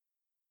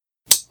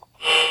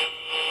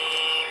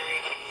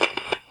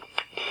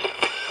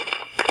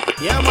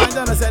Yeah, man,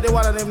 don't say the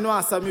one of them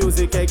know some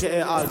music, aka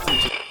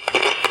Altitude.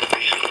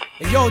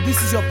 Hey, yo, this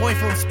is your boy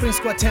from Spring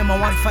Squad Tema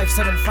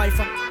 1575.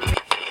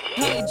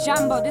 Hey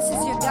Jumbo, this is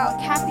your girl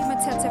Kathy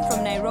Matete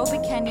from Nairobi,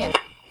 Kenya.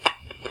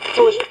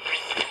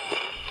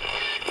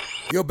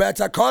 You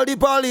better call the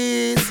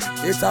police.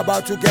 It's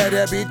about to get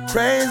a bit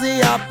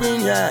crazy up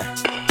in here.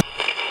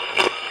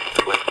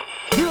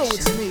 Yo,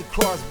 it's me,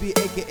 Crosby,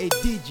 aka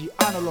DG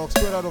Analog,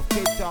 straight out of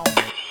Cape Town.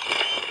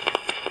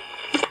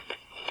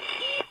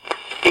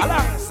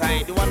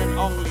 Alongside the one and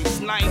only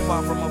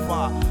Sniper from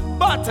afar,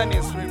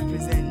 Botanist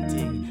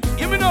representing.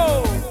 Give me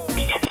no.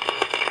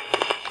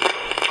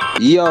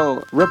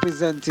 Yo,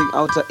 representing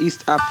outer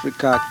East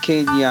Africa,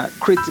 Kenya,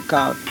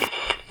 Critical.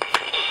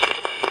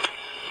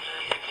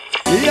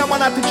 Yeah,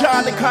 man, at the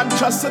Johnny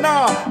Conscious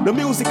now, the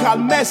musical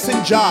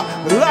messenger,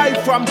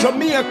 live from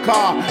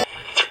Jamaica.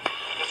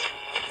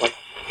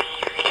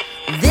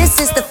 This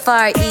is the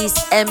Far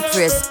East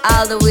Empress,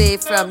 all the way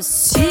from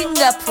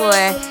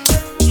Singapore.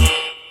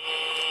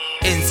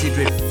 NC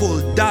Dread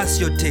full dance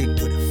you take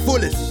to the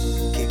fullest.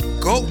 Keep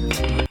go.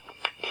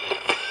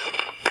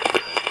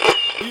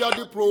 We are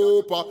the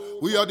proper,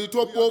 we are the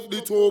top of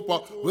the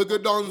topper. Reggae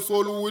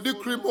dancehall with the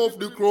cream of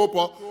the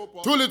cropper.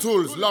 Tully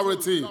Tools,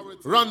 Larity,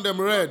 Random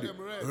Red.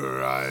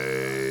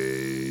 Right.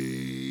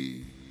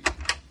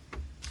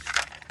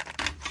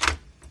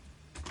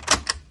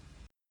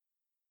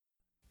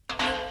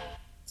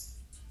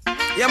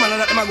 Yeah, man,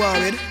 that's what I'm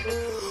going with.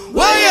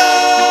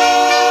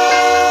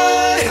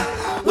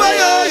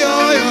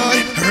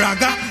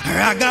 Raga,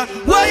 raga,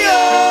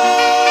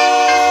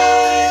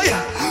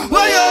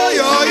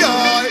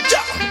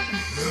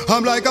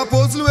 I'm like a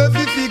puzzle with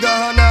the figure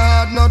and a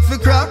hard nut for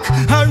crack.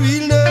 A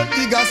real nerd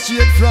digger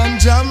straight from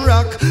Jam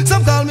Rock.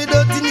 Some call me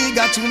dirty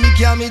nigga, to me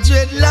carry me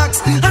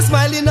dreadlocks. A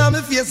smiling on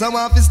my face, I'm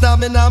off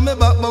stabbing on me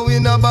back, but we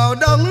no bow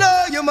down.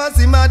 No, you must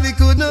see mad, we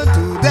could not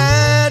do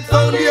that.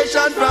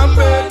 Foundation from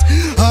birth.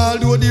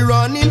 Although the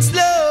running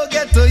slow,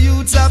 get to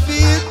youths a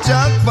feel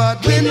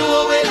jackpot. We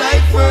know we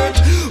like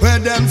first. Where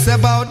them say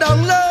bow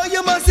down low,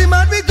 you must see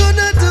mad, we could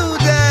not do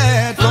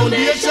that.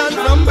 Foundation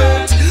from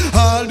birth.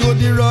 Although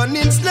the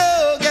running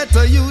slow, get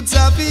to youths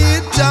a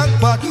feel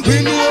jackpot.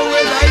 We know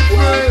we like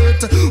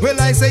first. Well,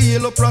 I say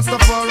yellow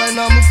Rastafari and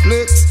I'm a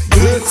flex.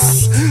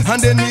 Yes.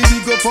 And then we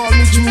big up all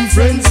my true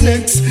friends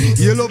next.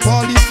 Yellow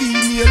poly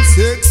female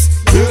sex.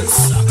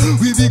 Yes.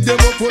 We big them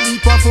up on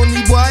heap of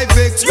funny boy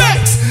vex.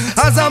 Rex.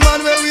 As a man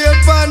we wear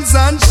pants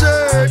and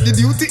shirt. The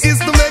duty is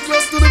to make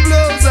love to the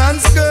blouse and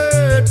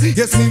skirt.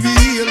 Yes, me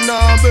real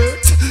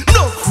Norbert.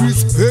 No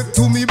respect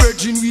to me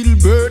virgin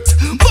Wilbert.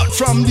 But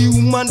from the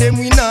woman them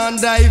we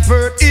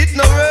non-divert. It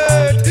no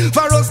hurt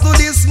for us to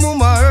this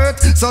mama hurt.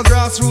 So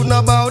grassroots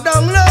now bow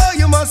down low.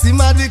 You must see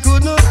mad we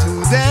could not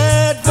do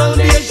that.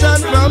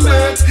 Foundation from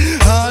birth.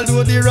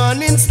 Although the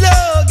running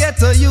slow, get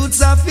to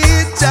youths a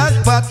feet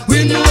jackpot.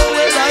 We know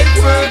we like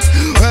words.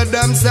 Where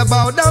them say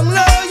bow down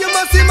low. You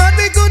must see mad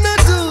we could not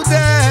do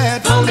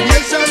that.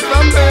 Foundation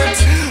from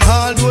birth.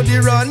 Although the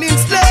running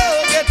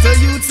slow, get to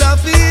youths a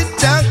feet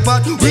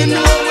jackpot. We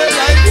know we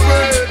like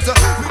words.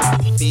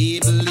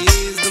 Feeble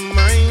is the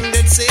mind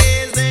that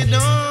says they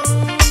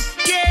don't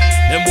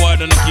care. Them boy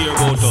don't care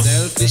about us.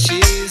 Selfish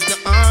is the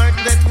heart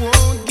that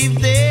won't give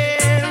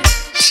their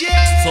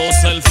share. So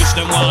selfish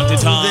them want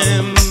it all.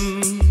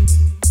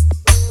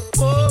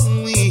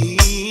 Oh, we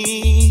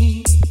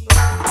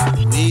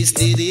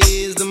wasted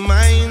is the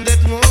mind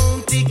that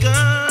won't take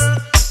a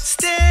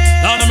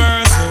step. Lord of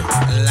mercy.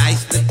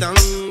 Life the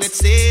tongue that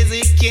says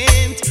it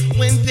can't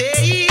when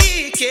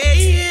they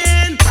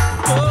can.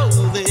 Oh,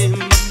 them.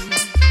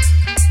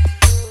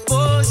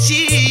 Oh, she.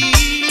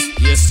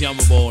 Yes, I'm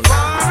a ball. For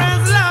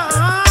as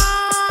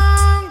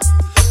long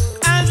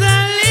as I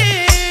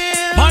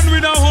live, man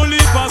with a holy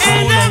pass.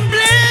 and I'm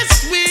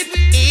blessed with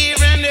air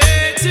and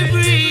air to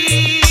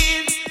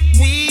breathe,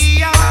 we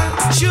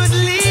all should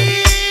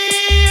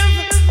live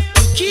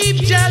to keep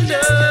Jah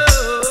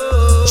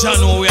love. Jah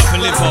know we have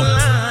to live up.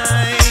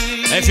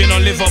 If you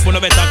don't live up, you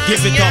better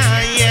give it up.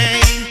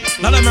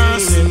 Lord of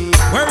mercy.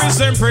 Where is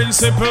them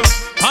principle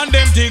and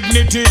them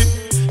dignity?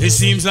 It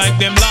seems like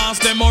them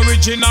lost them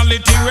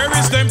originality. Where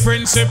is them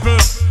principle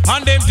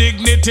and them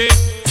dignity?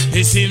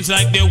 It seems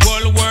like the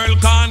whole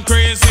world gone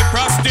crazy.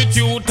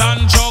 Prostitute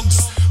and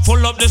drugs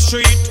full up the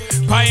street.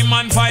 Crime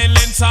and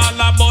violence all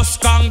a bus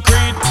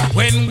concrete.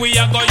 When we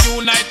a go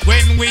unite,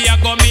 when we a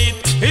go meet,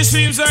 it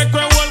seems like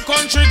the whole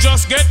country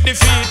just get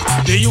defeat.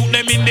 The youth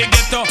them in the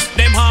ghetto,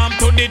 them harm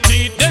to the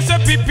teeth. They say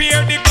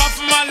prepare the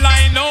coffin and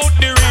line out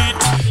the reed.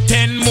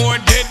 10 more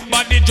dead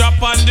body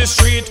drop on the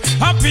street.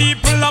 And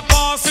people a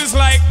passes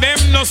like them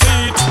no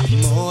see it.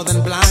 More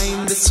than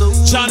blind, the soul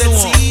that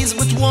sees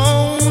but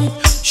won't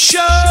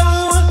show.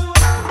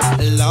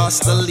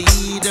 Lost the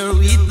leader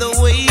with the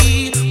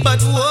way,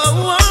 but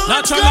whoa,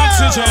 natural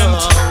oxygen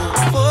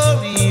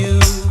for you,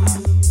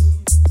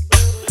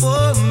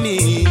 for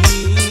me.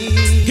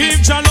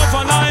 Keep Jah love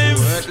alive.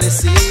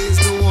 Worthless is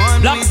the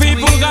one. Black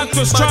people got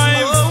to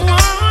strive.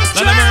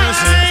 Let them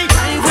mercy.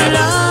 The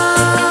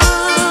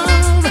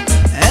love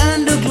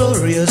and the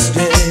glorious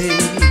day.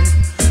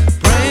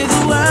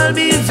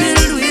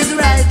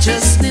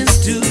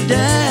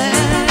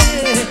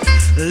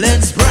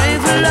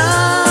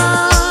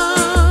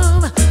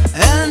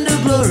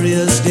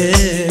 glorious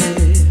day.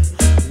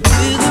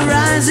 With the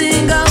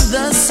rising of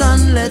the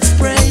sun, let's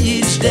pray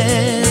each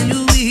day.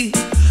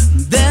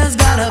 There's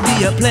gotta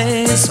be a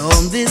place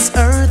on this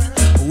earth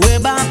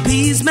whereby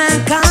peace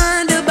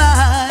mankind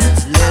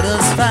abides. Let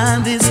us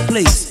find this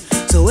place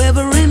so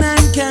every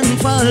man can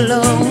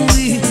follow.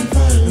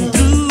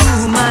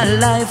 Through my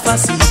life I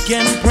seek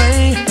and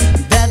pray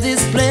that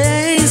this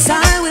place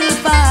I will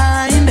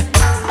find.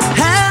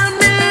 Help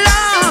me,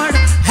 Lord,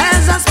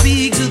 as I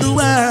speak to the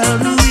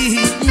world.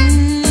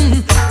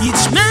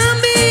 Each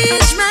man be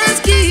each man's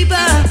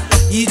keeper,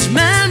 each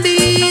man be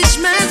each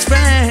man's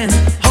friend.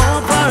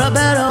 Hope for a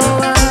better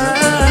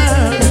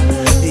world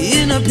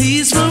in a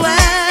peaceful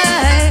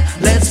way.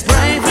 Let's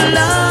pray for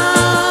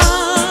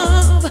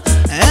love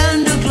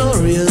and a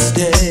glorious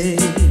day.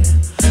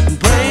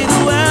 Pray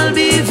the world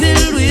be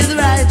filled with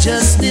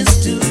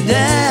righteousness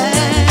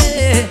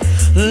today.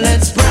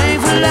 Let's pray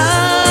for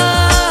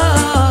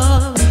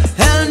love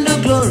and a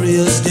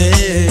glorious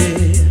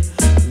day.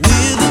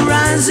 With the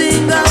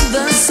rising of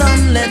the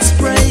sun, let's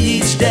pray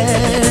each day.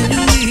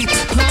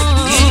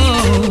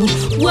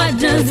 What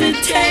does it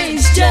take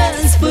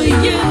just for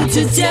you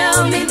to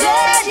tell me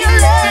that you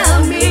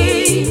love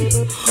me?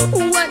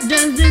 What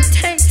does it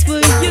take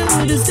for you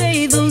to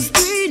say those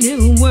three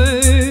little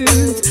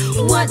words?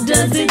 What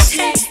does it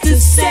take to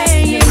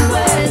say in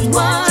words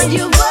what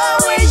you've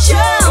always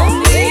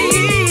shown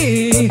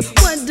me?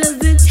 What does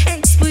it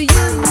take for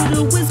you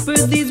to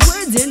whisper these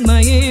words in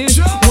my ear?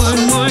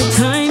 One more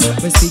time,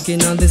 we're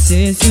speaking on this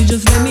issue.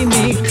 Just let me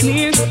make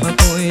clear my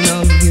point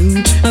of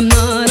view. I'm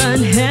not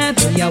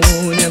unhappy, I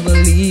won't ever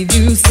leave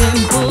you.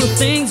 Simple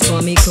things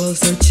draw me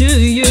closer to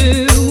you.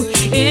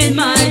 It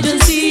might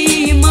just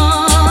seem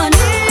unimportant,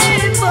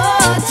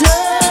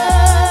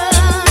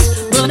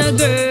 but a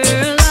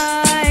girl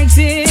likes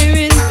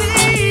hearing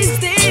these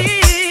things.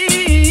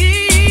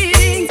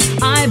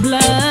 I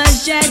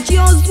blush at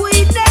your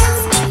sweetness,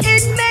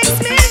 it makes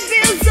me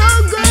feel so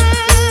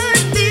good.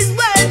 These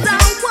words I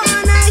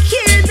wanna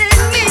hear, they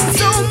mean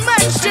so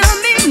much to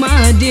me,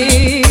 my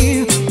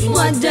dear.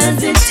 What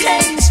does it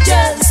take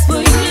just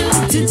for you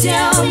to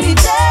tell me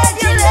that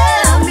you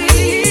love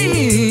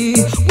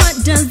me? What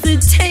does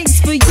it take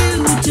for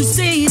you to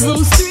say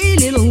those three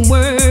little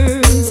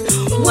words?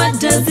 What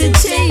does it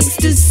take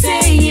to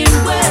say in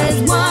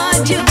words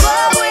what you've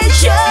always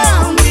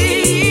shown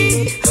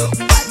me?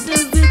 What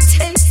does it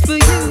take for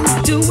you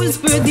to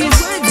whisper these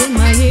words in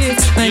my ear?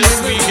 Yes,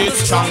 we get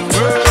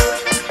stronger.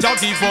 Jah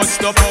give us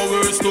the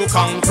powers to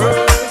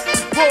conquer.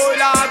 Oh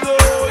Lord,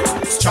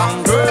 oh,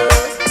 stronger.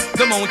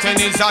 The mountain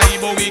is high,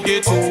 but we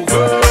get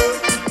over.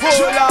 Oh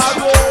Lord,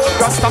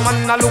 oh,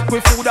 Rastaman a look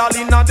with food all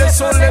in a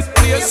desolate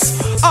place.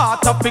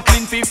 Heart of the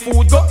clean fi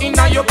food go in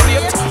a your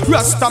plate.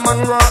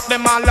 Rastaman rock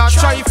them all a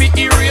try fi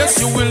erase.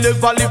 You will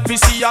never live fi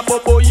see a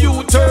bubble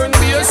you turn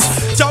base.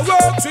 Jah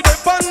work to the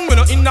pan, we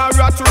no in a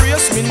rat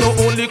race. Me no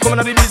only come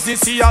to the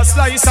business see a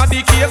slice of the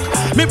cake.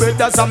 Me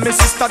brothers and me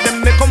sister them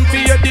me come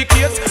fi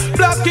educate.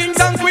 Black kings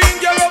and queens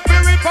get up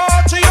fi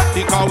repatriate.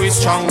 Because we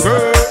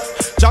stronger.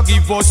 Jah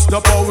give us the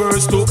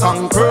powers to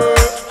conquer.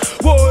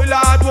 Whoa,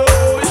 Lord,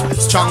 whoa,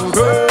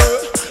 stronger.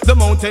 The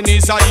mountain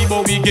is high,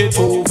 but we get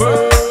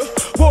over.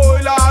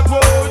 Whoa, Lord,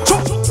 whoa,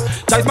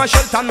 Jah is my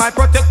shelter and my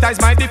protector, is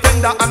my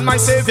defender and my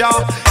savior.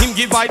 Him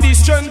give I the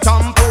strength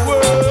and power.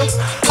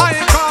 I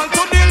call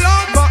to the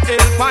Lord for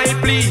help, I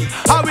plead.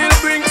 I will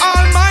bring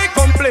all my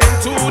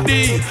complaint to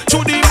thee.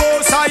 To the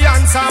most I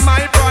answer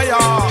my prayer.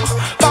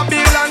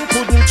 Babylon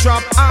couldn't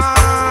trap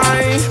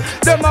I.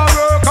 Them a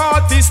work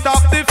hard to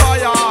stop the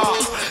fire.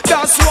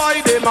 That's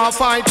why them a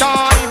fight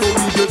time, but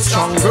we get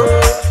stronger.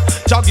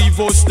 Jah give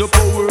us the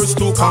powers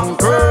to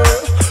conquer.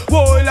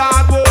 Whoa,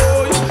 Lord,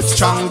 whoa,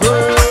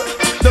 stronger.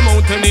 The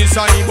mountain is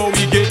high, but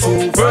we get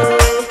over.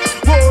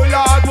 Whoa,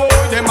 Lord, whoa,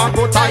 them a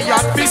go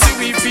tired. Busy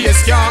we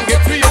face, can't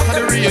get free out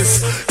of the race.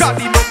 God,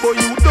 the bubble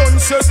you done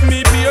set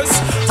me base.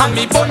 And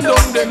me burn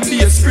down them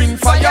base, bring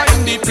fire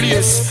in the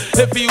place.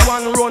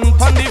 Everyone run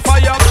pon the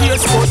fire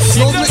case, but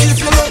see love me if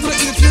you love me,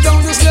 if you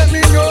don't just let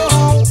me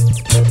know.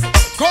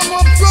 Come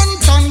up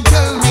front and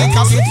tell me,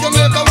 cause if you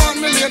never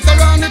want me later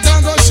on it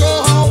and go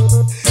show how.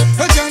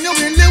 I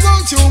genuinely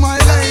want you, my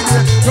lady.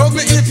 Love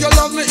me if you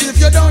love me,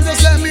 if you don't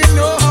just let me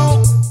know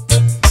how.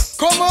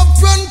 Come up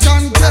front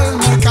and tell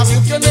me, cause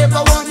if you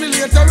never want me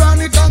later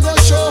on it and go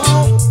show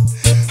how.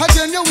 I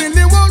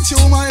genuinely want you,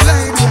 my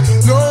lady.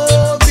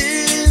 Love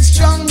is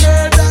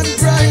stronger than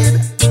pride,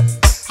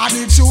 and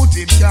the truth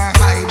it can't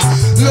hide.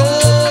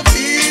 Love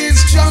is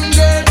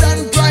stronger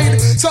than pride,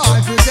 so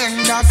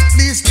everything that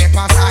please step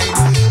aside.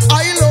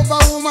 I love a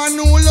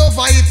woman who love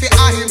I if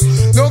I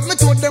love me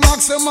to the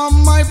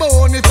maximum, my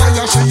bone if I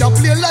she a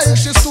play like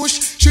she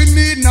stush, she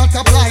need not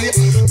apply.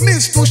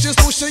 Miss tush is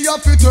tush, she a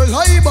fit tell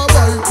hi bye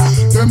bye.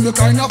 Them the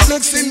kind of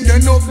flexing,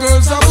 then no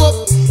girls have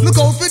up. Look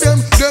out for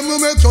them will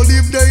make you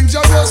live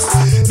dangerous.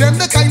 Them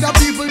the kind of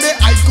people that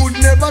I could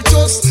never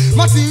trust.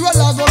 Material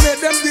are gonna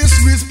make them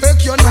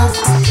disrespect you enough.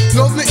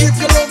 Love me if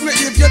you love me,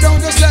 if you don't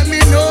just let me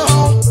know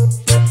how.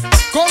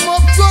 Come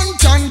up front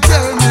and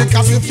tell me,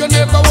 cause if you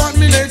never want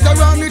me later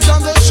on it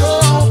on the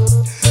show.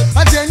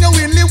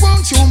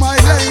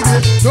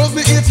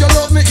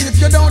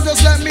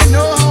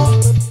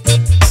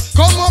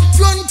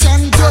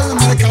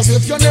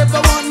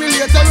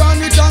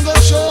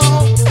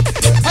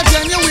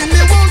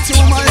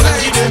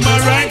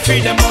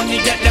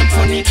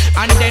 funny,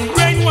 and then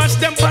brainwash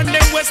them on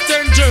them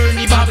western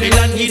journey.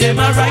 Babylon give them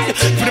a ride,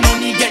 for the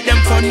money get them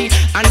funny,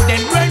 and then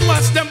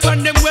brainwash them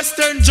on them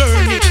western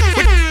journey.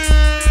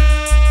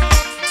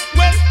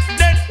 Well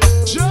then,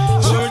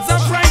 words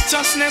of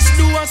righteousness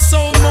do us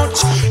so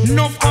much.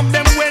 Enough of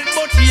them well,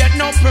 but yet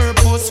no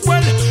purpose.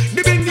 Well,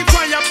 the bring the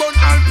fire burn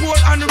all poor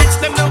and rich.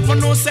 Them never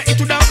know say it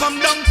would have come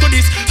down to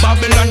this.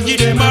 Babylon give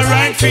them a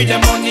ride, feed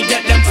them money,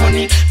 get them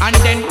funny, and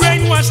then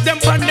brainwash them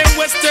on them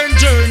western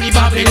journey.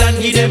 Babylon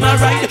give them a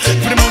ride,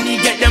 for the money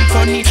get them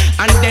funny,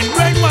 and then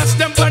brainwash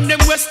them on them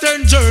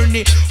western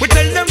journey. We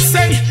tell them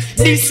say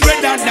this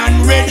redder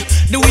than red.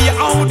 The way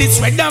how this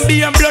red and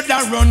be and blood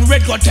and run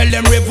red. Go tell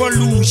them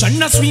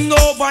revolution a swing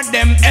over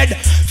them head.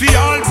 For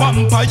all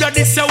vampire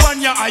this a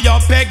one ya higher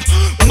peg.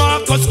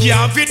 Marcus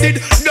Garvey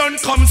did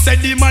don't come said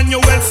the man you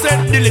well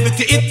said. Deliver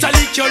to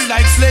Italy kill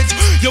like sledge.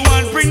 You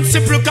want Prince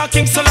Luka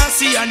King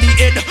Selassie and the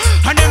head,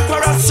 and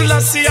Emperor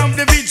Selassie and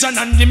the vision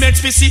and the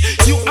meds. We see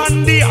you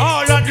and the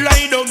harlot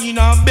lie down in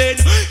a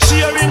bed,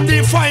 sharing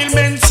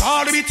defilements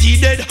all with he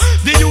dead.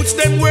 The youths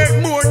them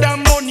worth more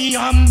than money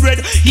and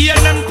bread. Hear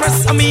them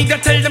press amiga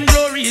tell them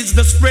glory is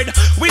the spread.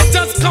 We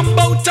just come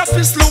out of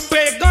his loop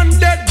pagan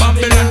dead.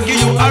 Babylon give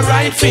you a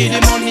ride, feed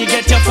the money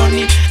get you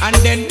funny, and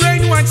then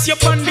brainwash you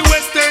on the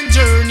western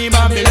journey.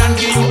 Babylon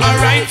give you a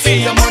ride,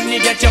 feed your money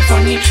get you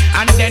funny,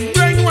 and then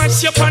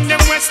brainwash you on them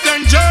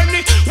western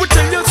journey. We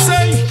tell you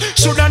say,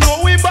 shoulda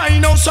know we buy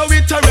now so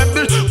we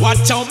terrible.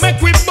 Watch out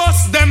make we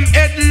bust them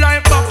head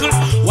like buckle.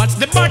 What's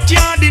the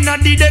backyard in a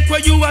the deck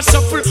where you a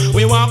shuffle?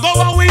 We want go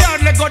where we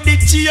hardly got the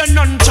chain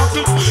and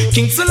chuckle.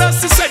 King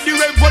Selassie said the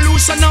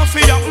revolution of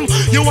it happen.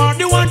 You are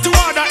the one to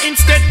order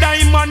instead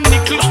diamond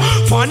nickel.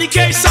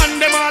 Fornication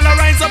them all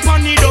arise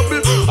upon the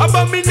double.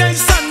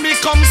 Abomination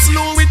become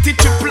slow with the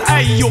triple.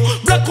 Aye yo,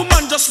 black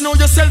woman just know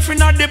yourself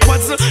in a the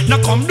puzzle.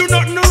 Now come do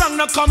nothing wrong,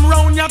 now come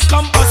round ya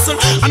come hustle.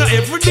 And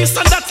every this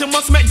and that you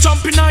must make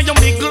jump in your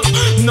miggle.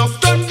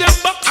 Knock turn them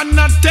back and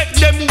not take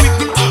them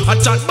wiggle. I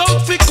chat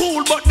bout fi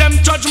cool but them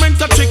judgment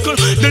a trickle.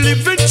 The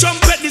living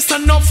trumpet this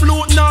and no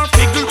float nor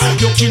figgle.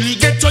 You kill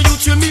get your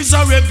youth you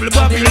miserable.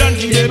 Babylon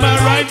give them a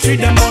ride, feed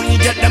them money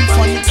get them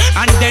funny,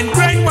 and then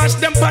brainwash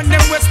them on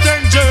them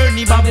western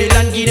journey.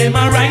 Babylon give them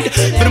a ride,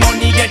 for the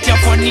money get you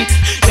funny,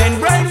 then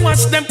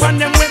brainwash them on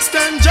them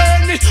western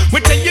journey.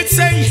 We tell you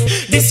say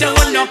this you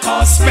will not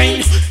cause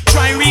pain.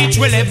 Try reach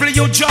will level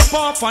you drop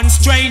off and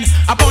strain.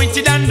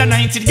 Appointed and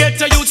anointed get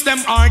your youths them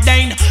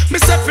ordained. Me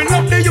stepping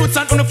up the youths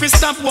and on fi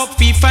stop work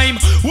fi fame.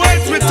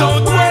 Words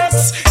without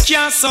words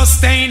can't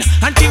sustain.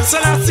 And King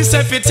Selassie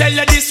say fi tell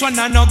you this one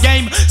a no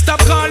game. Stop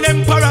calling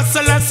Emperor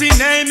Selassie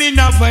name in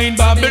a vain.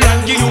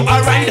 Babylon give you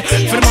a ride,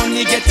 for the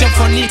money get you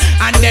funny,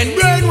 and then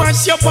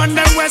brainwash you on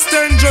them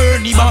western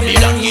journey.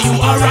 Babylon give you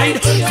a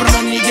ride, for the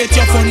money get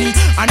you funny,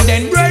 and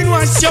then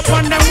brainwash you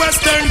on them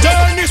western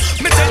journey.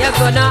 Me tell you're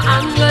gonna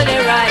angle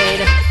the ride.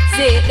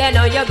 See it then,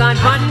 now you're gone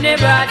on the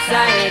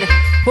broadside.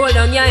 Hold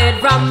on your head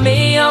from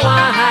me, you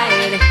want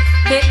hide.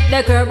 Hit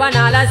the curb and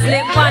all a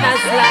slip and a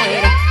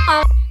slide.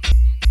 Oh.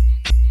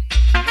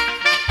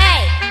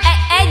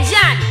 Hey,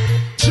 John.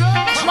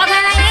 What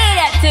can I hear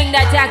that thing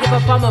that you keep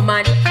up on my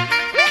man?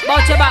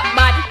 Bout your back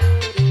bad.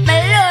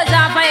 My loads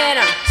on fire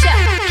now.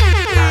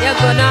 You're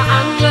gonna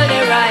angle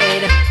the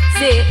ride.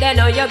 See it then,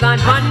 now you're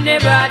gone on the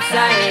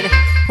broadside.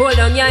 Hold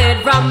on your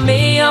head from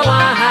me, you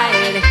want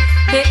hide.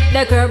 Hit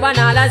the curb and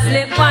all a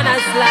slip and a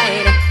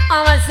slide.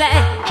 I'ma say,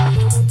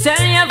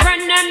 tell your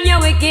friend them you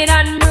wicked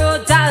and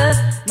brutal,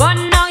 but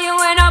now you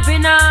end up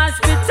in a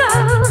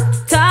hospital.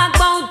 Talk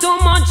about too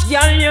much,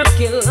 girl, you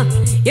kill.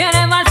 You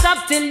never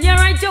stop till you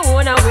write your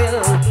own will.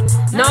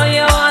 Now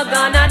you all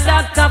gonna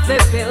doctor for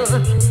pill.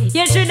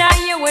 You should have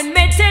hear when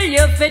me tell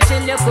you fit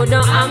till you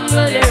couldn't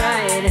angle the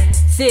ride.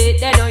 See it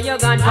then, now you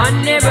gone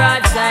on the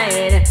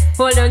broadside.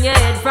 Hold on your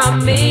head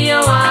from me, you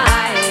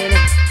hide.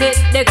 Hit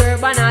the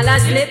curb and all a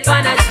slip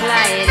and a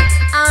slide.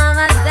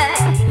 I'ma say,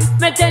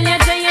 me tell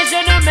you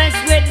shouldn't mess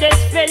with this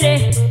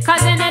filly,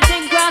 cause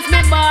anything cross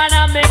me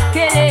border me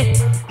kill it.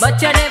 But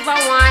you never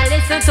want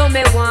listen to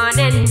me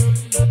warning.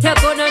 You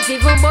couldn't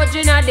even budge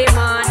in the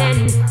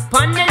morning.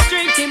 Pon the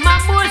street in my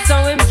boat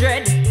so him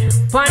dread.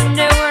 Pon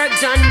the work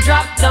John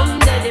drop down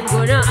dead. Him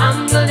gonna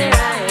angle the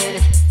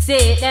ride. See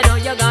it then, now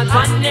you gone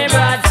pon the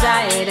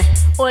broadside.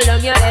 Hold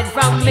on your head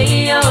from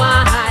me, you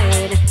want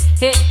hide.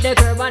 Hit the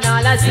curb and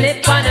all a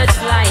slip and a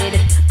slide.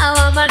 I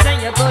want my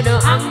friend, you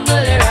couldn't angle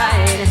the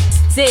ride.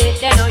 See it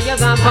then, now you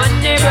gone pon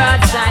the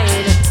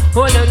broadside.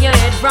 Hold on your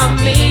head from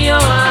me, you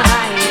want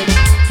hide.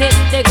 Hit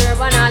the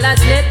curb and all a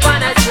slip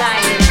and a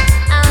slide.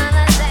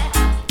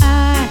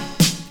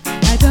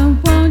 I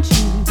don't want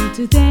you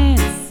to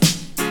dance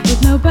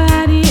with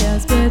nobody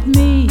else but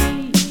me.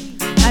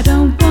 I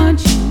don't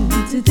want you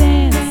to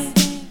dance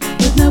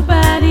with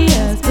nobody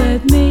else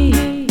but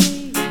me.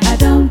 I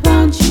don't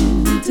want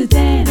you to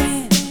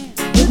dance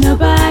with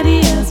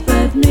nobody else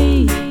but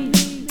me.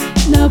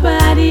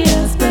 Nobody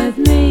else but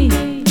me.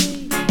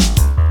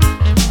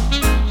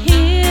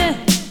 Here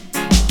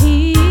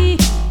he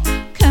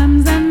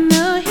comes, I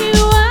know he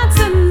wants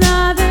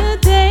another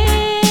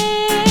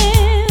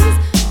dance.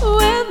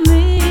 Well,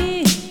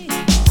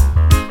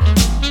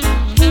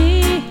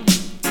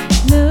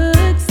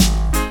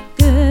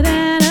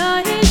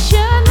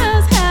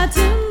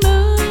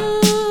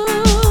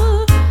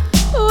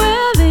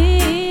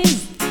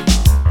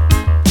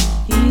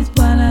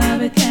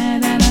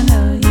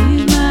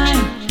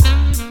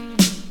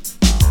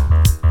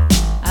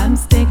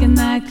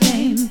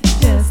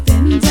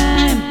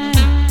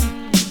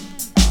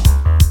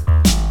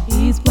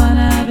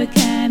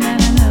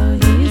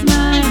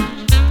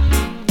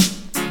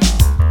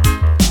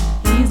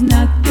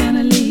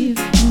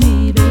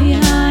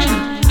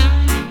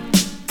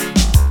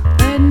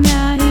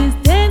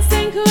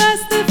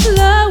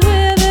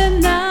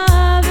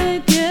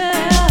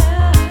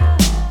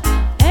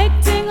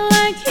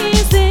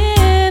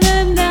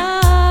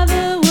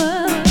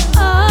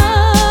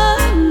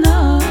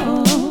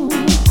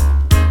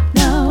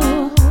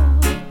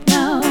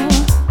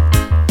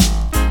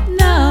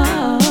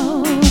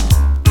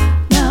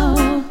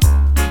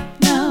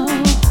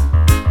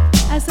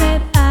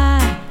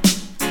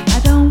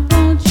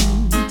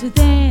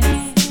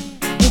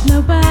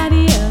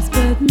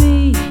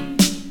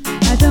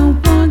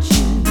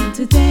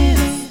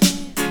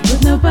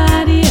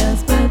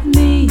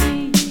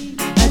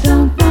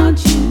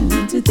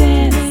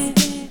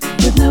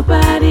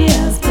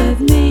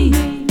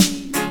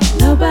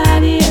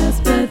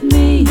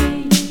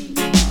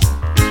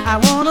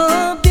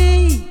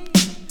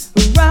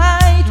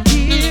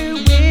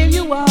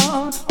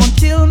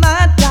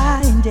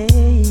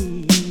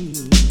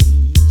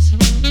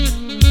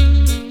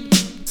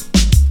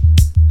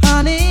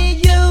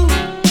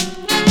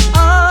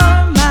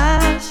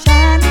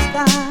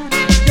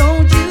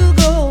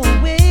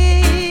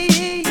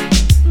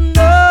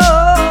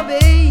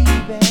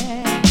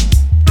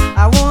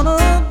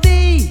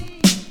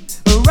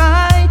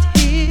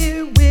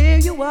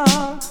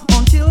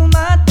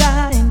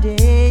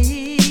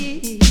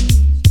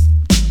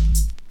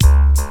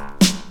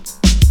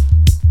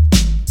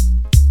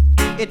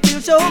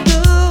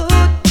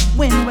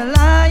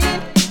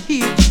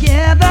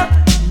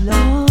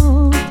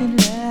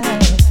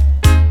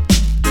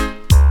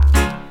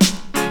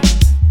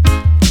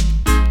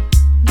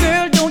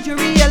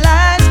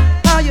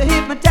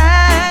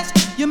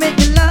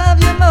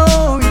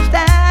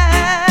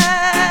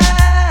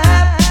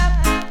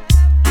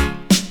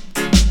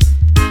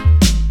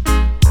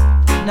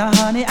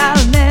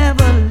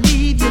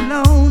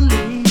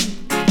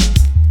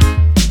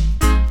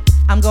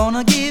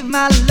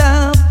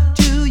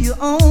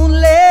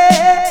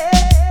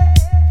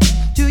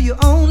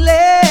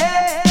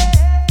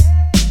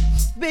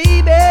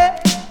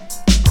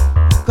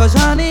 'Cause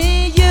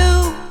honey,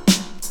 you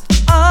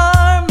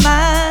are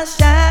my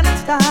shining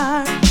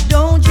star.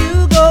 Don't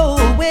you go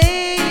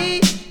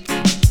away,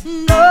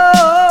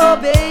 no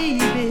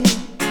baby.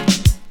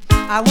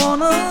 I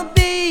wanna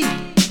be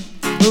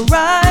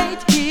right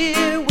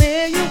here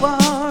where you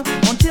are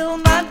until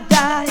my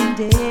dying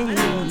day.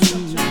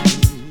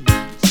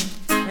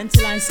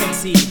 Until I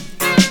succeed.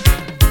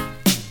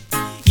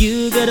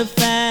 You got a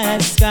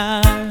fast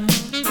car.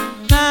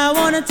 I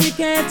want a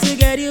ticket to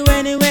get you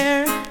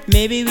anywhere.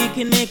 Maybe we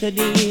can make a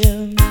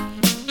deal.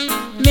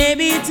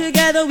 Maybe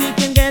together we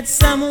can get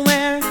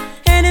somewhere.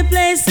 Any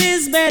place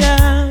is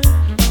better.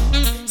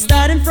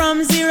 Starting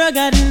from zero,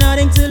 got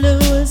nothing to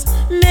lose.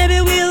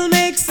 Maybe we'll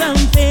make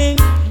something.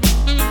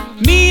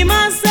 Me,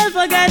 myself,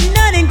 I got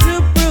nothing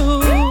to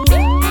prove.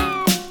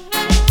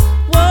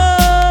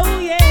 Whoa,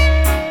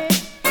 yeah.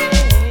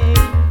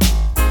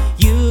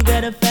 You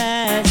got a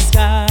fast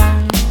car.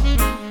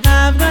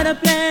 I've got a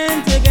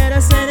plan to get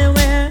us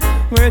anywhere.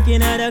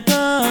 Working at a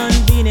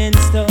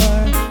convenience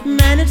store.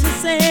 Managed to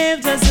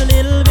save just a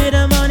little bit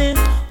of money.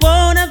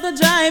 Won't have to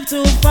drive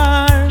too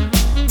far.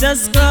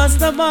 Just cross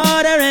the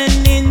border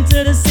and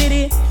into the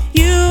city.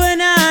 You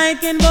and I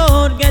can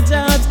both get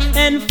jobs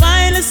and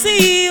finally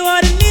see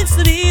what it means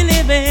to be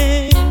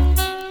living.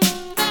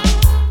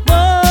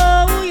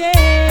 Whoa,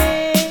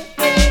 yeah.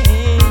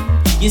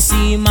 You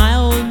see, my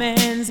old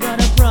man's got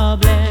a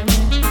problem.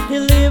 He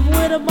live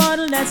with a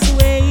bottle, that's the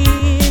way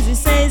he is. He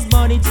says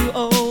body too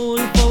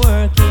old for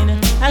working.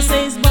 I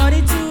say his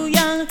body too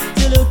young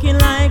to looking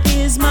like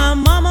his. My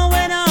mama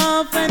went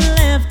off and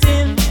left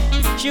him.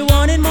 She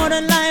wanted more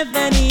than life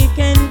than he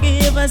can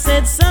give. I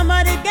said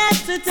somebody got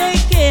to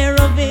take care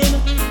of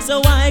him.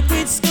 So I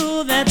quit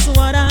school, that's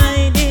what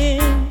I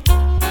did.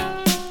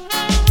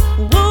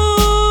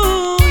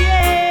 Woo,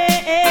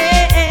 yeah.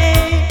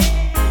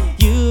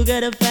 You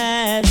got a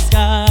fast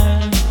car.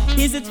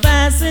 Is it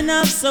fast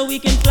enough so we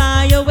can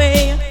fly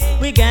away?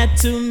 We got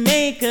to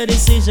make a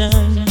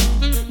decision.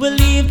 We'll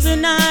leave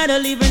tonight or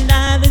leave and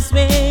die this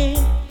way.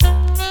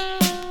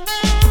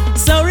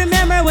 So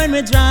remember when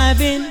we're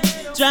driving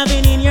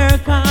in your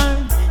car.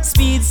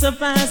 Speed so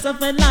fast, I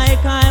felt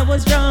like I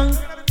was drunk.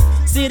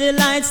 City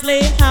lights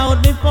lay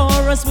out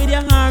before us with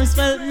your arms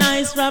felt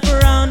nice wrap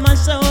around my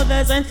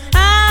shoulders. And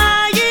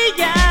I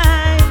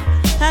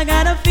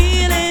got a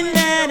feeling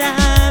that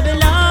I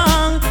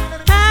belong.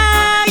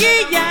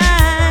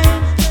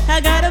 I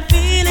got a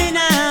feeling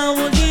I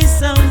will be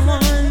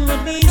someone,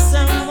 will be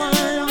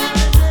someone.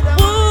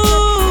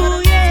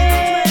 Ooh,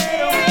 yeah.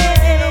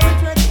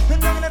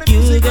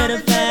 You got a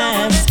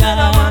fast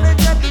car.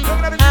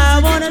 I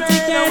want a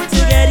ticket to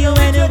get you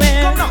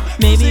anywhere.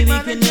 Maybe we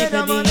can make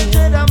a deal.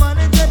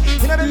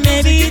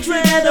 Maybe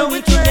together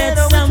we can get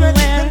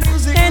somewhere.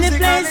 Any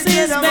place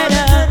is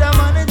better.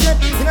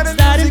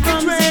 Starting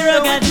from zero,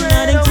 got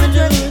nothing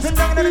to lose.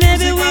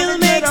 Maybe we'll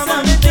make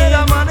something.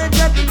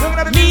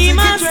 Me,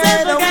 myself,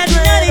 I got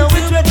nothing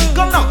to prove.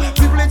 Come now,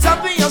 people, it's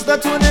obvious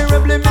that when they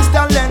rebel is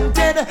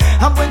talented.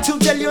 I'm going to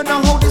tell you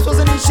now how this was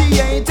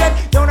initiated.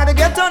 Down at the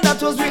ghetto,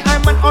 that was where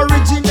I'm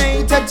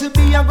originated. To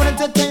be a good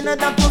entertainer,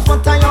 that was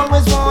what I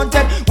always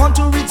wanted. Want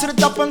to reach the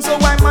top, and so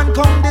I man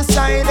come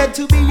decided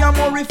to be a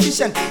more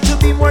efficient, to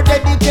be more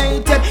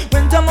dedicated.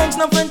 Went amongst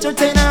no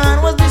entertainer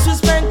and was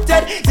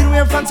disrespected. Didn't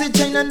wear fancy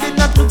chain and did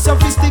not look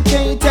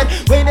sophisticated.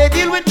 When they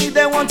deal with me,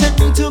 they wanted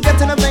me to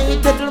get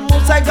innovated. The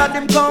most I got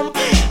them come,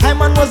 I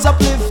man was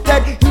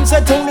uplifted. He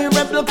said, Tony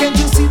Rebel, can't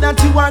you see that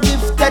you are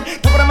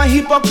gifted? Now I'm a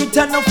hypocrite,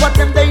 enough for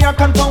them, they are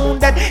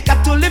confounded.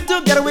 Got to live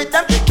together with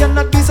them,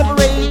 cannot be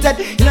separated.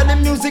 In the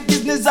music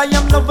business, I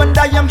am loved and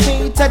I am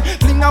hated.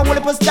 Bling a whole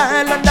heap of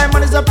style and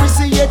diamond is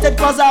appreciated.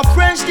 Cause our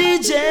French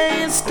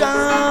DJ is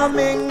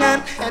coming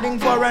and heading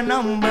for a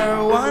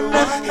 #1.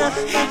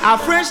 Our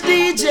French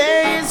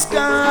DJ is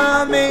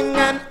coming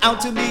and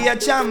out to be a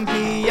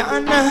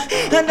champion.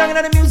 And I'm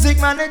the music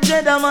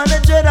manager, the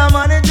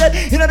manager.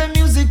 You know the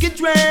music,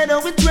 it's red,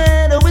 oh it's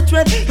red, oh it's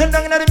red. And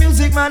I'm the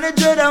music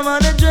manager, the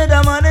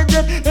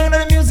manager. You know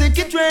the music,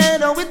 it's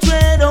red, oh it's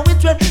red, oh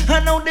it's red. I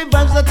know the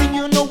vibes that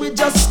you know we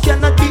just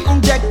cannot be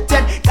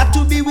injected. Got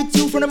to be with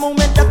you from the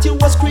moment that you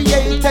was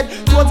created.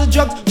 Towards the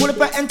drugs, full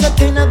of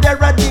entertainer, they're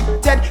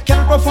addicted.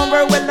 Can't perform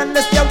very well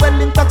unless they're well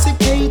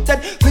intoxicated.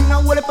 Bring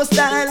a whole heap of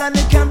style and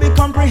it can be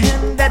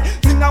comprehended.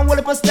 Bring a whole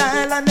heap of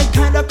style and it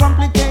kinda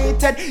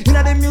complicated. You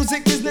know the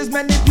music business,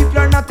 many people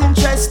are not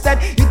interested.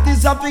 It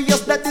is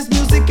obvious that this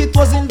music, it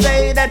was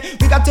invaded.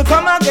 We got to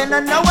come again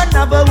and now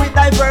another we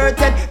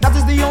diverted. That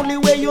is the only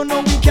way you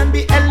know we can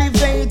be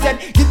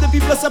elevated. Give the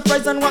people a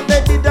surprise on what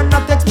they did and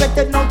not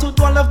expected. Now to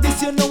do all of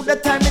this, you know the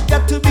time it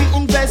got to be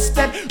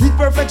invested. With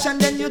perfection,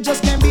 then you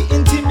just can't be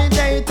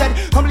intimidated.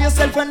 Humble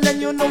yourself and then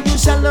you know you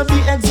shall not be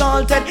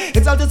exalted.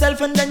 Exalt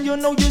yourself and then you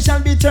know you shall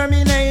be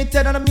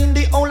terminated. And I mean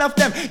the whole of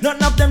them,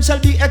 none of them shall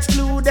be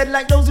excluded.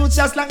 Like those who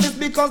just like this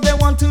because they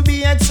want to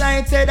be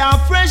excited. Our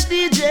fresh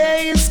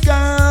DJ is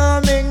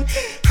coming,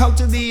 how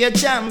to be a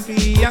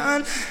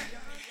champion.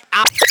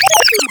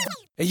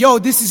 Hey, yo,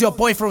 this is your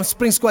boy from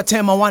Spring Squad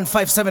Tema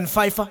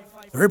 1575.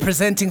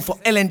 Representing for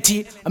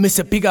LNT, I miss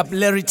a big up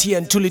Larry T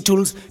and Tully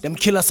Tools, them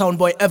killer sound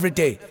boy every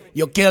day.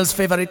 Your girl's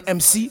favorite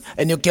MC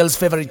and your girl's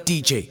favorite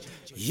DJ.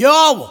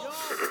 Yo!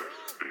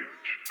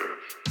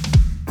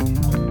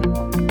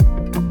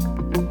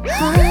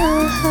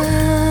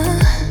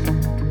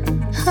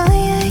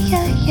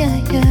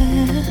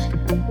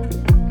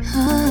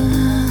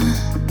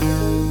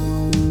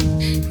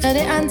 Got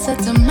the answer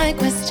to my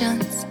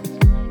questions.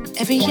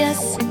 Every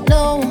yes,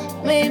 no,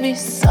 maybe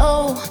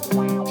so.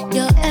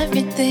 You're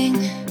everything.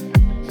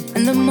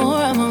 And the more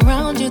I'm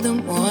around you, the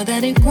more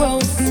that it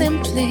grows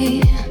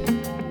simply.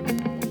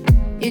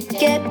 You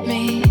get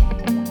me.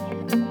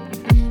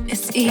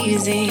 It's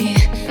easy.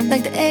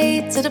 Like the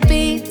A to the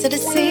B to the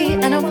C,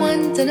 and a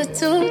 1 to the 2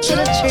 to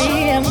the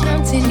 3. I'm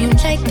counting you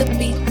like the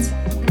beat.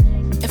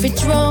 Every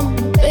drum,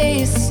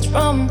 bass,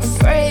 drum,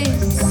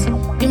 phrase.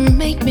 You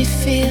make me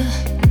feel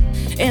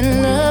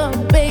in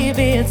love,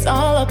 baby. It's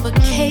all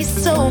uppercase,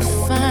 so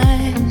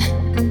fine.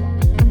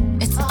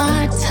 It's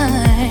our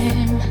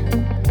time.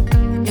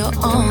 You're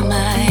all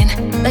mine.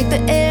 Like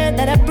the air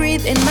that I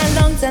breathe in my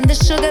lungs and the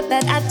sugar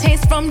that I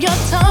taste from your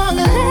tongue.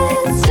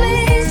 Let's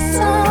make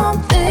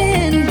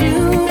something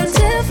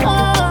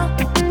beautiful.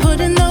 Put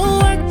in the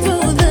work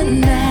through the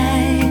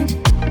night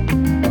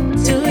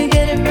till we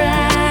get it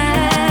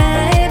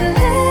right.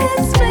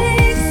 Let's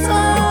make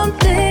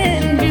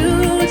something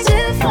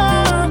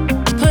beautiful.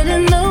 Put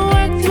in the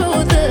work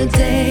through the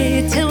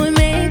day till we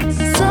make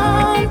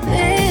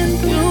something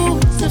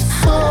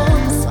beautiful.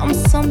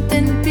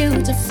 Something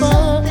beautiful.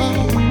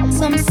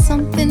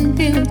 Something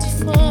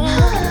beautiful.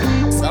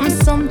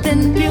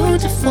 Something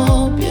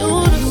beautiful,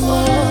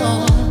 beautiful.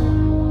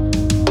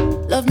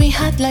 Love me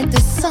hot like the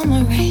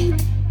summer rain.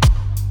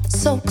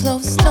 So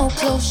close, no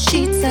close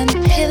sheets and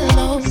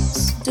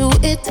pillows. Do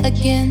it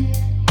again.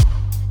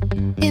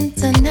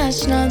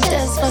 International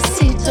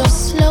Despacito,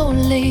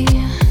 slowly.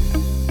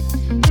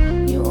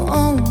 You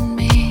own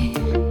me.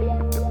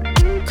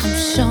 Come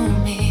show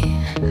me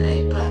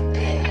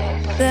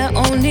that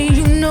only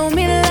you know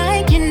me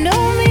like you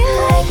know me.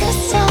 Like a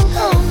song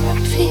on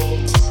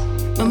repeat.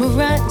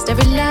 Memorized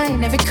every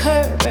line, every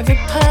curve, every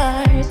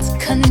part.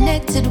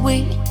 Connected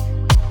we.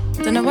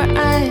 Don't know where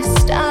I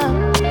stop,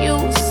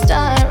 you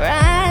start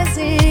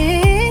rising.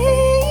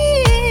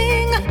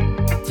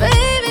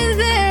 Baby,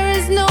 there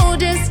is no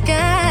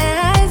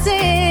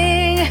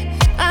disguising.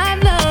 I'm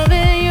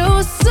loving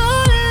you so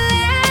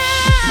loud.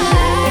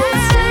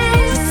 Let's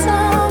make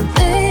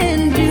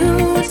something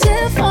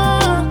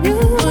beautiful.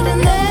 Put in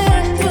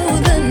there through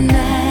the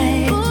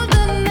night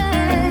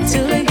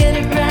till we get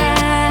it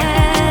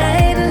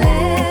right.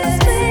 Let's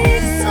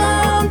make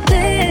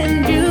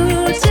something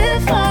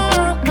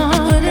beautiful.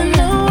 Put in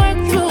the work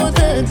through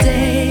the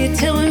day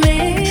till we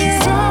make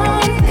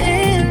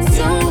something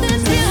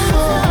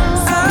beautiful.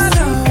 I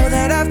know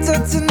that after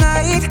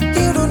tonight,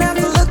 you don't have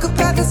to look up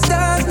at the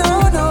stars.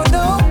 No, no,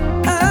 no.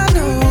 I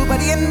know by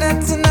the end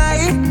of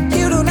tonight,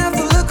 you don't have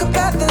to look up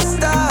at the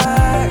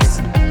stars.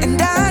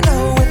 And I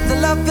know if the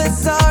love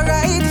is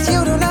alright,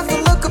 you don't have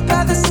to look up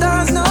at the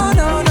stars. No,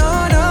 no,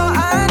 no, no.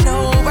 I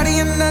know by the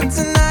end of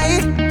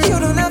tonight, you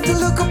don't have to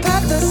look up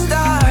at the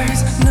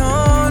stars.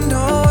 No,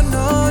 no,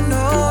 no,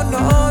 no,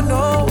 no,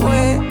 no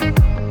way.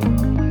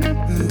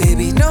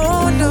 Baby,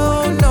 no,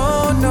 no,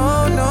 no,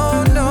 no,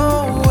 no, no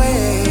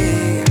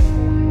way.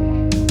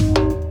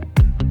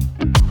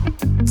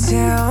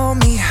 Tell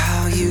me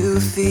how you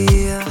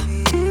feel,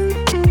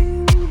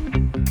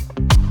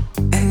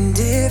 and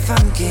if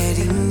I'm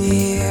getting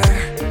near,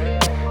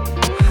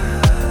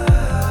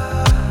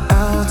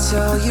 I'll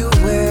tell you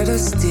where to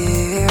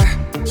steer.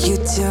 You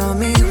tell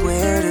me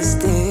where to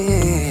steer.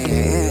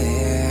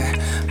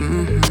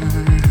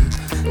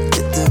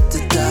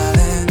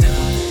 Darling,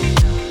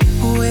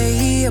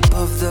 way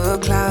above the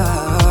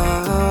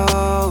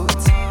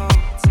clouds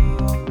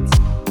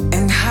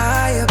and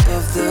high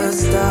above the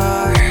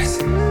stars.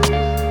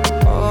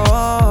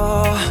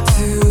 Oh,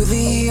 to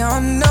the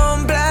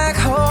unknown black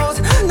holes,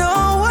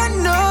 no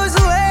one knows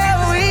where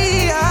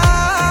we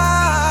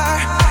are.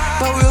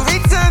 But we'll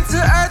return to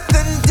earth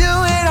and do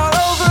it all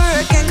over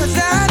again. 'Cause I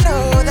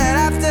know that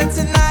after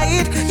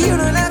tonight, you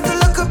don't have to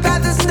look up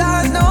at the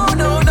stars. No,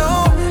 no, no.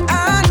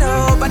 I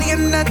know by the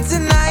end of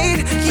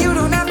tonight, you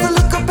don't have to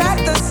look up at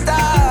the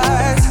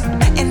stars.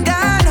 And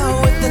I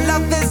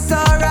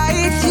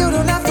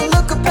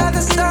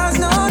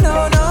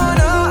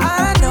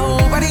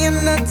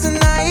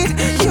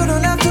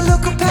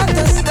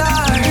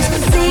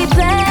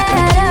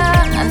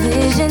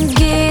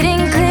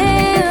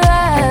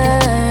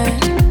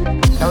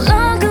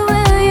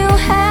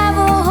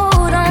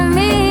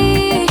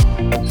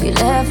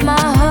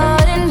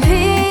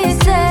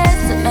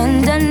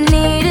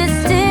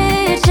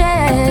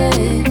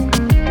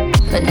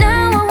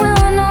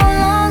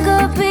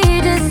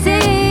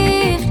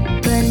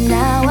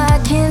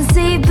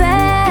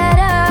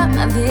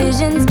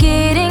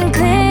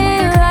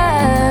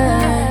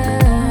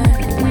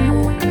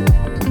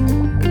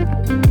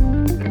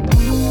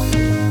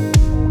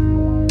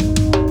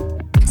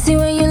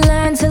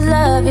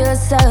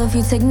love,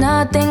 you take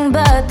nothing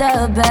but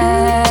the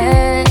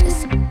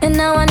best. And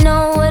now I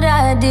know what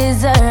I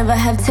deserve. I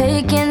have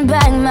taken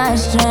back my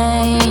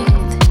strength.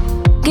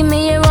 Give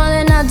me your all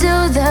and I'll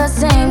do the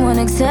same. Won't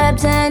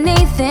accept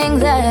anything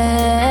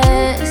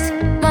less.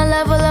 My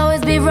love will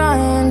always be raw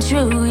and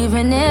true,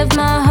 even if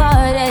my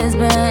heart is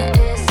bent.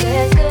 This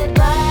is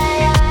goodbye,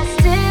 I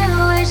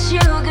still wish you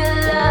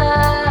good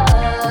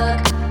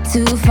luck.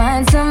 To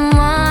find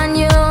someone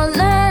you'll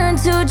learn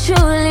to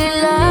truly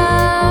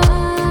love.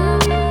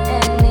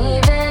 And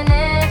even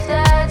if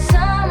that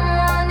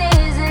someone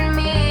isn't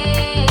me,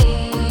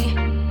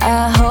 I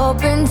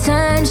hope in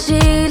turn she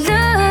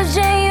loves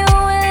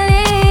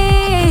genuinely.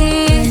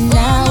 And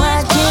now I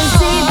can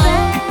see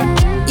back.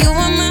 You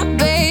are my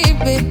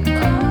baby,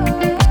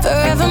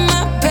 forever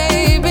my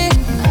baby.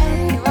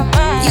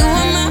 You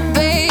are my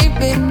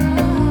baby,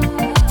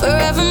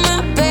 forever my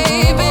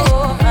baby.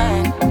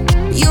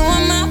 You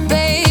are my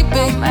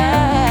baby,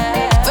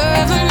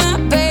 forever my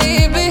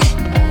baby.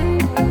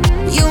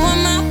 You are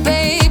my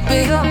baby.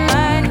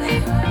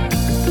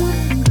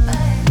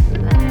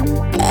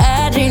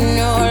 I didn't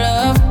know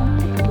love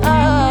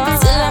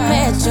till I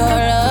met your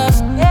love.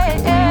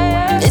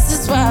 This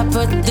is why I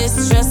put this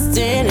trust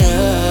in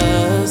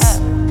us.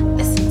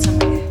 Listen to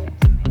me.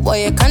 Boy,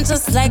 you're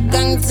conscious like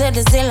gang to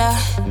the zilla.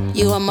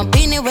 You are my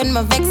beanie when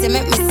my vex, you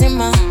make me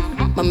simmer.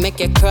 Ma make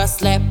you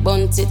cross like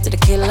bounty to the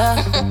killer.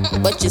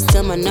 But you're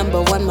still my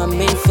number one, my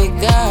main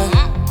figure.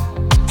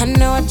 I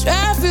know I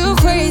drive you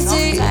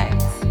crazy,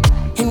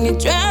 and you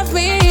drive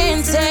me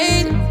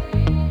insane.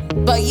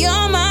 But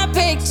you're my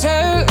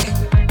picture,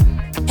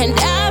 and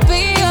I'll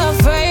be your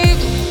frame.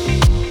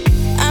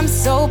 I'm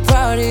so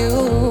proud of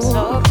you,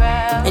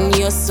 and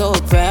you're so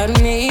proud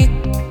of me.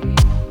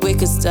 We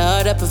could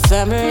start up a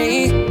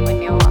family,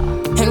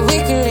 and we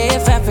could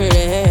live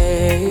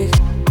happily.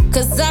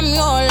 Cause I'm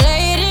your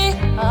lady,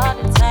 all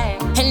the time,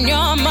 and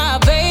you're my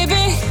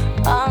baby,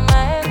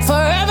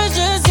 forever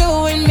just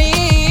you and me.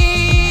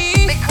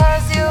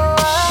 Because you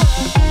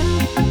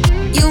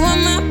are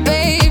my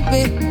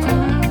baby,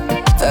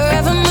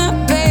 forever my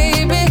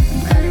baby.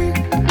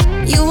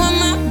 You are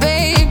my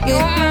baby,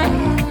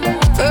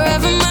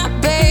 forever my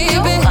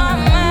baby.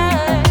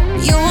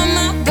 You are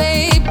my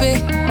baby,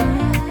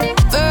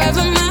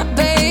 forever my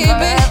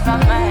baby.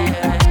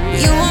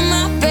 You are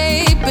my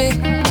baby.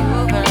 You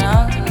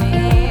belong to me,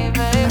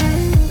 baby.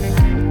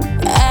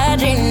 I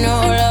didn't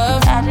know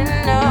love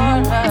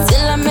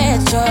till I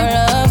met your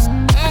love.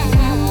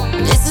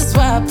 This is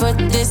why I put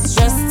this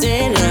trust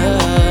in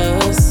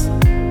us.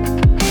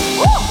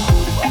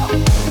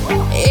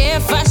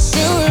 If I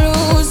should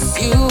lose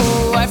you,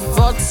 I'd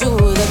fall to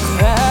the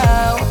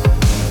crowd.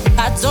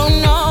 I don't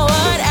know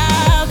what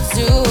I'll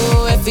do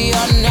if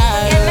you're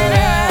not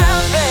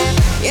around.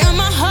 You're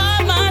my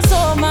heart, my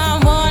soul, my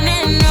one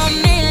and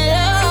only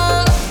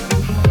love.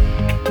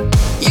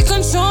 You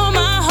control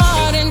my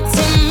heart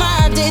into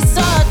my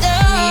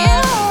disorder.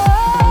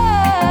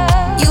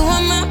 You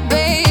are my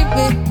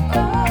baby,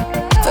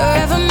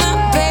 forever my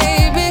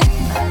baby.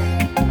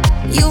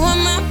 You are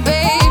my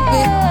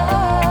baby,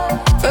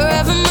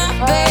 forever my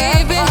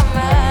baby.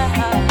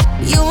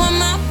 You are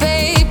my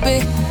baby,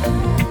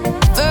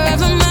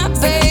 forever my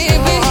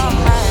baby.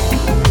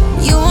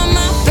 You are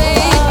my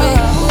baby.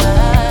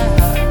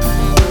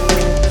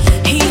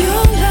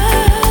 Your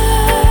light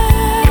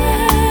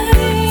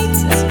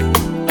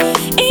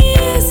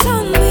is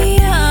on the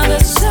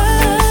other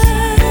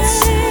side.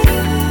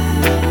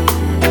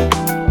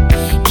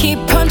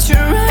 Keep on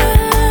trying.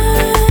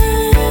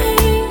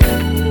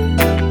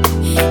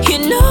 You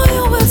know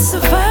you will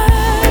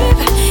survive.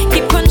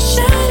 Keep on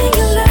shining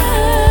your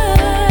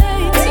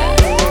light.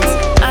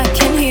 I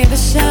can hear the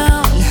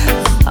sound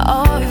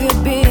of your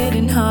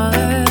beating heart,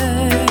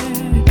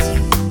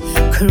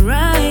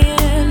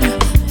 crying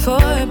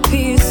for a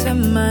peace of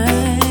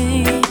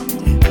mind.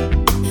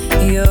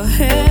 Your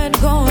head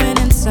going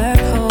in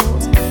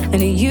circles,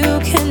 and you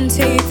can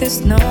take this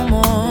no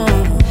more.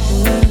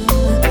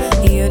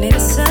 You need a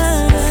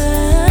sign.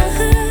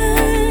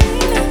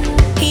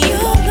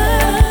 Your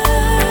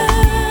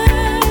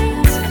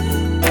light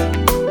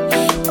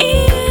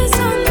is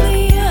on the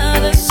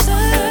other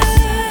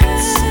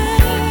side.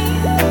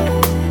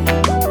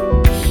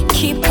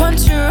 Keep on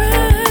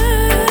trying.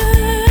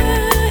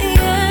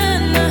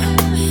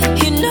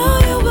 You know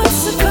you will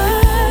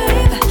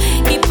survive.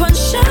 Keep on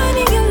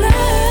shining your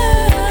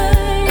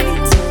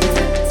light.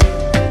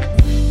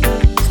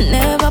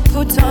 Never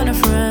put on a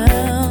front.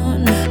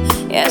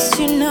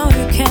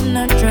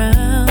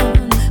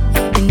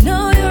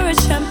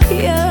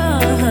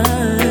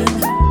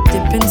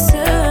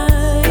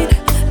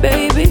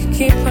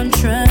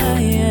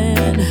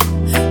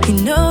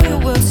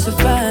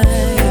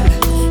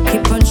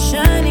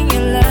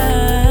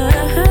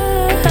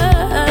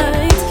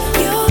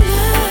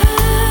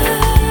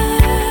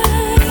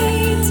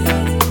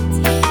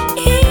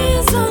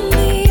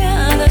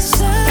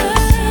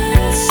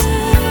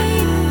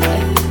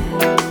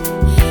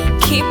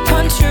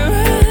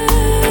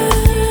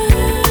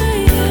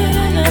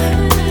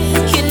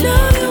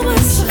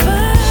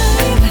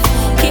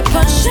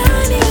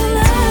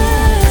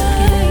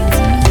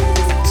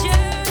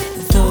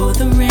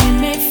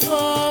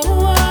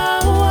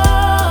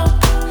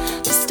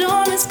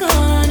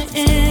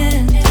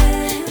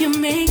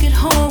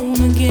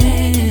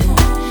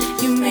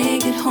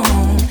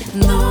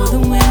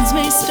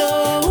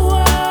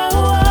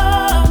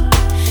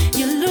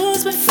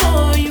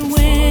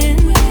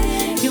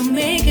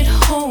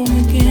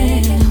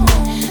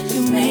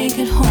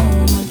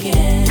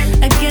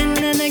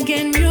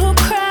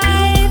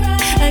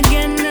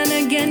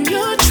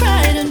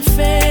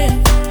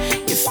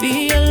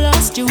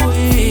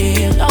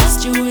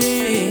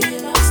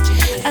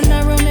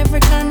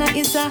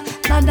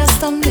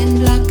 stumbling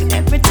block.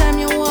 Every time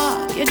you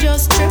walk, you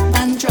just trip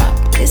and drop.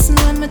 Listen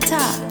when I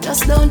talk,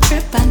 just don't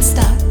trip and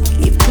stop.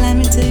 Keep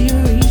climbing till you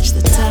reach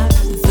the top.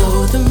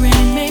 Though the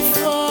rain may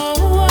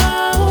fall,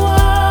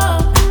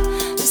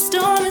 the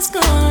storm is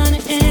gonna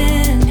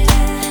end.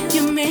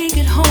 You make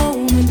it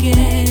home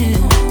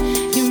again.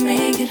 You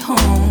make it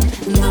home.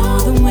 And though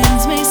the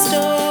winds may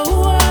storm,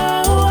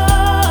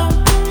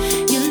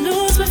 you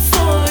lose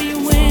before you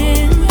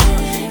win.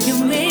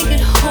 You make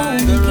it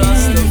home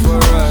again.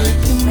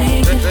 You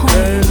make it home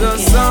again. They're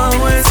just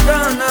always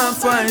gonna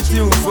fight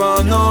you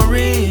for no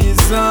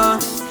reason,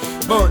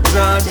 but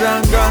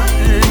Jaja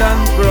guide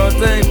and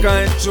protect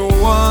I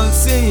through all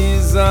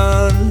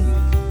season.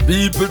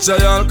 People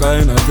try all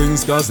kind of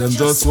things cause them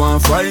just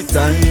want fight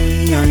time.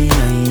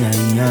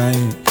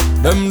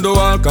 Them do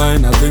all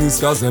kind of things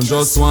cause them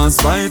just want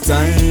fight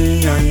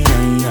time.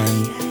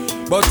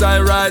 But I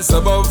rise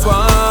above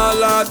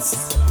all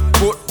odds,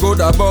 put good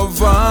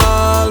above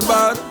all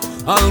bad,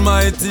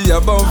 Almighty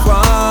above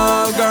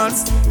all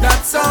gods.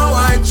 That's how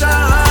I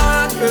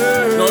chant.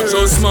 Not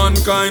just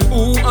mankind,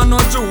 who and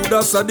not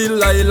Judas or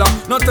Delilah.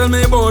 Not tell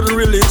me about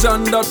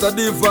religion that a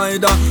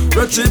divider.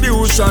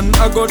 Retribution,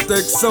 I go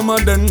take some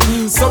of them.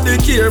 So be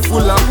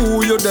careful of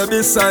who you there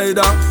beside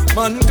her.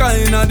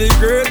 Mankind are the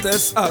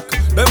greatest act.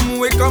 Them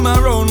we come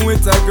around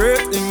with a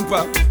great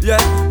impact.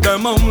 Yeah,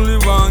 them only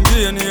want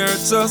gain here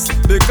just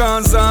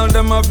because all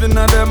them have been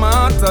a them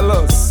heart a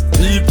loss.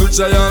 People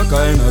try all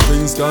kind of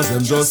things cause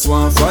them just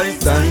want fight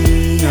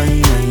time.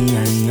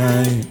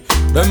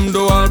 Them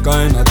do all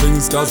kind of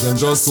things cause them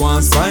just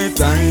want fight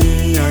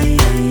time.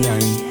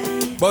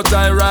 But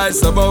I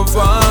rise above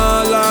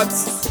all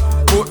odds,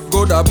 put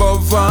good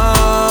above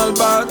all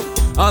bad,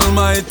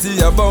 Almighty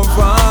above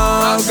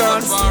all gods.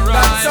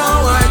 That's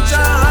how I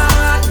chant.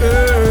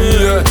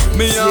 Yeah,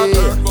 me and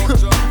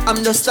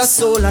I'm just a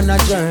soul on a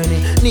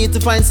journey. Need to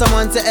find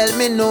someone to help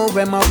me know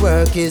where my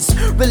work is.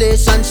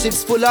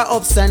 Relationships full of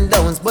ups and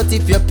downs, but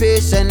if you're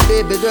patient,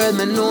 baby girl,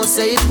 me know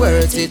say it's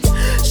worth it.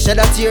 Shed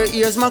a tear,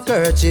 here's my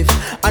kerchief.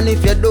 And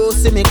if you don't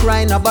see me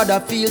crying about a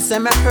feel, say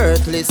me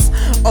hurtless.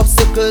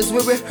 Obstacles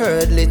we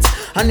hurdle it.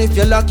 And if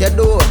you lock your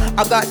door,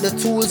 I got the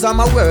tools, I'm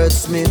a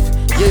wordsmith.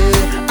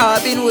 Yeah,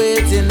 I've been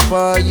waiting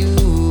for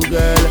you,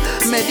 girl,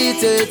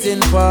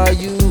 meditating for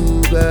you,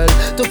 girl,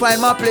 to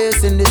find my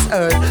place in this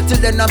earth. Till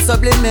then I'm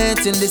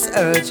sublimating this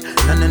urge.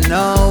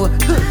 No.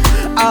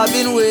 I've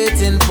been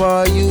waiting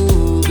for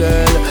you,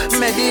 girl,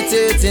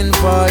 meditating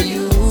for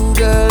you,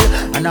 girl.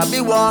 And I'll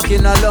be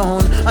walking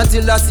alone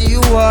until I see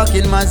you walk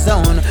in my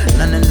zone.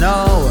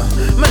 No.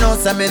 Me know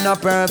say me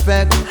not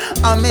perfect,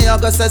 and me I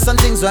go say some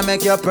things will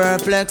make you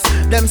perplex.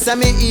 Them say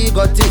me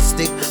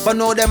egotistic, but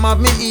now them have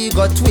me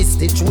ego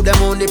twisted. Through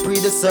them only pre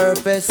the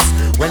surface.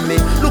 When me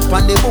look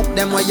on the book,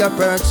 them where you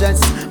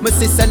purchase. Me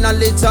see say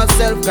knowledge of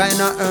self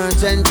kinda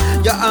urgent.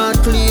 Your hand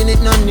clean,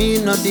 it no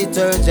need no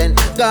detergent.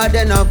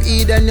 Garden of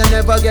Eden, you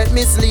never get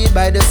misled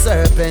by the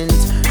serpent.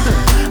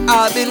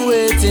 I've been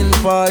waiting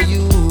for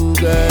you,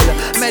 girl,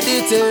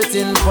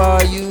 meditating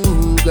for you,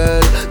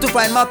 girl, to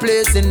find my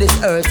place in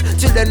this earth.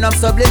 Children I'm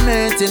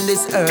sublimating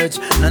this urge.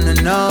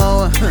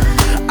 No.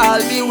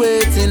 I'll be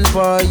waiting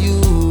for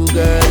you,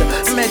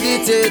 girl,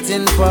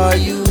 meditating for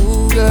you,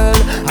 girl.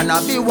 And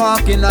I'll be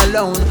walking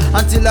alone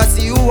until I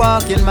see you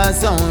walk in my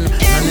zone.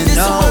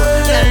 No.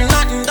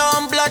 Nothing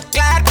done blood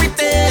clot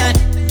pretend.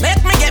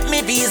 Make me get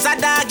me visa,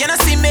 dog, you know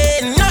see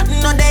me.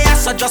 Nothing no there,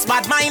 so just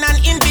bad mind and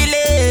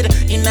invalid.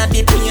 In a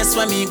deep place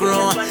where me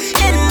grow.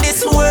 In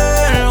this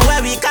world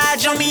where we call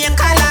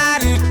Jamaica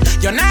land.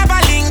 You never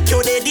link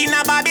you dead in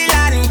a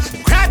Babylon.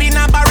 Crab in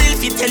a barrel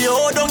fi tell you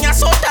how down your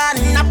sultan.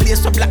 In a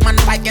place where black man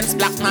fight against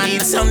black man.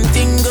 Need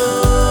something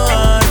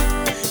good,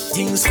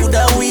 things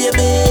coulda way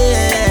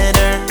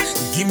better.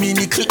 Give me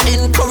little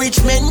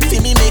encouragement fi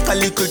me make a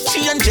little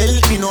change,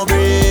 help me no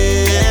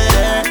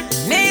better.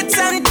 Need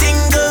something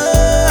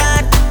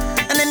good,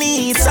 and I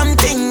need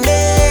something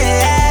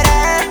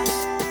better.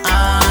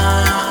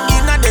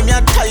 Inna dem ya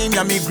time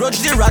ya me grudge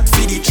the rat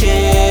fi the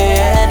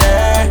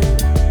cheddar.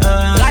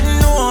 God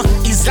know,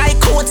 it's like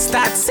coat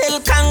start sell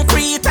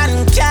concrete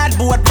and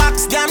cardboard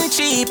box damn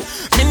cheap.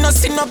 Me no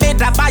see no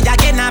better buy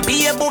again a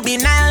be a booby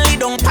and lay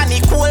down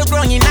panic cold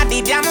ground inna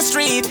the damn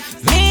street.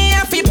 Me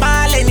happy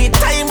ball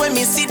anytime when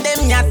me see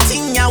them ya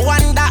thing ya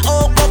wonder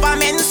how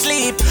government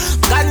sleep.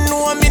 God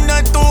know me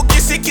not too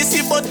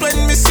kissy but when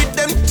me see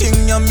them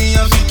thing ya me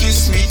have to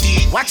kiss me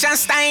teeth. Watch and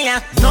style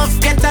ya, enough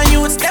get a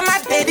youths them a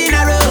dead in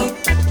a row.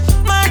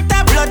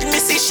 Murder blood me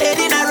see shed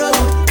in a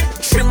row.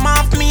 Trim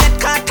off me head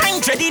car time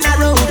dread in a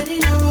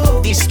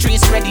row. These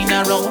streets ready in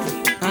a row.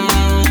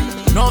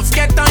 No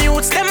get on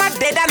youths, them a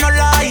dead and no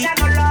lie.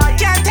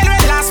 Can't tell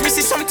when last me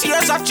see some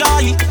tears of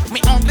joy. Me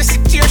only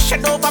see tears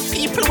shed over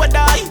people who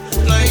die.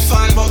 Life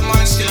fine but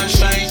mine still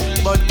shine.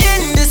 But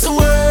in this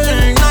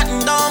world,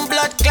 nothing done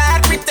blood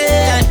clot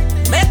pretend.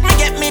 Make me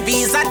get me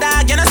visa,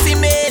 dog, you know see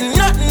me.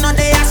 Nothing no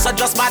there, so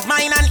just bad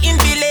mind and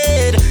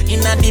invalid.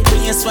 In a deep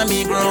place where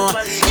me grow.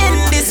 In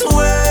this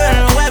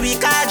world where we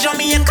call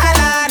Jamaica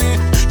land.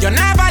 You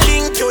never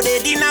link you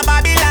dead in a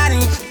Babylon.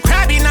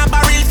 Crab in a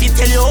barrel fi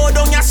tell you how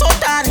down your soul.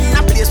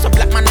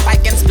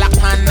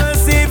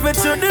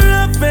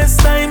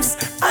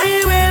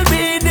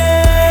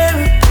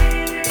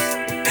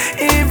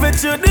 Even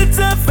through the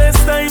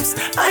toughest times,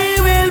 I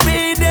will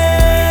be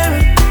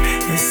there.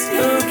 Yes,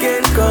 you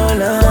can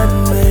call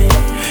on me,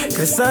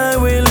 'cause I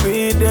will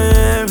be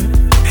there.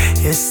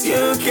 Yes,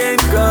 you can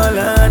call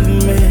on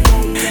me.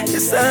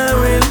 Yes, I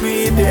will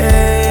be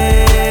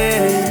there.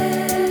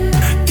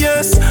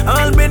 Yes,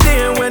 I'll be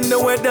there when the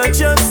weather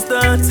just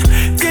starts,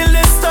 till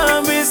the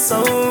storm is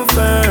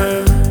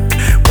over.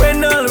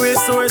 When all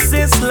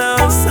resources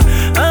lost,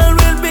 I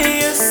will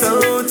be a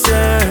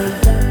soldier.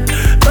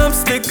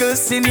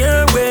 Obstacles in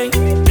your way,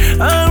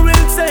 I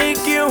will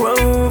take you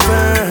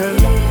over.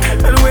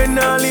 And when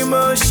all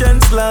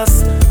emotions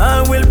lost,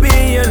 I will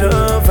be your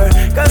lover.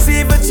 'Cause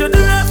even through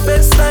the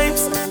roughest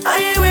times,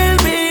 I will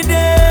be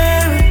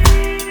there.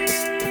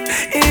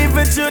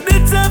 Even through the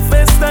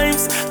toughest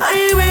times,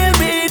 I will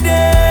be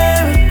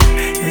there.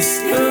 Yes,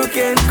 you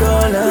can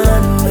call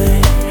on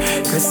me,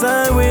 'cause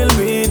I will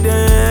be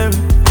there.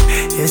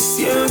 Yes,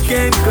 you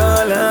can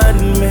call on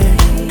me,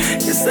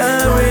 'cause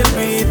I will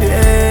be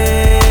there.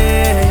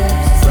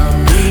 From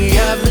we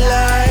have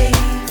life,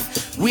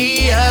 we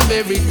have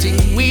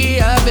everything, we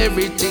have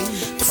everything.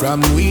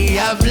 From we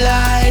have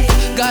life,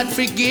 God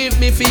forgive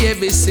me for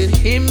every sin,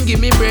 Him give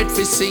me bread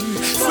for sing.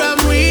 From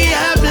we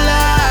have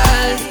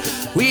life,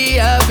 we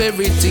have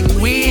everything,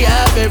 we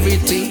have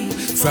everything.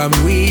 From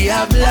we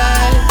have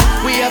life,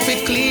 we have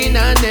it clean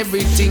and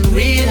everything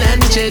real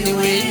and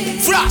genuine.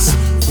 Frost!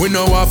 We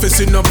know want to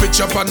see no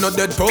picture on no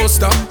dead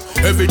poster.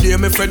 Every day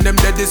my friend them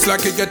dead, it's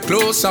like it get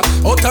closer.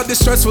 Out of the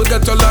stress we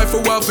get a life, we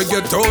want to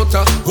get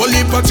outer. Whole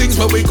heap of things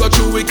but we go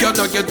through, we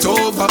cannot get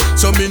over.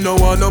 So me no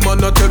want no man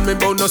no tell me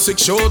about no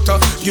 6 shooter.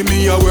 Give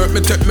me a work,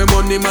 me take me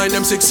money, mind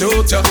them 6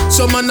 shooter.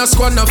 Some man a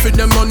squander for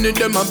them money,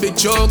 them a big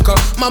joker.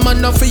 Mama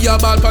no for your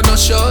ball for no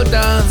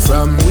shoulder.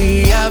 From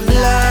we have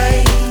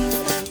life,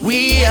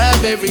 we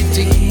have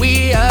everything,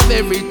 we have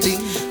everything.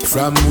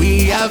 From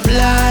we have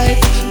life,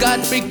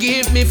 God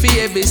forgive me for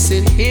every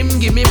sin, Him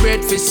give me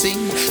bread for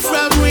sing.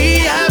 From we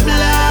have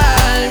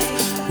life,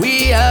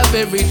 we have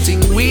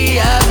everything, we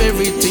have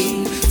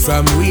everything.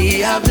 From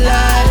we have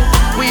life,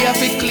 we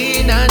have it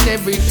clean and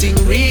everything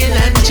real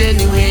and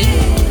genuine.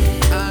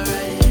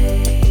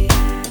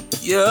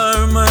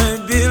 You're my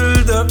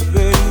build-up,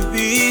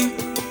 baby.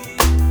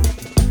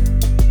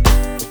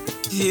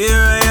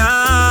 Here I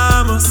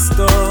am, a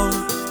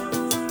stone.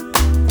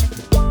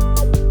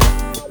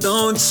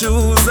 Don't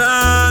choose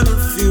and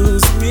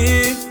refuse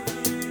me,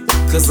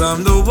 'cause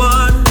I'm the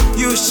one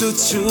you should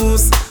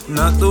choose,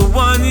 not the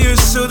one you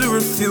should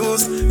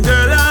refuse.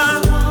 Girl,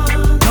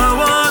 I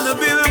wanna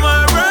build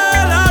my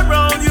world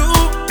around you.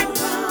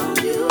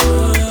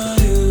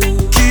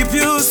 Keep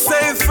you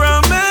safe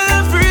from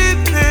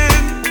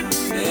everything.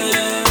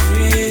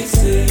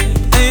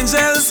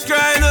 Angels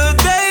cry the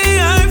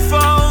day I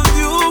found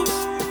you.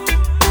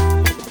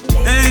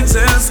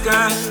 Angels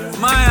cry,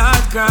 my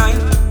heart cry.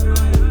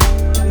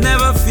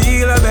 Never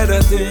feel a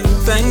better thing.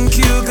 Thank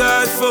you,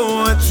 God, for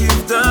what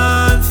you've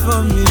done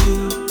for me.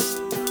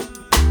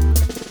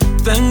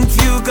 Thank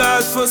you,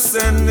 God, for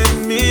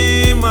sending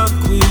me my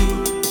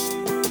queen.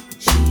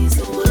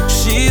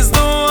 She's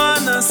the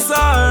one I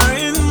saw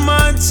in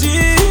my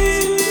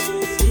dream.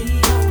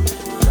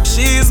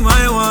 She's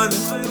my one,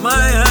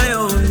 my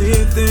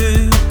only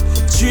thing.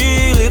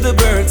 Truly the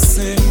birds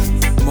sing.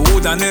 I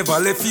woulda never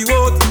left you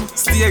out.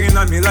 Staring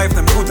at me life,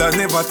 them coulda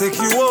never take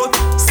you out.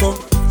 So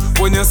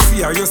when you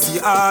see her, you see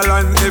all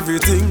and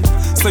everything.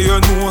 So you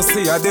know,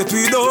 say I dead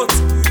without.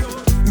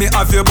 Me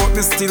have you, but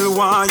me still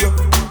want you.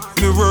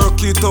 Me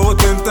work it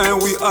out anytime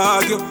we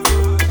argue.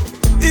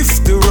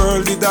 If the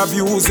world did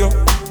abuse you,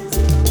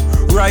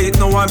 right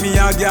now I'm me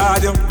a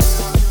guard you.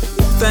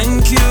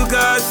 Thank you,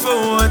 God, for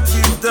what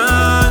you've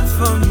done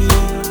for me.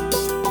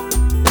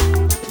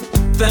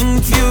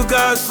 Thank you,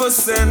 God, for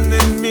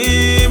sending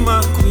me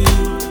my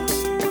queen.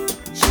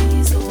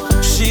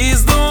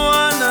 She's the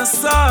one I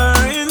saw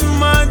in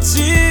my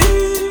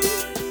dream.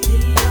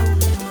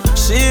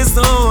 She's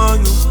the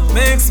one who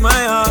makes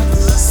my heart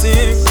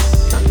sing.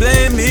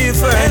 Blame me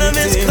for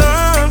anything. Enemies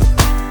come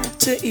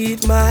to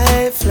eat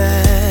my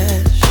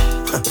flesh.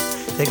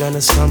 They're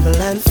gonna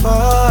stumble and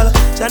fall.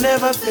 I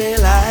never feel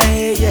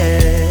like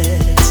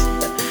yet.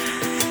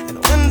 And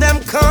when them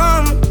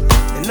come,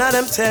 and not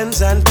them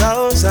tens and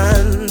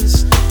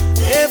thousands,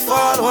 they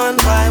fall one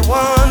by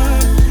one.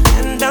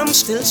 And I'm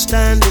still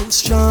standing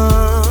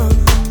strong.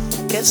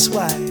 Guess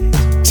why?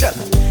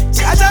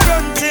 Jaja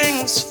run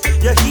things,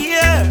 you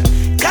hear?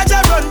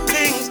 Jaja run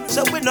things,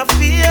 so we no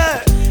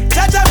fear.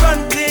 Jaja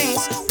run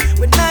things,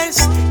 we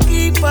nice,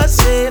 keep us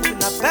safe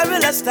in a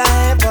perilous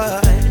time,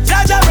 boy.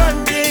 Jaja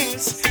run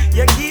things,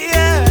 you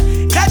hear?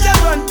 Jaja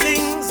run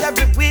things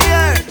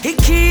everywhere. He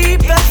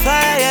keep the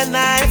fire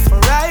night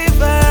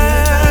forever.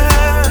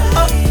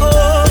 Oh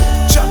oh,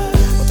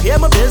 I pay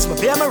my bills, I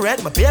pay my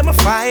rent, I pay my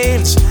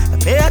fines.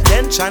 Pay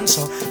attention,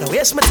 so don't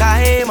waste my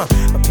time. I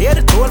pay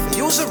the toll for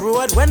use the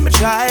road when me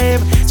drive.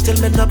 Still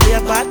me no pay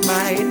a bad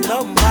mind,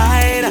 no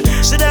mind.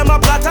 See them a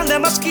plot and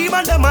them a scheme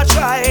and them a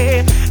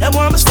try. Them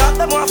want me stop,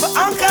 them want for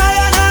anchor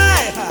and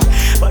I.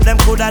 But them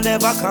coulda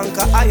never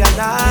conquer I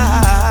and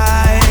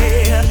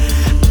I.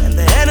 And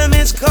the enemy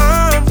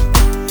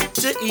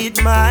feed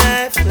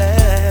my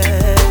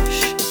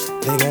flesh.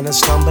 They're gonna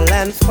stumble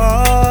and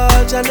fall,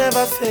 I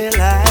never feel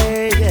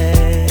like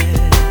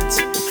it.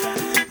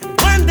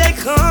 And when they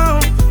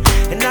come,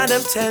 and now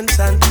them tens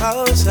and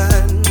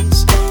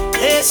thousands,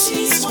 they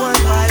seize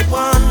one by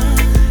one.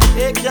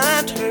 They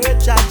can't hurt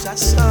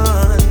Jaja's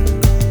son.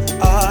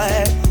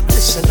 Oh,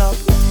 listen up.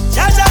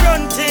 Jaja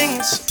run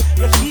things,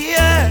 you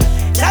hear?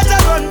 Jaja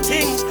run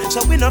things,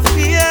 so we no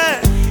fear.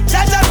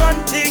 Jaja run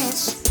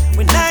things,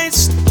 we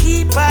nice,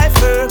 keep I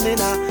firm in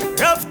a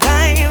rough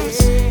times.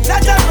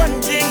 Jaja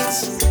run things,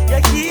 you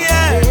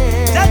hear?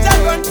 Jaja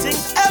run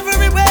things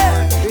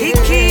everywhere. He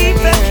keep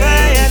a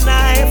crying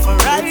eye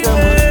forever.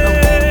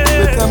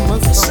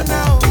 So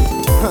now,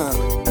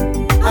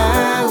 I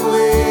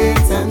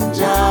wait and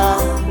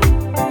judge.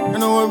 I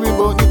don't worry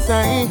about the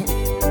time.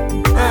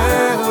 I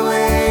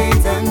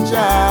wait and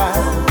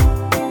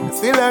judge.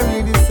 Still I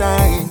read the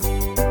sign.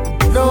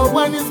 No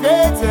one is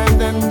greater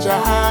than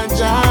Jah.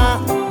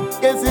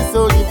 Guess it's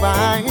so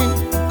divine.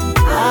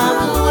 I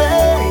will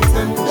wait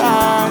and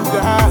judge.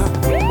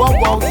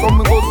 Wow, some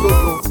go so.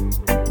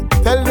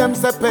 Tell them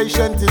say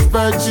patience is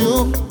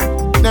virtue.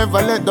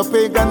 Never let the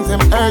pagans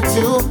them hurt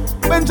you.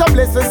 When Jah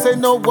bless us, say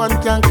no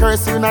one can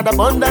curse you. Not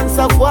abundance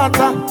of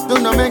water, do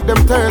not make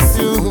them thirst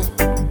you.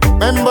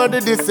 Remember the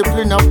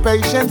discipline of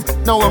patience.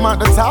 Now I'm at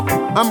the top,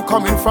 I'm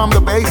coming from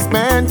the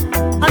basement.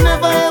 I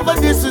never ever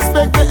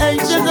disrespect the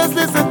ancient. Just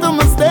listen to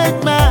my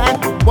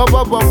statement. Whoa,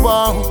 whoa, whoa,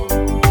 whoa.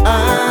 I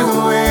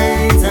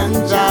wait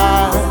and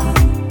Jah.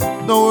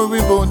 Don't worry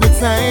about the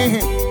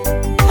time.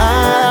 I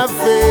have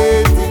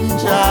faith in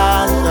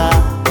Jah.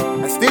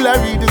 I still I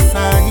read the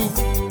sign.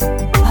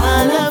 I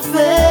have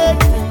faith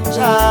in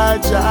Jah,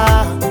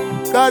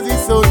 cause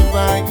he's so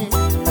divine.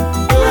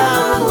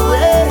 I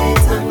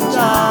wait and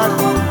Jah.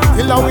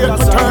 Till I wait to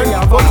turn,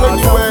 but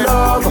anyway.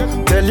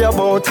 Tell you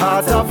about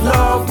heart of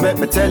love. Let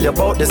me tell you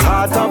about this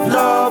heart of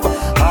love.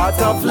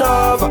 Heart of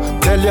love.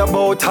 Tell you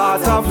about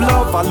heart of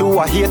love. Follow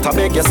a hater,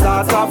 beg you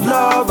start of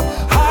love.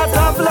 Heart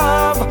of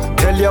love.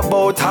 Tell you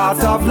about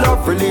heart of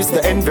love. Release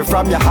the envy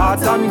from your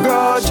heart and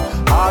grudge.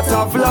 Heart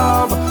of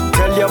love.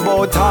 Tell you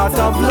about heart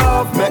of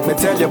love. Make me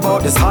tell you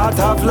about this heart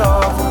of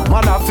love.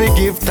 Man, I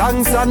forgive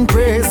thanks and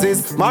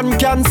praises. Man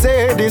can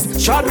say this.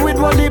 Shot with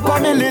one heap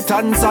of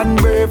militants and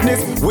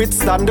braveness.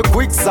 Withstand the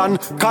quicksand,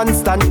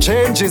 constant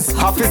changes.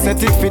 Have to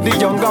set it for the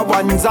younger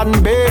ones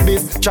and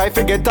babies. Try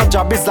to get a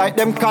job, it's like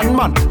them can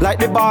man. Like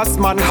the boss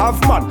man, have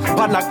man.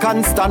 Pan a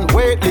constant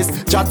wait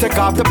list. Just take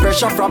off the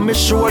pressure from my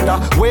shoulder.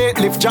 Weight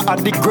lift, you are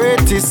the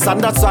greatest.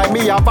 And that's why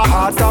me have a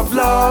heart of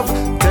love.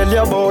 Tell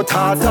you about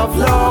heart of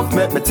love.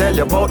 Make me tell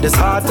you about this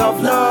heart of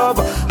love.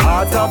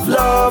 Heart of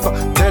love.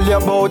 Tell you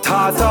about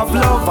heart of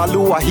love.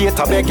 Follow a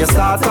hater, beg you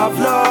start of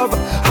love.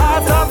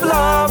 Heart of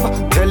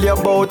love. Tell you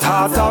about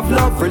heart of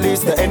love.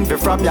 Release the envy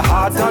from your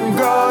heart and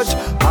grudge.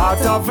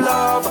 Heart of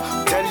love.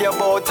 Tell you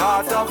about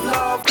heart of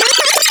love.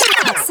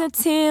 So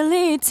till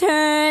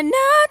eternity,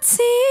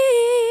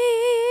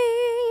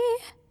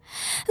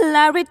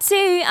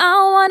 Larity,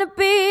 I wanna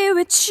be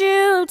with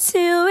you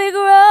till we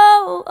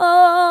grow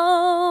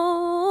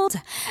old,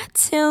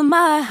 till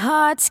my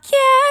heart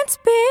can't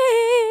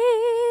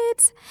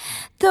beat.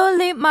 Don't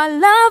leave, my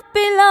love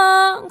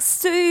belongs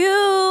to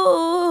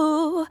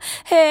you.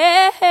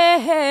 Hey, hey,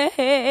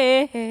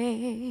 hey,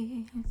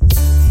 hey.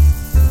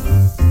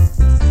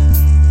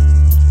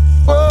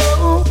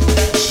 Oh,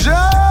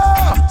 sure.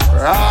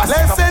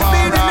 Blessed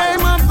be the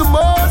name of the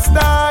Most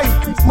High.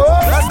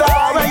 Most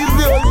High is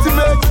the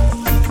ultimate.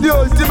 The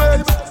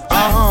ultimate.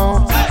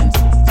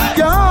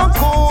 You're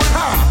cool.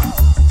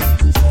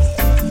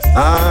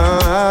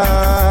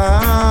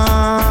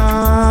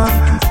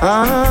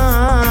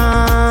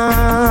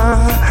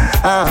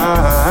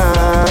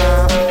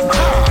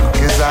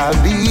 Cause I'll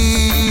be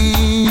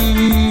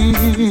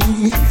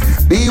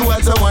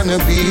what I wanna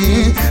be,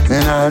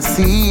 and I'll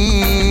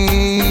see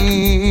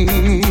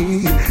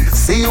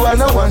what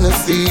I wanna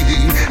see,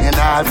 and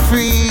I'll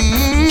free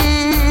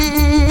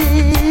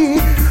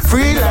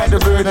like the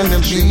bird on the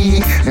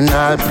tree, and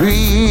I'll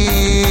breathe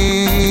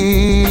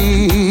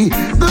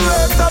the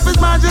rest of His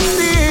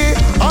Majesty.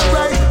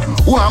 Alright,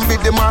 one be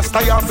the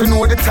master, you have to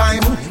know the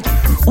time.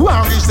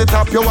 One reach the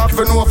top, you have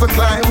to know for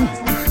climb.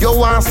 You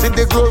want to see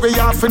the glory,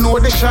 you have to know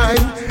the shine.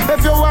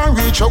 If you want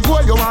to reach your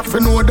goal, you have to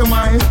know the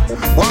mind.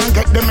 Want to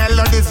get the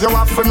melodies, you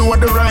have to know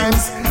the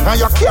rhymes. And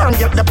you can't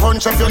get the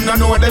punch if you don't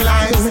know the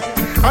line.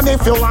 And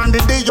if you want the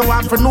day, you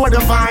have to know the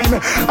vine.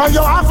 And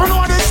you have to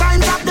know the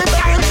signs of the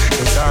time.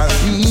 Cause I'll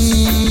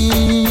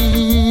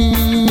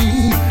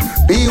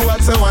be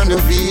what I want to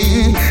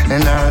be,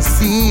 and I'll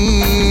see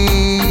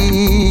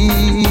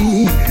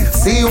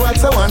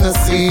what I want to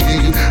see,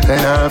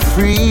 and I'll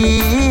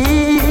free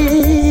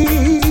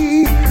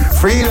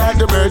like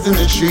the birds in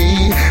the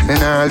tree, and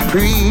I'll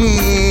breathe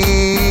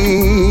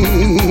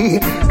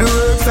the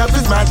works of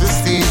His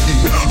Majesty.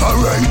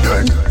 Alright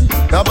then,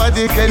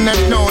 nobody can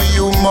know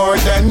you more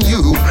than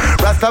you.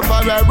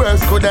 Rastafari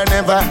works could I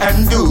never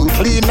undo.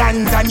 Clean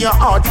hands and your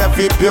heart to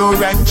be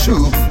pure and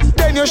true.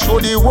 Then you show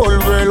the whole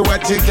world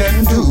what you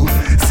can do.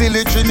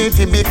 silly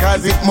Trinity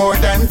because it more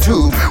than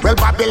two. Well,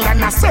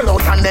 Babylon a sell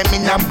out and them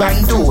in a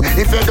bandu.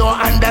 If you don't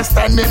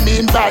understand me,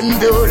 mean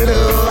bandu.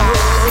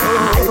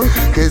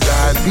 Cause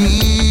I be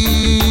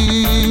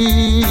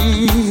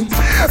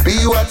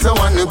what I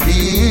wanna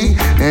be,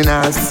 and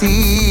I see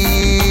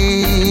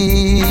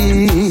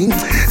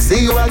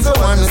what I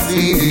wanna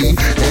see,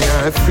 and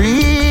I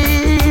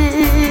free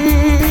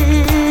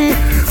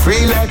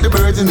like the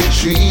birds in the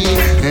tree,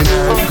 and I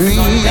agree.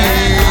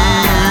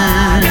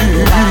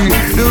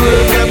 The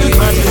words of His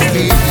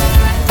Majesty.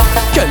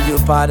 Girl, you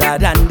better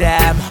than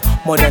them,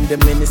 more than the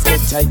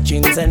miniskirt, tight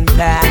jeans and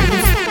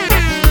pants.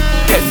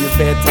 Girl, you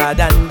better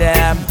than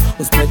them,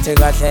 who's pretty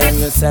got and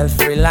you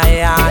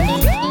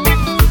self-reliant.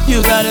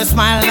 You got a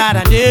smile that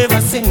I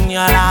never seen.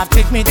 Your life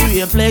take me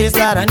to a place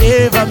that I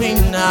never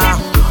been.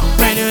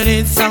 When you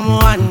need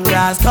someone,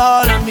 just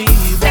call on me,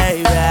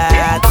 baby,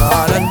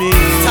 call on me.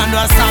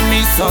 Sandra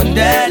Sammy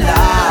Sunday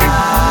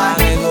la,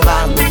 go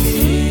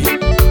bambi.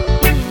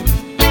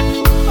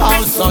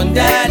 Oh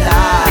Sunday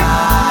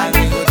la,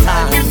 go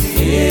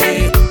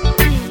tambi.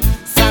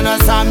 Sandra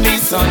Sammy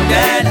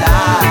Sunday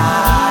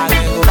la,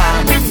 go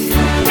bambi.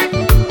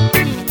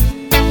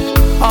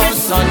 Oh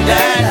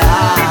Sunday la.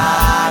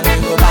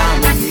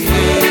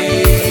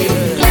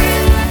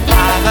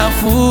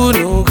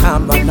 Funu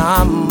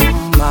kambanam,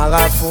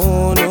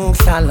 magafunu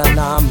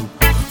shalanam.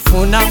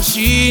 Funang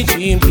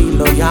shiji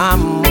pilo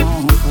yam,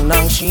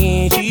 funang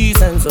shiji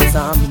senso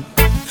sam.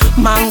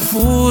 Mang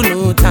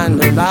funu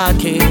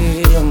tandalake,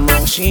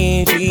 mang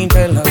shiji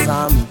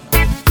telasam.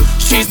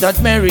 She's that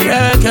Mary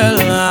Herkel,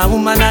 a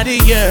woman of the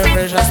year,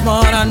 precious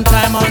more than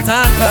time out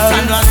and girl.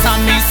 Sandra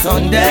Sammy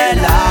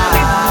Sundela,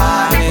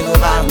 nego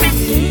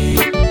bambi.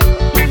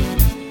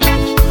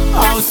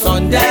 Oh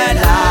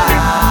Sundela.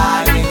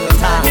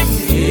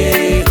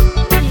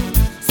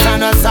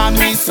 Sandra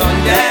Sammy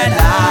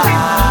Sundela,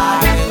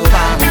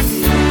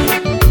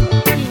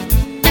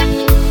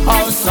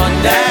 oh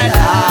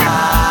Sundela,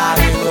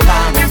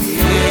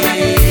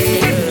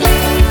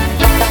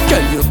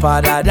 girl, you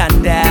better than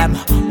them,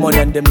 more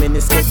than the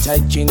miniskirt,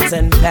 tight jeans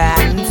and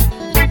pants.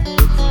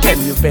 Girl,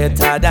 you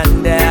better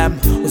than them,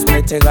 who's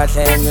pretty got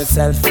and you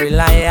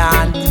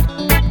self-reliant.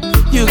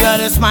 You got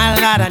a smile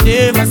that I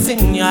never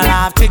seen. Your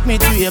life take me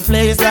to a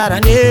place that I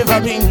never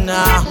been.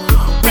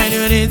 When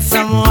you need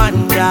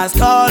someone, just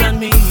call on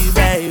me,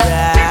 baby,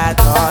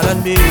 call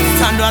on me.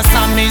 Sandra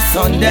Sammy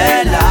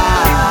Sundela,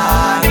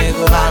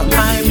 go back.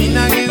 I mean,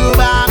 go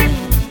back,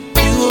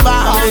 go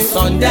back. Oh,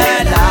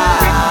 Sundela,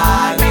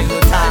 go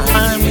back. I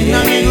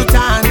mean, go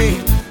back.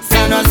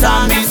 Sandra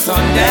Sammy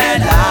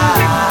Sundela,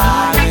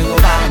 go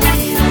back.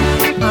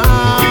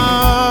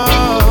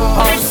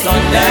 Oh,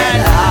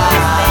 Sundela.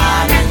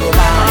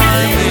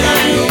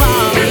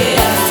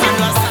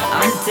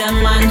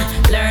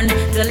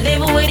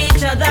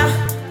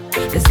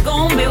 It's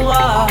gonna be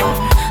war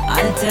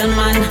until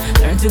man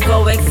learn to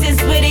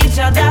coexist with each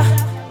other.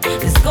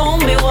 It's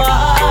gonna be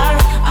war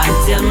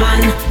until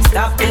man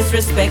stop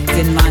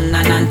disrespecting man,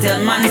 and until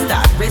man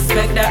start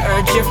respect the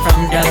urge you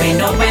from. There'll be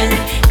no end,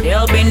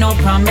 there'll be no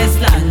promised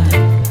land.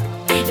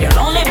 There'll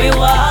only be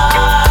war.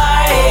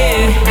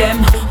 Them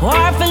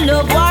war for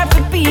love, war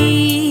for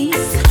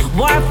peace,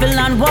 war for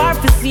land, war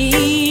for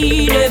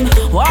sea. Them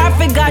war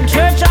for God,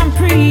 church and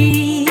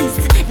priest.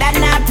 That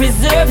not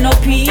preserve no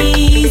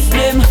peace.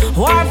 Them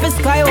war for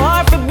sky,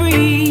 war for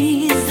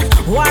breeze,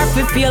 war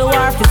for feel,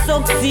 war for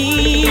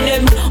succeed.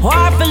 Them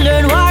war for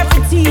learn, war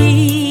for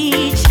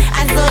teach,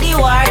 and so the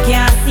war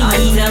can't see.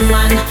 Until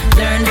man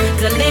learn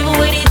to live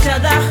with each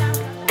other,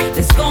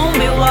 there's gonna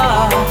be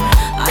war.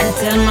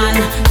 Until man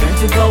learn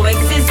to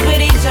coexist with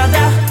each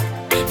other,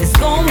 there's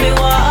gonna be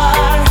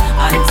war.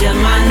 Until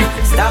man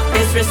stop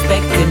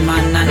disrespecting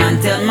man, and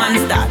until man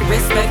start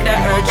respect the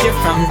urge you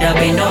from. There'll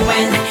be no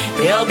end,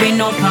 there'll be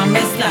no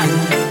promised land.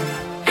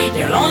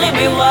 There'll only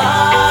be war.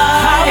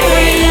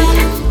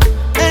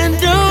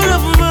 And out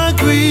of my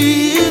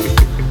grief,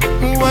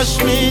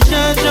 wash me,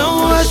 judge, and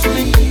wash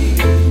me,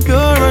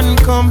 pure and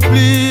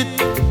complete.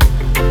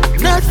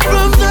 Not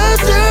from the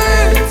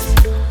dirt,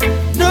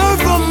 nor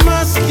from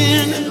my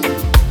skin.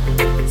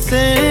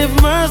 Save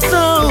my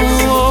soul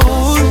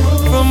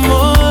from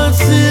all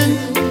sin.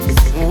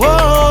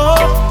 Whoa,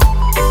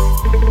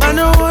 I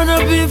don't wanna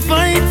be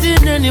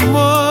fighting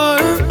anymore.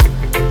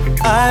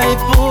 I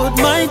put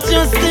my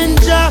trust in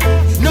Jah,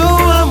 know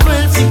I'm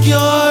well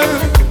secure.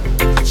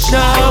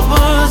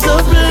 Showers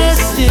of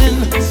blessing,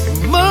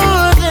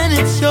 more than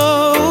it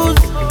shows.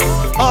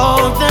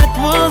 All that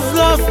was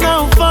lost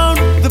now found,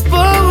 the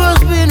power's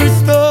been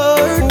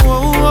restored.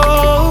 Whoa,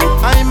 whoa.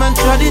 I'm on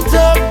trod it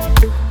up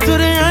to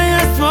the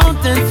highest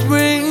mountain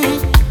spring.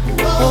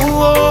 Whoa,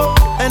 whoa.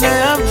 And I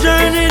have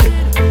journeyed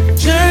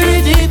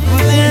deep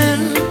within,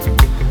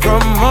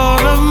 from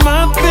all of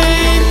my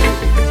pain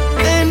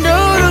and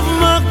all of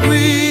my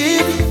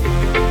grief.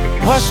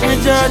 Wash me,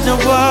 judge,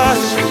 and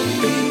wash,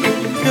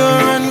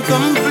 pure and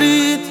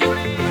complete.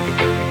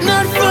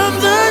 Not from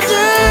the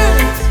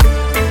dirt,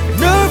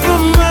 nor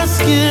from my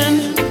skin.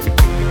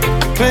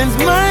 Cleanse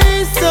my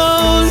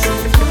soul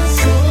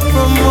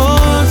from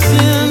all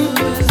sin.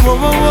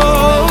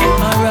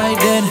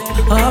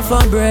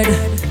 for bread,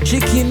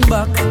 chicken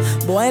back,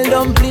 boiled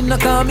dumpling, no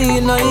come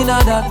in, no in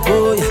that.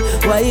 Oh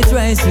yeah, white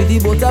rice with the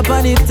butter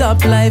pan it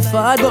top. Life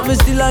hard, but me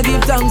still a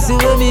give thanks to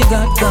what me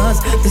got. Cause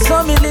to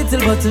some me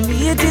little, but to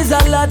me it is a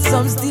lot.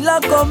 Some still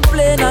a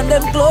complain and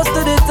them close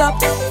to the top.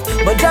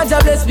 But Jaja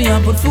bless me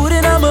and put food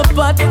in my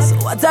pot. So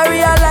what I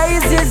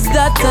realize is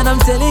that, and I'm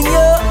telling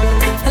you,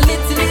 a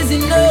little is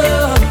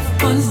enough.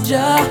 Once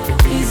Jah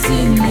is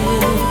in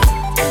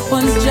it,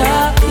 once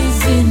Jah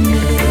is in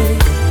it,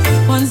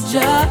 once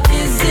Jah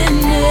is in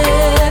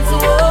it.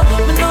 Oh,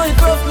 me know it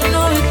rough, me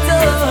know it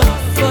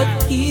tough, but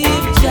keep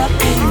Jah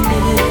in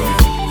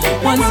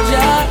it. Once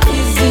Jah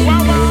is in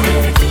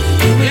it,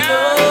 you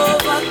will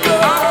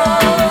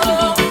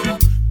overcome.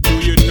 Do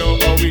you know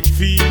how it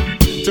feels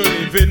to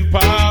live in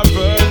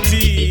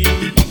poverty?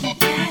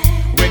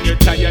 When you're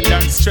tired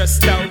and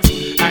stressed out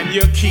and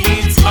your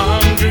kids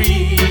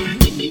hungry.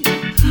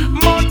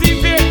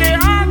 Motivate their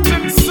heart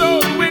and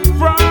soul with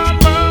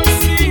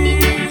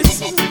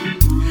promises.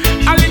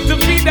 A little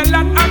feed, a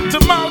lot hand to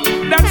mouth.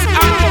 That's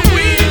how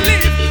we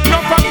live.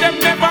 None of them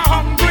never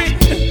hungry.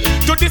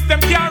 To this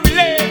them can't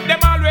relate. Them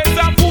always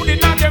have food in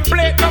them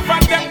plate. None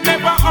of them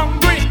never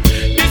hungry.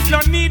 This no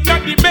need no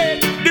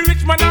debate. The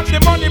rich man have the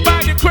money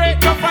by the crate.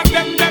 None of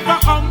them never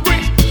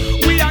hungry.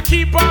 We are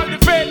keep all the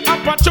faith.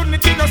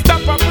 Opportunity no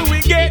stop until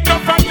we get.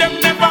 None of them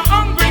never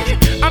hungry.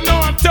 I know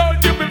I've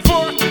told you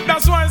before.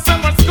 That's why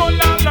someone's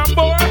skull all on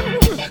board.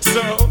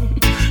 So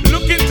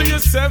look into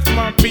yourself,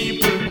 my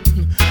people.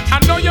 I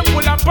know you're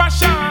full of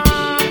passion.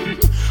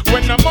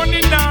 When the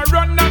money now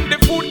run and the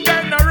food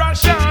kinda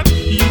ration,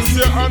 use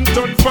your hand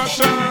on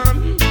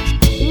fashion.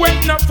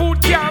 When the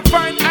food can't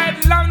find,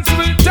 headlands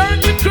will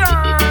turn to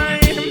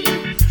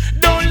crime.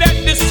 Don't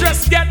let the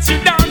stress get you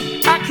down.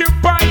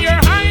 Occupy your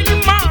hind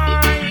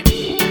mind.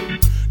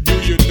 Do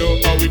you know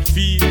how it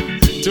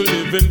feels to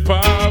live in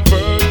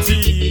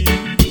poverty?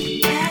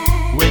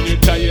 When you're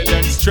tired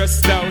and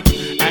stressed out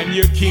and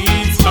your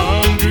kids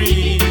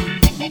hungry.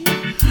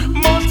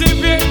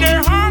 Motivate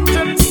their heart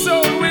and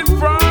soul with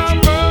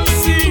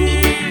promises.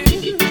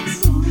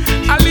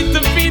 A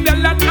little feed, a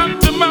lot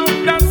hand to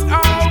mouth. That's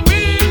how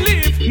we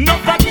live. None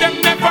of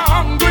them never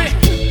hungry.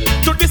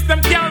 To this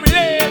them can't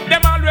relate.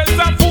 Them always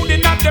have food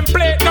in them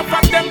plate. None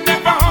of them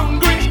never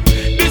hungry.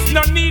 This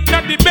no need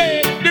no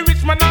debate. The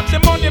rich man have the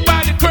money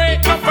by the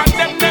crate. None of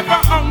them never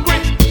hungry.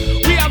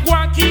 We are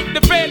going to keep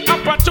the faith.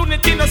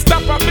 Opportunity no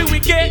stop until we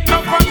get.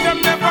 None of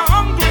them never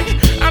hungry.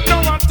 I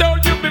know I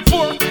told you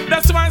before.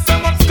 That's why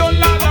someone's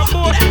skull out of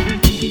board.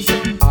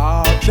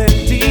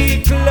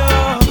 Authentic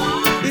love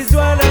is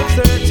what I'm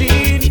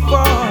searching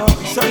for.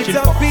 So it's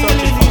a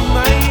feeling in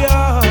my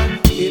heart.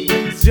 It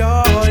brings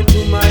joy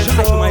to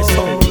my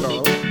soul.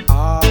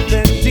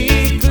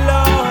 Authentic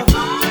love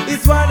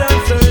is what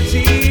I'm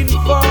searching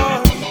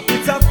for.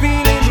 It's a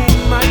feeling in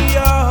my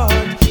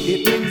heart.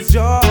 It brings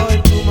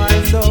joy to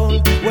my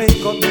soul.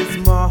 Wake up this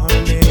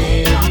morning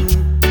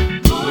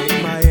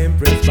with my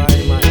empress by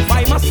my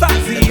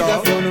side. See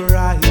the sun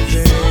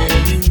rising.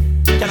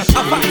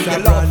 It's a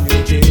brand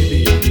new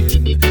day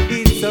begin.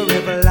 It's a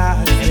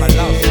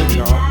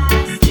everlasting.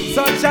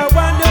 Such a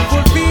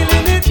wonderful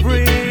feeling it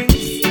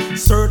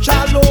brings. Search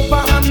all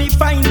over and me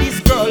find this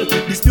girl,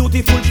 this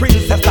beautiful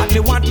princess that me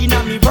want in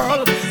a me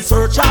world.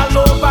 Search all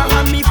over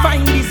and me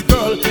find this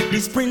girl,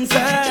 this princess.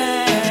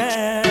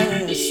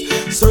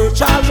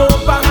 Search all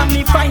over and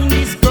me find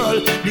this girl,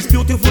 this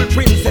beautiful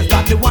princess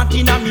that me want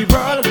in a me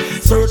world.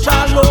 Search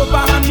all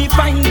over and me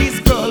find this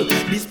girl,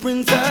 this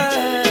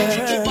princess.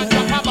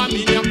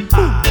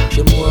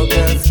 The more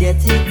girls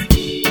get it,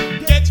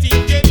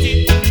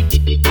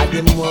 and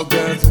the more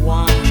girls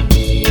want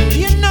it.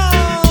 You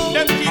know,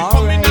 them keep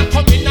coming and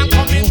coming and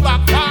coming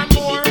back for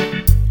more.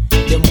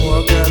 The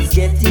more girls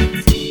get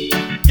it,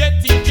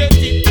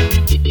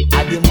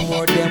 and the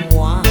more them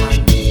want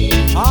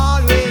it.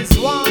 Always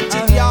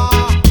wanted,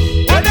 y'all.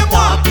 What them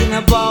talking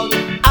about?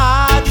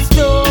 Art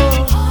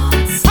store,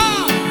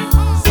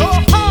 so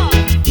hard.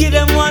 Give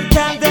them one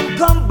time, them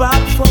come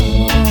back for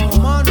more.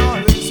 Man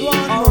always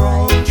want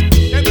more.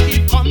 Them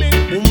keep coming.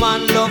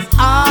 Woman love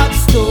art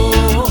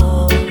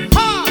store.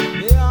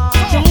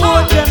 The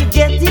more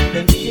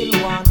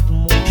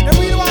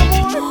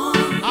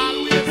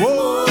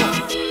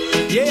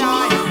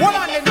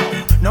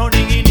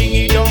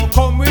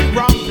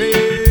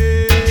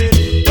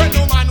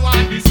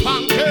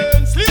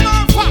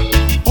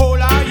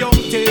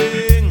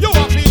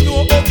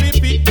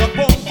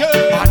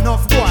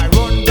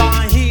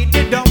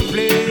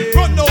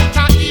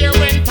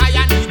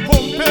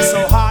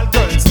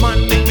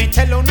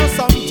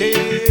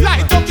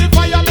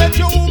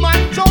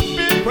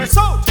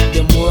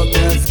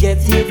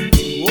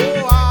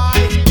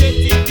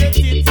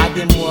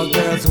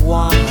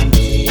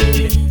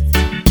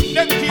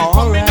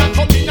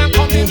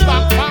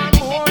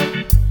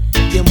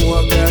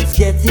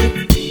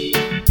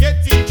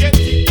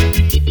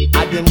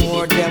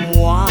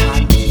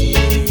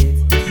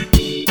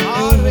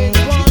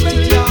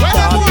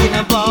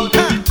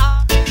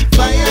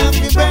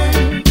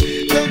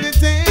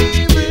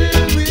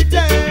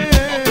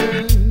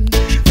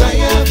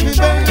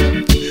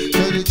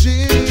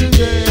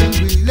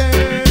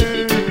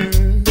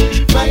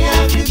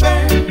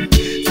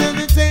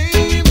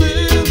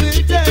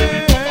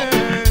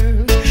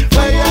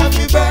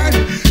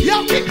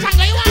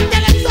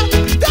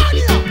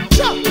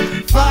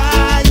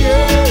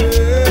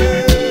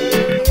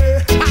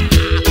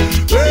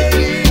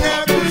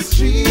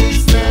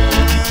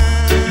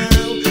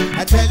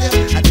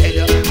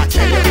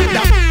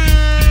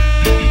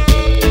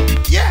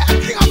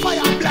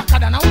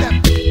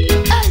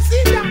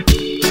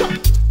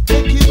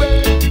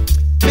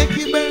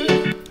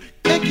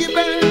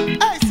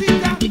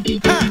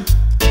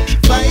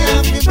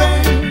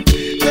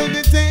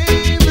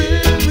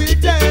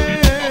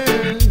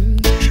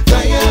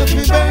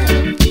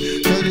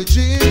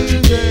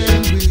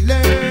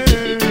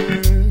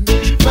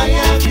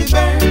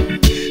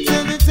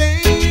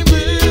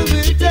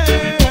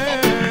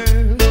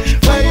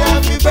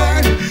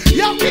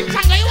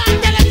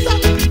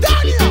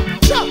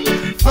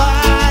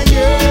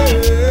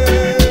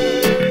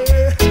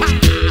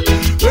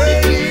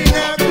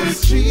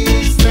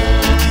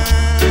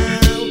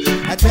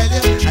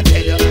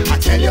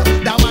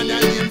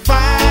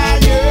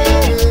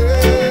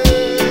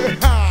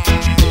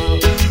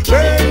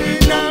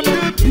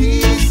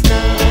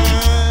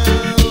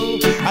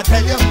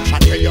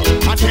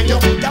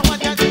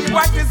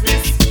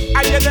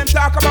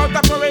talk about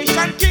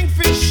Operation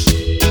Kingfish.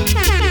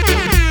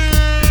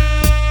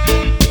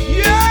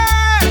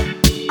 Yeah,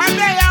 and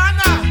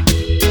Diana.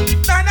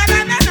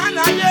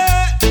 Na,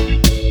 yeah.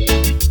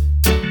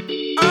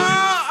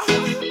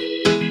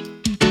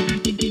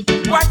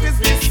 What is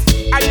this?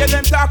 I hear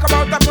them talk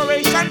about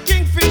Operation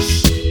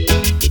Kingfish.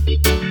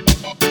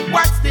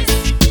 What's this?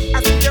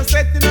 I see them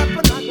setting up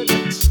another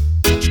ditch.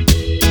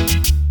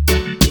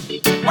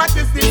 What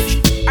is this?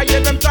 I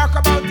hear them talk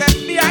about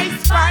FBI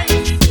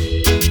spies.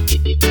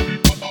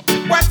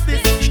 What's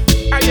this?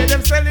 I hear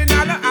them selling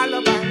all the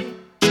alibi.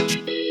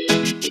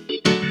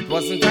 It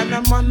wasn't on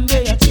a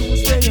Monday, a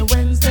Tuesday, a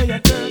Wednesday, a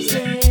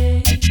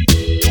Thursday.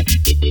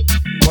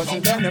 It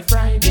wasn't on a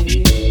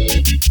Friday.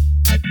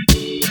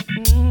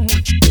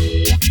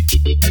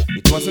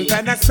 It wasn't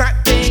on a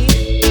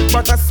Saturday,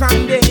 but a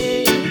Sunday.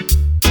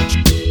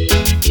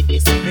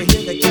 It's over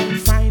here they can't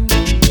find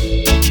me.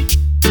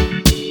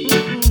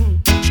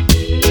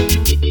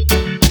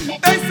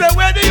 They say,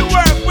 where do you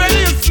work? Where do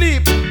you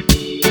sleep?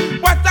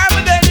 What time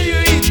of day do you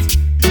eat?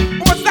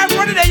 What time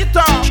of the day you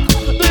talk?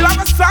 Do you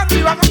have a son? Do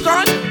you have a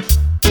gun?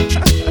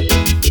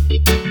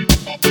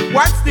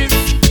 What's this?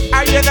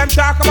 I hear them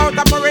talk about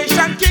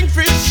Operation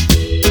Kingfish.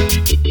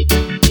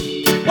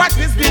 What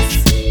is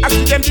this? I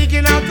see them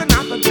digging out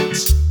another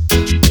ditch.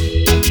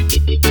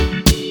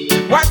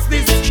 What's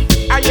this?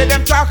 I hear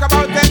them talk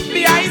about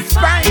FBI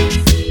spies.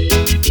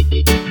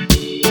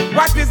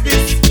 What is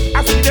this?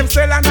 I see them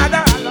sell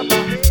another alibi.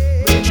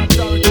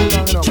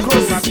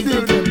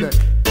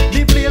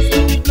 The place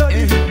too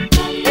bloody,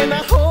 and I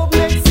hope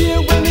next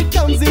year when it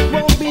comes it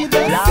won't be the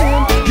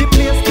same. The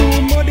place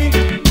too muddy,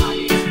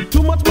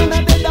 too much when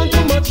I dead and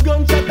too much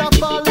gunshot I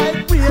fall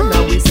like rain.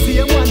 Now we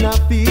see one I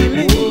feel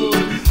it.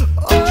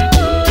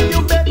 Oh,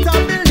 you better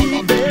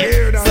believe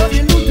it. So the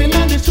looting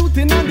and the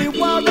shooting and the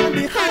war and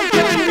the high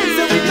crime,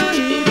 so we don't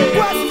need it.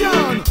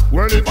 Question.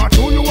 Well, if I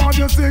show you on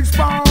your 6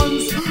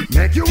 pounds,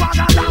 make you walk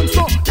a dance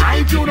so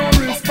like you no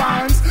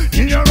response.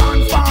 Near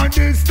and far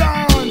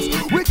distance,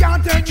 we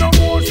can't take no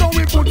more, so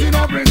we put in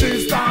up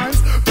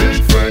resistance.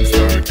 Big friends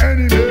turn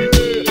enemy,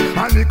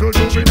 a little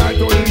juvenile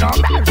turn in a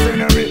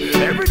mercenary.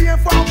 Every day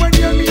from when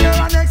you me here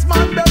and next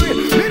man bury.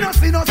 Me no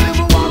see no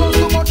civil war or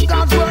so much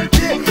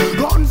casualty.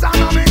 Guns and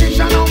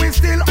ammunition and we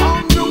still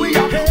hungry. We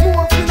have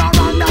more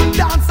funeral than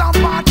dance and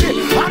party.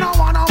 And I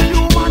want a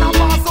few man a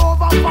pass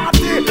over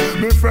party.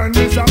 My friend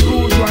is a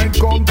cruise wine,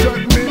 come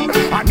check me.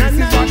 And this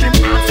is what him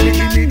ask me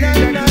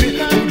immediately.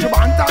 Put your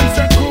band and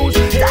say cruise,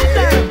 tell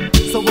them.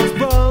 So what's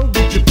wrong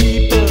with your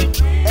people?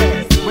 Hey,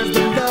 where's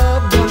the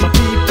love from my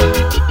people?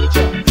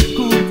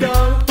 Cool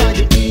down by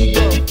your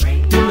ego.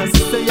 You must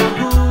say you're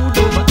good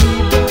over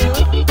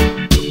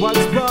evil.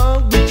 What's wrong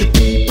with your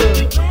people?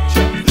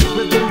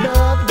 Where's the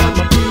love from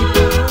my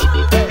people?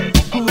 Hey,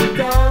 cool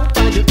down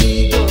by your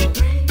ego.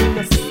 You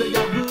must say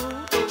you're good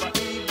over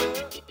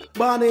evil.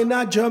 Born in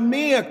a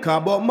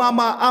Jamaica, but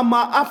mama I'm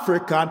a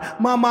African.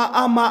 Mama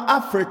I'm a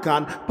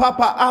African.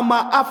 Papa I'm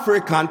a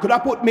African. Could I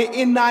put me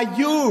in a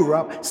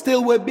Europe?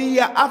 Still will be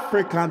a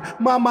African.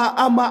 Mama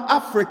I'm a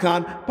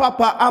African.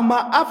 Papa I'm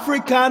a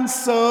African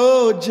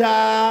soldier.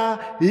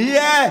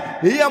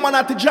 Yeah, man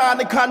at the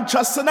Johnny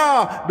Conscious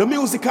now. The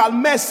musical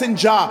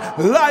messenger.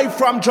 Live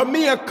from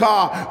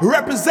Jamaica.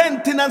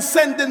 Representing and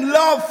sending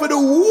love for the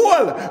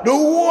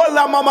whole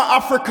of Mama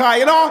Africa,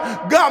 you know.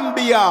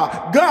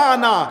 Gambia,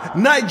 Ghana,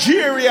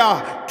 Nigeria,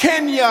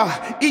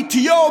 Kenya,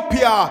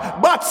 Ethiopia,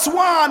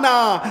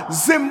 Botswana,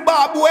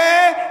 Zimbabwe,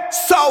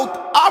 South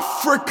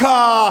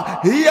Africa.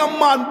 Yeah,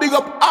 man, big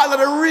up all of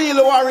the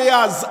real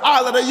warriors,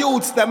 all of the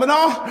youths, them, you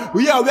know.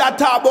 Yeah, we are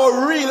talking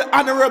about real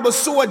honorable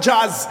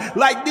soldiers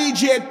like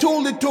DJ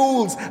Tool the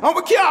Tools. And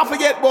we can't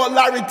forget about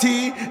Larry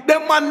T.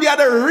 Them, man, they are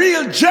the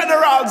real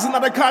generals in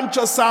the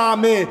conscious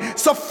army.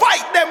 So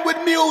fight them with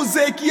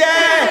music,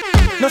 yeah.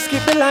 No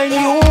skip the line,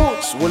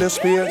 youths. Hold your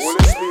space.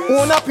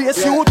 Own a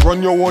pace, youth.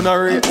 Run your own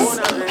race.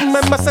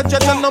 Remember, say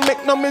Jah no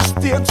make no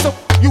mistake. So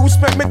you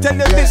expect me tell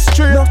you this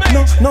straight.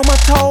 No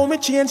matter how me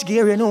change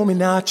gear, you know me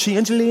not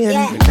change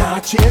lane. Me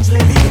not change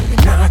lane. Me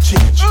not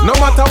change. No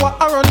matter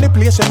what I run the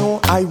place, you know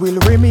I will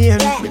remain.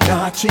 Me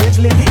not change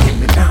lane.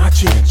 Me not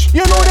change.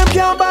 You know them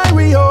can't buy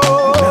we up.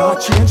 Me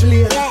not change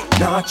lane.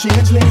 Not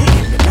change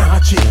lane. Me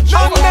not change.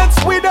 No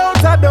that's without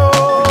a door.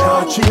 Me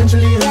not change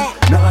lane.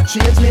 Not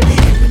change lane.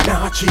 Me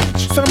not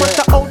change. So no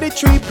matter how the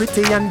tree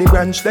pretty and the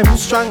branch them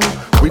strong,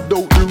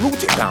 without the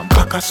root it can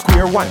back a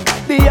square one.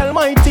 The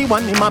Almighty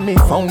one, him and me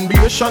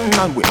foundation,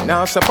 and we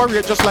now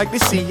separate just like the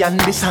sea and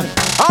the sun.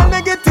 All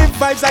negative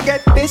vibes I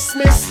get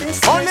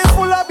dismissed. Only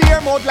full of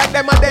beer mouth like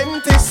them a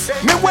dentist.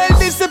 Me well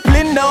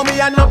disciplined now, me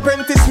an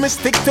apprentice. Me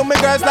stick to me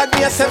girls like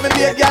me a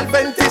 7-day girl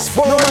Adventist.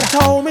 No matter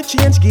how me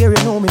change gear,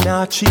 you know me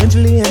not change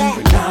lane.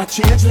 Me not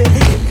change lane.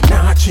 Me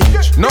not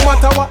change. No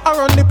matter what I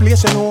run the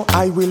place, you know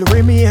I will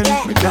remain.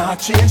 Me not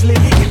change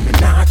lane. Me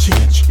not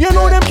change. You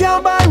know them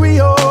can't buy we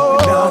up.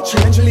 Me not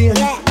change lane.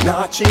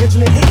 Not change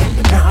lane.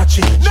 Me not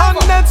change. And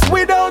that's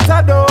without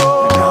a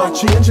door. Me not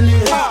change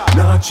lane.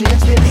 Not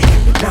change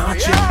lane. Me not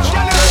change.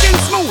 Skin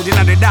smooth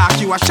in the dark,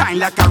 you a shine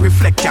like a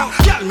reflector.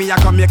 Girl, me a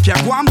go make you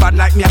go on bad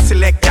like me a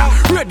selector.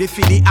 Ready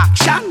for the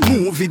action,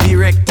 movie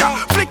director.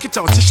 Flick it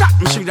out, you shot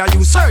me, shoulda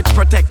use search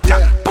protector.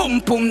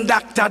 Pum pum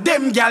doctor,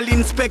 them girl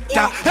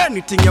inspector.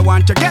 Anything you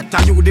want to get,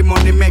 you the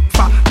money make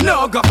for.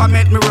 No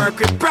government, me work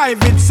with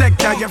private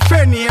sector. Your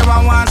friend here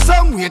I want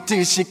some way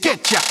till she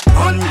catch ya.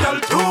 1 girl,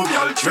 2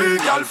 girl, 3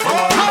 girl, 4.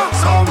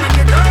 So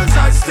many girls,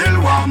 I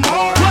still want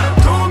more.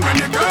 Too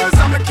many girls,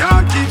 and me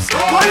can't keep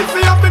score. Why if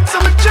you have it, so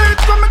me cheat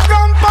from me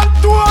compound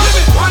tour.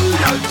 1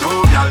 girl,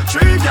 2 girl,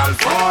 3 girl,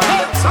 4.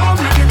 So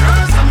many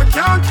girls, and me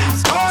can't keep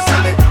score.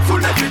 Sell it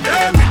full every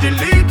day, me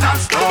delete and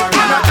store.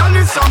 Man, I tell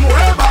you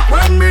somewhere back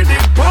when me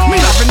did poor. Me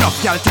have enough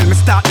girl till me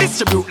start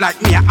distribute like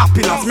me a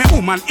happiness. Me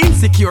woman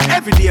insecure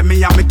every day,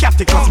 me and me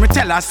caticus. Me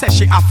tell her say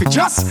she have to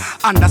just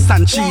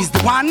understand she's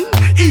the one.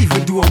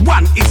 Even though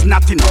one is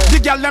not enough. The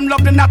girl them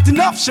love the not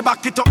enough. She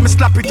back it up, me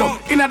slap it up.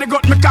 Inna the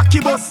gut me cocky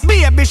bus.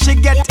 Baby she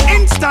get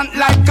instant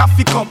like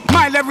coffee cup.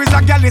 My level is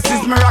a girl, this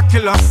is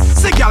miraculous.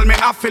 See girl me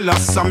a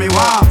philosopher, so me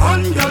want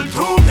 1 girl,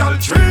 2 girl,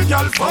 3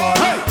 girl, 4.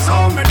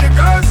 So many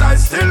girls I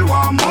still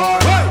want more.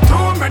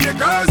 Too many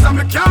girls and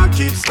me can't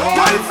keep score.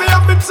 Why if you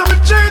have it, so me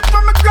cheat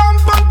from me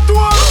compound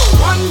tour.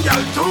 1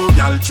 girl, 2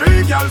 girl,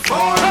 3 girl,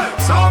 4.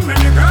 So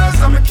many girls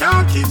and me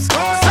can't keep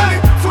score. Sell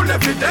it full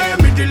every day,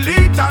 me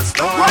delete and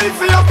store. Why if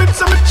you have it,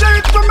 so me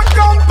cheat from me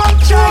compound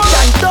tour.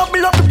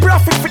 Double up the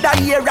profit for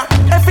that era.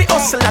 Every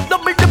hustler,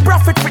 double the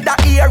profit for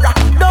that era.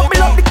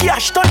 Double up the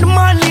cash, turn the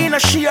money in a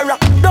share.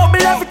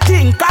 Double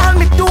everything, call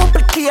me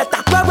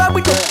duplicator. Where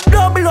we do?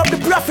 Double up the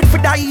profit for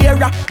that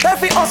era.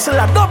 Every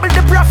hustler, double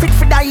the profit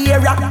for that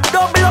era.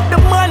 Double up the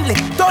money,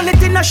 turn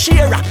it in a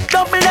share.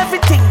 Double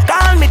everything,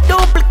 call me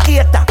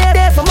duplicator.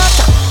 They for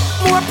matter.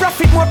 More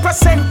profit, more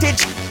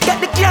percentage. Get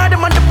the car,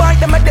 them on the bike,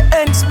 them at the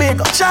ends big.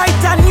 Try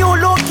it a new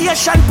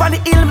location on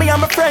the hill, me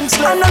and my friends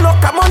live. And I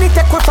look at money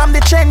take away from the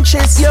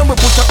trenches. Yeah, we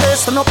put the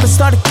earth on up and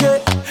start the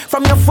cut.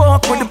 From your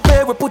fork with the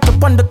pay, we put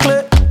up on the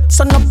clip.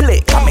 So no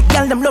play, come me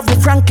girl, them love the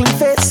Franklin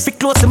face. We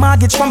close the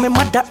mortgage from me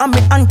mother and me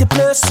auntie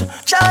plus.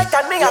 Try it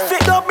and me a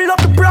fit, double up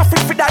the profit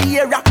for that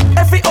era.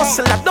 Every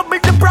hustler,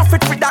 double the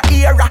profit for that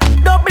era.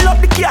 Double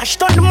up the cash,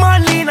 turn the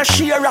money in a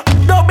share.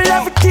 Double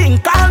everything,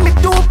 call me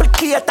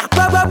duplicator.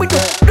 Where we do?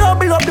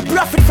 Double up the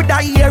profit for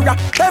that era.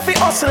 Every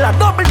hustler,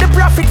 double the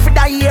profit for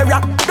that era.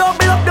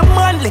 Double up the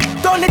money,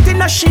 turn it in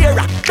a share.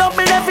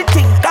 Double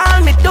everything,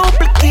 call me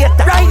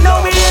duplicator. Right now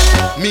we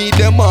in. Me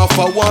them off,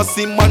 I want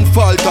see man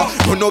falter.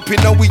 Run up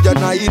in a weed and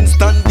a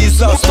instant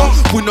disaster.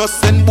 We no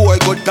send boy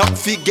go down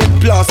fi get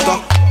plaster.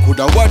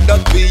 Coulda what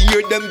that we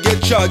hear them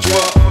get charged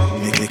for.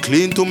 Make me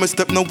clean to my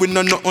step, now we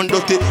no nothing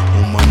dirty.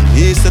 Woman,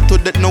 he said to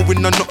that, now we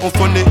no nothing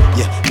funny.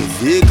 Yeah, the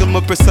vehicle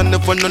my press and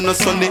never no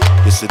sunny.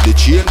 You see the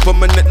chain for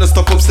my neck, no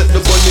stop upset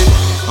the bunny.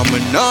 I'ma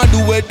not do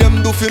what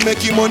them do fi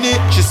make you money.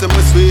 She said my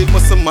sweet,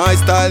 must my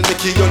style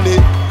make you honey.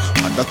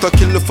 And that I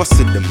kill if I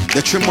see them,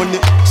 get your money.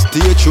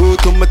 Stay true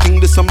to my thing,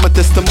 this is my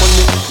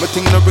testimony. My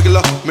thing no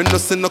regular, me no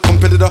see no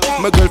competitor.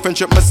 My girlfriend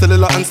check my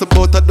cellular and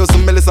support a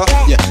dozen Melissa.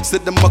 Yeah,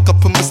 set them back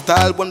up in my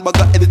style, one bag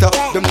of editor.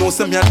 Them know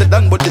some me had the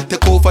done, but they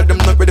take over, them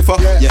not ready for.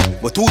 Yeah,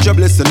 but who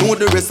jobless, you know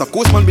the rest. Of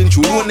course man been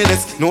through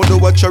loneliness. Know the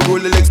watch a roll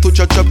the legs to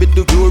church a bit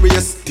the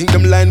glorious. Think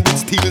them line with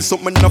steel,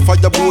 something enough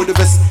fire blow the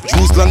vest.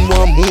 Juice land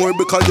want more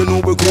because you know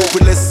we go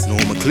with less. No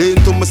my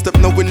clean to my step,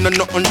 now we no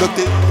nothing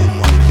dirty.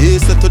 They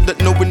said to that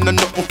now we no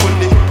nothing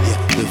funny. Yeah,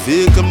 the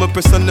vehicle my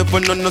press and never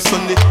no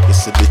sunny. You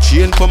see the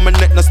chain for my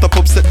neck, now stop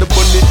upset the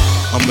bunny.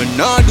 I'ma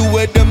not do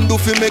what them do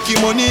fi make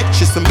you money.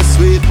 She say me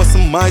sweet, but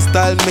some my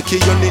style make you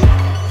honey.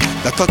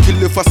 That I kill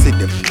if I see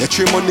them, get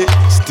your money.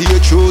 Stay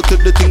true to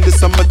the thing, this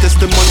is my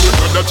testimony.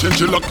 That change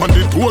you lock on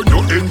the door,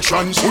 no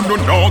entrance. Who no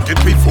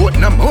get me vote,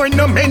 no more,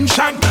 no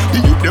mention.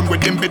 The youth them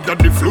with them bed on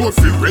the floor,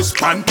 feel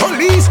respond.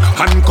 Police,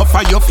 handcuff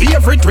for your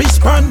favorite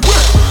respond.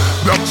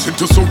 Blocks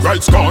into some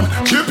rights gone.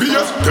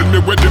 GPS, tell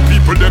me where the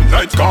people, them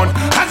lights gone.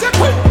 Has it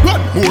wait,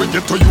 one more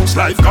get to use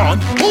life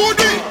gone. Who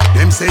they?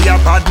 Them say a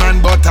bad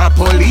man, but a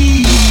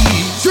police.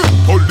 Yeah,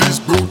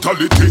 police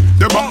brutality.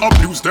 Them a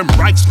abuse them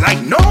rights like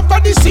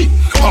nobody see.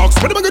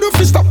 Ask what am I gonna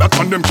do? Stop that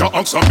on them can't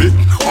answer me.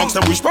 Ask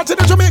them which part of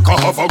the Jamaica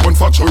have a gun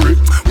factory.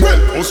 Well,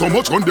 oh so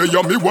much gun they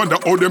and me wonder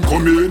how them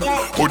come in.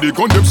 How they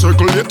gun them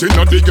circulating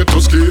and they get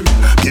to skin.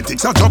 The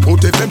things I top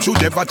out if them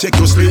should never check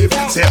your slave.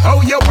 Say how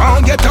you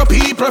want get the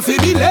people fi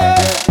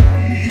believe.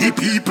 The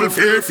people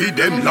fear for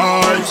them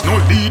lives. No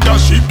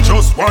leadership,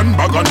 just one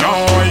bag of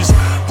noise.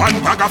 One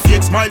bag of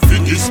fake smile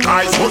for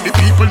disguise. But the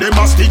people they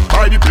must stick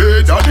by the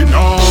blade of the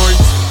knives.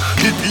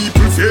 The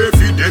people fear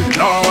for them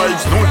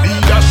lives. No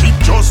leadership,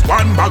 just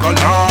one bag of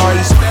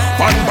lies.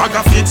 One bag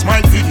of fake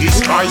smile for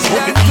disguise.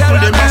 But the people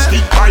they must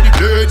stick by the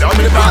blade of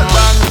the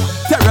knives.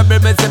 Terrible,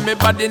 me see me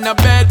body in a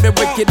bed. Me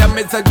wicked and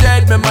me so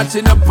dread. Me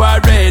matching up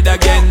parade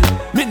again.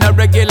 Me not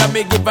regular,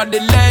 me give her the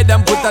lead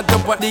and put her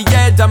top of the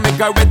edge and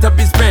make her wet up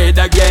his spread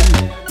again.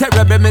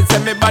 Terrible, me see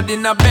me body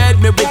in a bed.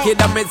 Me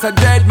wicked and me so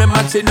dread. Me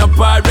matching up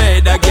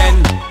parade again.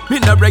 Me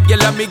not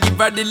regular, me give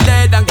her the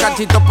lead and catch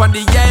it up on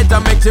the edge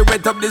and make she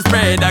wet up the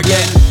spread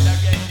again.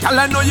 Girl,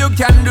 I know you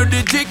can do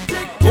the jig.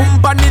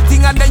 On the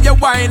thing and then you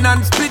whine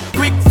and split.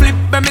 Quick flip,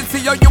 let me see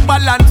how you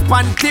balance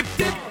pan tip.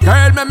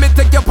 Girl, let me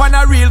take you on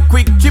a real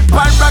quick chip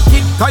and rock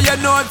it. Cause you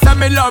know say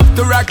me love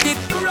to rock it.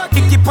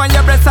 Kick it on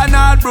your breast and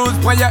all bruise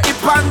on your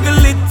hip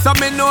angle it. So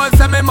me know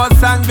say me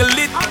must angle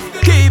it.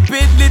 Keep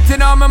it lit, you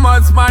know me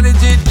must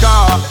manage it.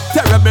 Cause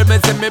terrible, me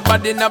see me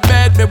body in a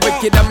bed. Me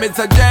wicked and me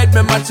so dread.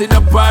 Me matching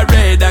up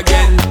parade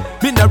again.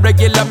 Me no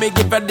regular, me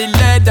give her the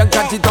lead and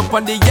catch it up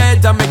on the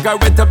edge and make her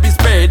wet up his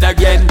spade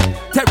again.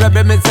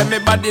 Terrible, me see me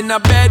body in a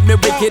bed. Me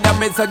wicked and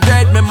me so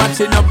dread. Me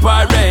matching up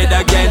parade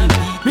again.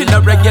 Me no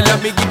regular,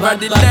 me give her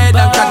the lead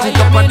and catch it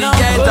up on the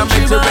edge and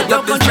make her wet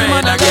up his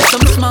spade again.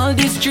 Some small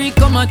district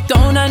come a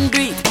town and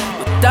greet.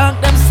 We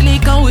talk them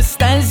sleek and with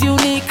styles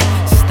unique.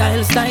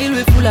 Style,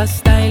 we full of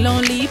style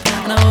only.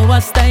 And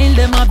our style,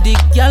 them have the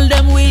girl,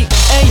 them weak.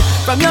 Hey,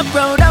 from your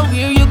proud of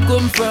where you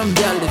come from,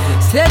 girl.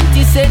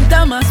 St.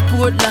 Thomas,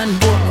 Portland,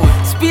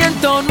 Bournemouth, Spain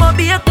Town,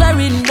 Moby,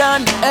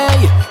 Clarendon.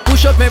 Hey,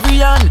 push up every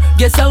hand.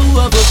 Guess how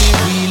I go be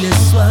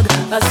realest swag,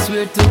 I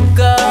swear to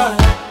God.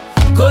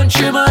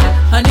 Countryman,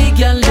 and the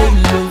girl,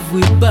 them love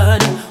with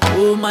bad.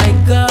 Oh my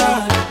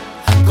God.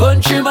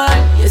 Countryman,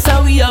 yes,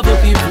 how we have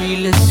up in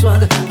realest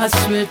swag, I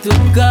swear to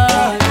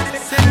God.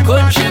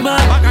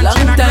 Countryman,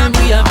 long time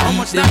we have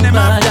beat them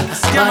bad.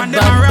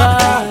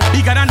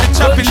 Bigger than the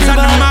choppings on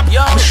the map,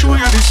 I'll show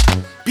you this.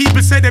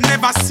 People say them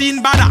never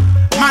seen badder.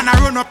 Man, I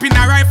run up in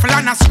a rifle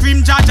and I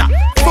scream Jaja.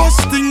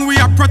 First thing we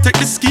are protect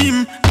the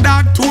scheme.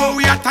 Dog tour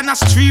we at on a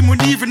stream, we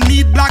even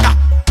need blagger.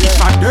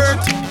 If I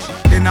dirt,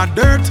 then I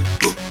dirt.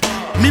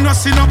 Me no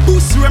see no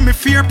boost when me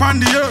fear upon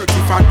the earth.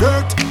 If I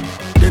dirt,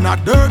 then I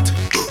dirt.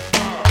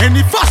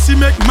 Any fussy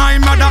make my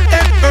mother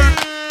head hurt.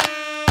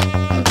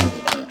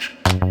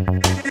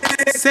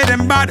 Say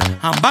them bad,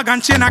 and bag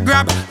and chain a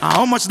grab. And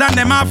how much than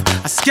them have,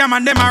 a scam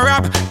and them a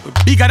rob.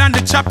 Bigger than the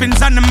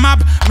choppings on the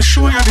map, me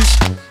show you this.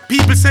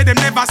 People say them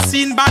never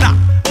seen badder.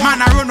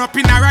 Man, I run up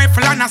in a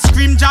rifle and I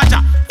scream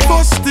Jaja.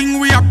 First thing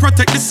we are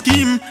protect the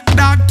scheme.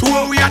 Dog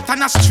tour we at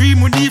on a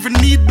stream, we even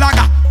need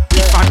blagger.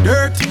 If I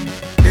dirt,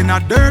 then I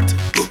dirt.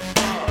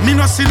 Me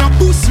no see no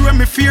boost when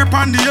me fear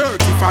upon the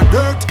earth. If I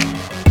dirt,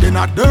 then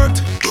I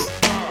dirt.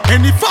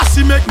 Any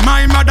fussy make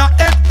my mother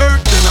head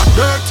hurt. Then I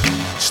dirt,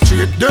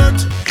 straight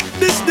dirt.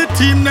 This the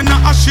team, then the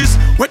ashes.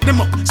 Wet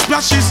them up,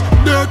 splashes,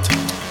 dirt.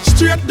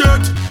 Straight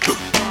dirt.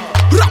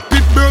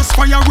 Rapid burst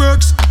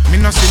fireworks. Me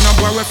no see no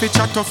boy if it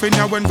chat tough in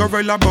ya. When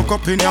gorilla buck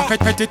up in ya.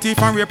 Petty thief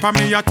and rape on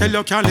me, I tell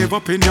you can't live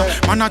up in ya.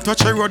 Man I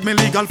touch a road, me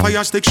legal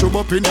fire stick shoot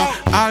up in ya.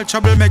 All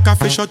trouble make a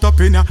fish shut up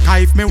in ya.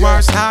 If me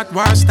war start,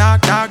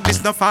 dog,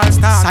 this no false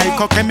start.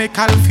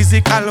 Psychochemical,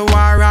 physical,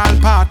 war all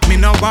part. Me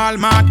no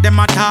Walmart, them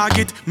a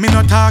target, me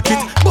no target.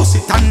 Bust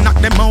it and knock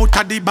them out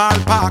of the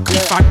ballpark.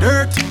 If I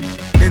dirt,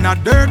 then I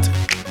dirt.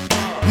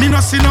 Me no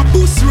see no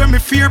boost when me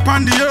fear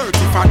upon the earth.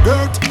 If I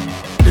dirt,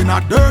 then I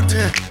dirt.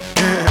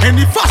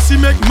 Any fussy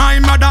make my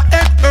mother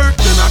head hurt.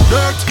 Then I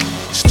dirt,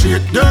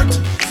 straight dirt.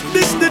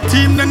 This the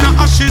team, then the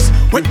ashes.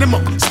 Wet them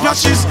up,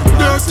 splashes,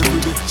 dirt.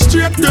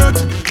 Straight dirt.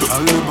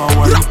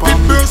 Rapid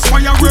burst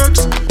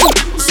fireworks.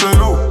 Say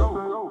yo.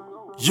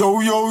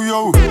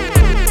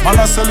 Man,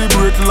 I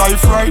celebrate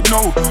life right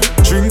now.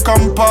 Drink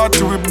and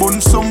party, we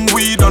bun some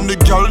weed. And the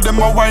girl, them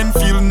a wine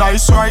feel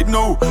nice right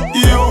now.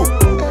 Yo.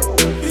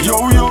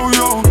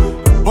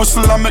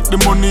 Hustle and make the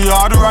money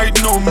hard right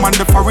now. Man,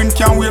 the foreign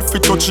can't wait for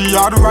touch it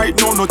hard right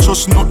now. No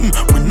trust nothing,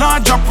 we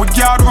not drop with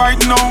yard right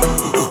now.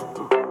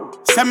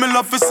 Say me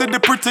love to see the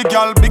pretty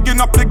gal.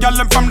 Bigging up the gal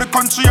from the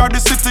country or the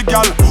city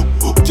gal.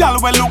 Gal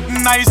well look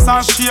nice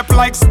and shape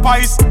like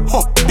spice.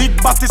 Big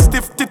body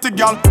stiff titty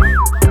gal.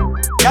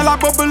 Gal a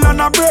bubble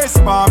and a brace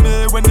for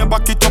me. When you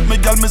back it up, me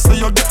gal, me say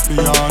you get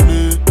me on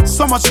it.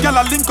 So much gal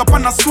a link up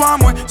and a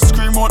swarm way.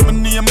 Scream out my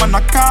name and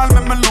a call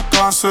me, me look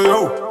and say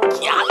yo.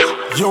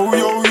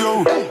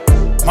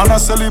 Man, I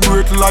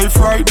celebrate life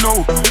right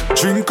now.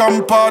 Drink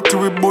and party,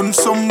 we bun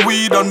some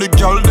weed. And the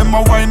gal, them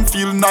a wine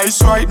feel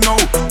nice right now.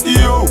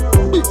 Yo.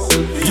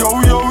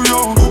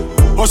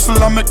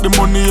 Hustle and make the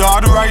money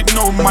hard right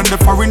now. Man, the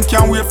foreign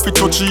can't wait for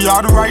touch it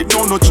hard right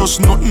now. No trust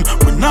nothing,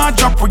 we not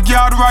drop with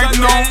yard right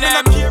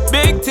now.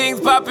 Big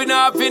things popping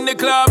up in the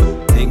club.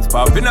 Things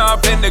popping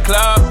up in the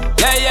club.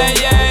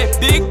 Yeah.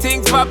 Big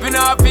things popping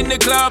up in the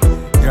club.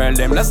 Girl,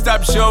 them not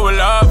stop showing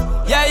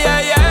love.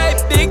 Yeah.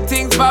 Big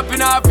things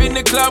popping off in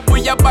the club.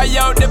 We a buy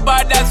out the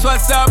bar, that's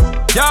what's up.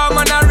 Yo,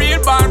 man, a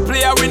real band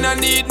player, we no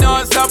need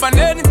no sub. And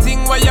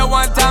anything where you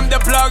want, I'm the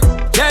plug.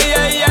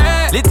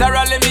 Yeah.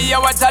 Literally, me, I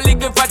watch a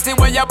little fatty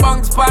where you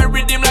bounce pan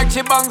rhythm like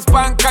she bounce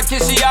pan cocky.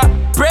 She a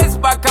press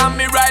back on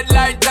me right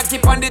like Jackie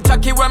on the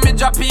tracky. When me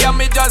drop it, and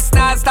me just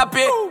not stop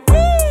it.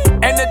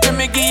 Anything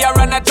me give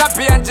her on a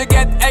choppy, and she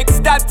get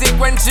ecstatic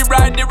when she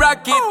ride the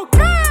rocket.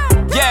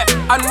 Yeah,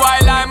 and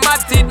while I'm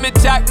at it, me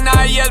chat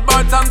now yell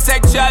about some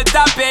sexual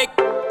topic.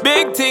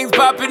 Big things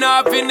popping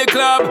off in the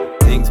club.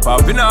 Things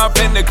popping off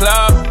in the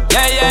club.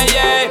 Yeah, yeah,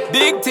 yeah.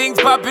 Big things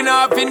popping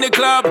off in the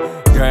club.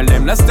 Girl,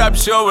 them not stop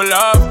showing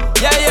love.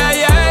 Yeah, yeah,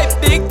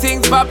 yeah. Big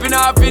things popping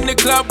off in the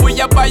club. We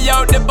ya buy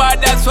out the bar,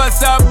 that's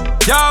what's up.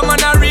 Yo,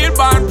 man, a real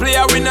band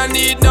player, we no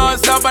need no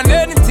sub. And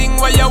anything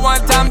where you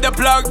want, I'm the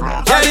plug.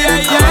 Yeah, yeah,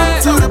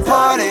 yeah. Come to the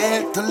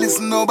party to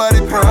listen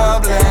nobody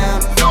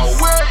problem. No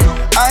way.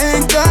 I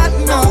ain't got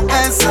no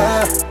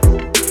answer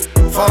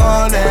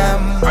for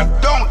them.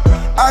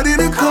 I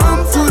didn't come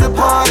to the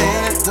party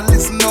to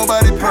listen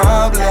nobody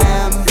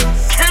problem.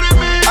 Kidding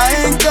me?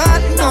 I ain't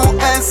got no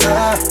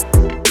answer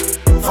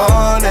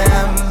for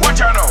them. What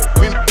you know?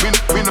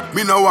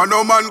 Me no want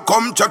no man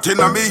come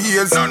chatting on me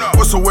ears.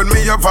 Also when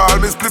me have all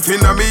me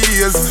spliffing on me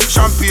ears.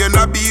 Champagne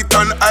a beat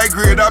and I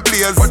grade a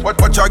blaze.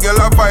 Watch a girl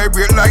a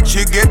vibrate like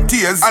she get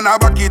tears. And I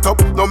back it up,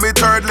 now me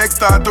third leg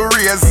start to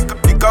raise.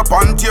 Pick up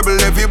on table,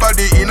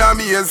 everybody in a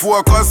maze.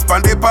 Focus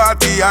on the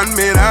party and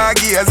me nah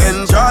gaze.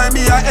 Enjoy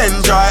me, I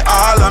enjoy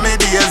all of me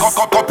days.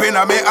 Cup in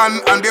a me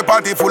hand and the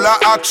party full of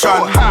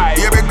action.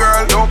 Baby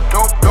girl,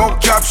 no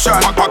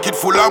caption. Pocket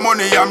full of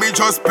money and me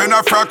just spend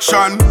a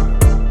fraction.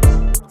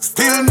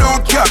 Still no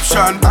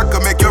caption. I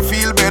can make you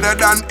feel better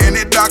than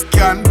any doc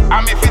can.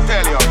 I'm if you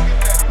tell you.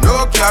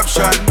 No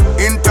caption,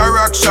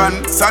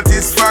 interaction,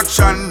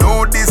 satisfaction,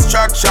 no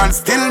distraction.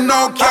 Still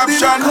no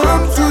caption. I didn't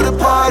come to the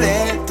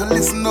party to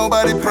listen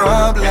nobody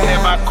problem.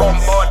 Never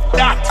come but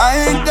that.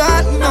 I ain't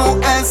got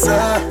no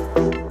answer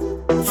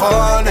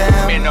for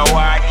them. Me no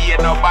want hear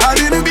nobody. I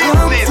didn't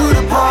come to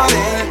the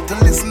party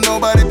to listen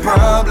nobody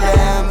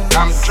problem.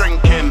 I'm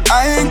drinking.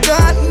 I ain't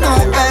got no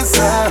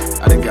answer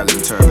I think I'll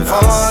interpret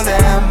for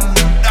them.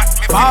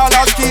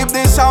 Ballers keep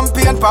the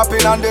champagne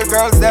popping and the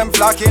girls them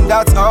flocking.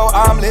 That's how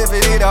I'm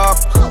living it up.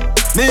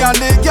 Me and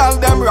the girl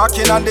them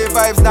rocking and the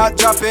vibes not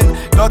dropping.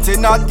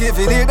 Nothing not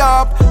giving it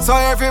up. So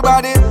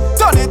everybody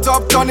turn it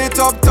up, turn it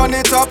up, turn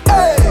it up.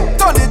 Hey,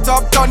 turn it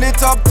up, turn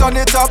it up, turn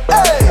it up.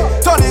 Hey,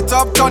 turn it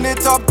up, turn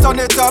it up, turn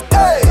it up.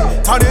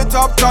 Hey, turn it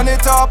up, turn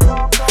it up.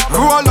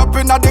 Roll up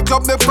in the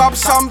club, they pop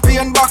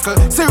champagne buckle.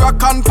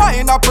 Syrup and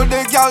pineapple,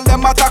 the girl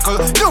them a tackle.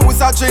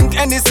 Use a drink,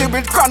 Hennessy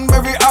with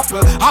cranberry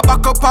apple. A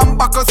back up and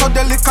buckle, so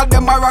the liquor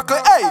them a rockle.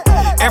 Hey,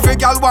 every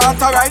girl want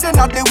to ride in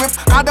at the whip.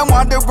 I them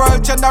want the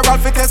world general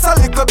fit test a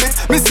little bit.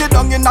 Me sit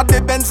down in at the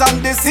Benz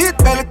and the seat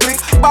belt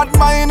click. Bad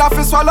mind off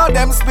swallow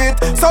them spit.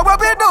 So what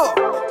we do?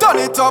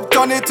 Turn it up,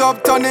 turn it up,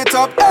 turn it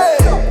up. Hey,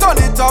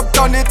 turn it up,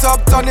 turn it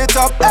up, turn it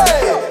up.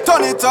 Hey,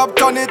 turn it up,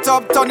 turn it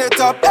up, turn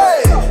it up.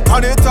 Hey,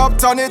 turn it up,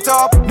 turn it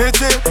up.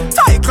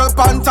 Tickle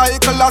pan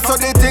tickle, so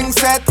the thing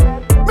set.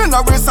 Me no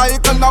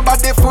recycle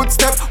nobody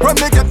footstep. When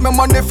me get me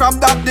money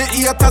from that, the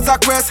haters a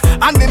quest.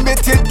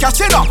 Unlimited cash,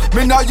 you know,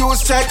 me no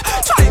use check.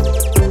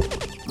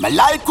 My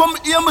light come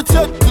here, me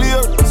check clear.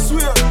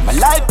 Swear. My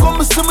light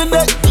come see me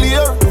neck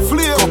clear.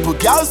 Flare. Couple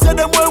girls say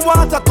them well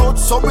want a touch,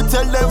 so me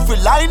tell them fi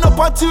line up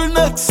until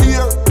next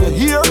year. You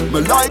hear?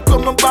 My light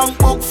come and bank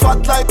book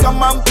fat like a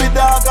mampy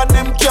dog, and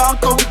them can't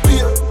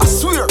compare. I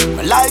swear.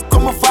 My light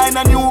come and find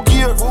a new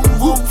gear. Boom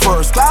boom.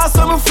 First class,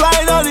 I'm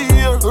flying out of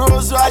here.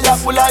 Rose I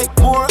that we like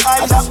more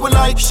ice. That we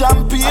like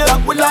champagne.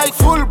 That we like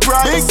full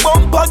price. Big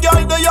bumper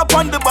girl they up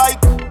on the bike,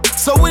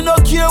 so we no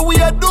care.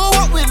 We a do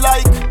what we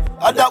like.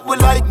 That we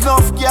like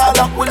enough girl,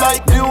 that we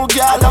like new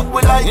girl, that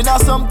we like you know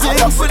some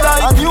things we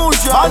like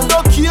unusual. I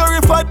don't care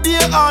if I day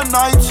or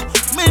night.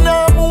 Me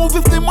nah move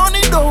if the money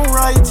don't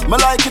right. Me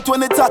like it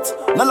when it hot,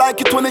 not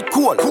like it when it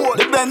cold.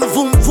 The Benz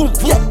vroom vroom,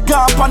 yeah,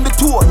 gap on the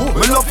tour.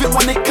 Me love it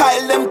when they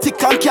Kyle them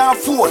thick and can't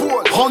afford.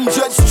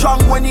 100 strong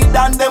when he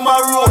done them a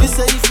roll. He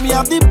say if me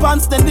have the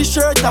pants then the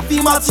shirt a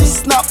fee match.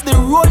 Snap the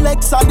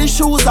Rolex and the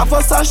shoes a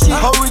Versace.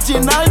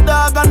 Original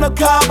dog and the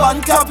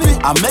carbon copy.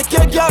 I make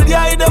a girl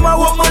guy them a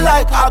want me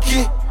like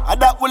hockey.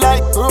 That we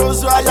like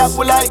rose red, that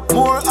we like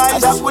more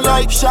ice, that we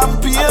like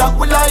champagne, that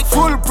we like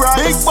full price.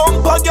 Big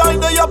bumper girl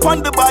they up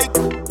on the bike,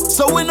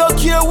 so we no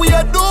care, we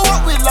a do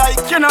what we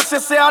like. You know,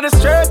 say on the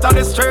street, on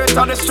the street,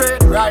 on the street,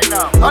 right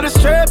now. On the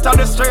street,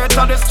 on the street,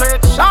 on the street.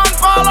 Sean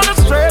Paul on the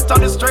street, on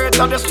the street,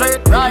 on the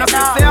street, right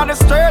now. Say on the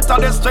street,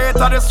 on the street,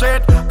 on the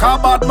street. Car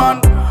bad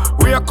man,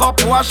 wake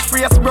up, wash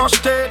face, brush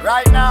teeth,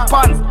 right now.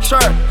 Pants,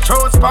 shirt,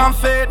 shoes, palm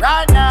feet,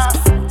 right now.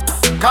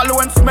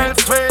 Cologne smell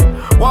sweet.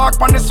 Walk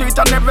on the street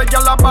and every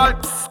girl a ball.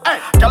 Hey,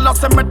 girl a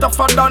say me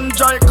tougher than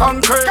dry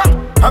concrete.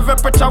 Every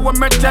picture when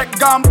me take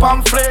gum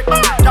pamphlet.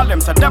 Girl them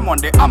say them on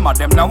the hammer,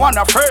 them no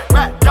wanna freak.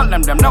 Girl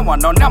them no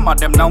want no number,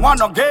 them no want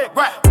no gig.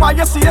 Why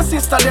you see your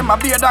sister, them a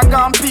beard and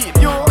gone beat.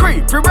 You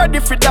creep, you ready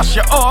for dash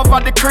you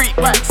over the creek.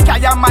 Sky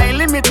a my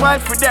limit while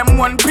for them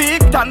one peak.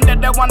 Thunder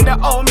the one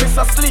that all miss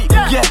asleep.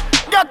 Yeah.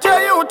 Got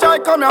your youth, I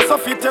come here, so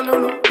fit tell you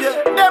no.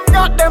 Yeah. Them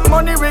got them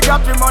money, we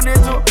got the money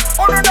too.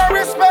 Only no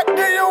respect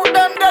the youth,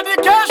 them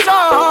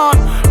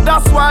dedication.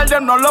 That's why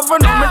them no love me.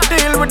 Me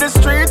deal with the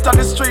street and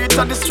the street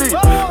and the street.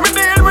 Me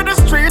deal with the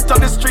street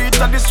and the street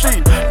and the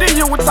street. The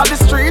youths and the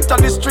street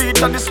and the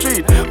street and the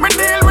street. Me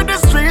deal with the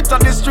street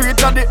and the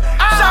street and the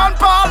Sean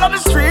Paul on the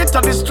street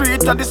and the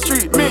street and the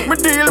street. Me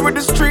deal with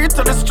the street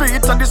and the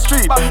street and the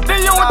street. The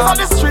youths on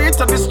the street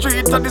and the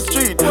street and the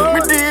street.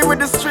 Me deal with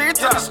the street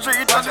and the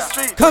street and the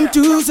street. Come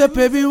to the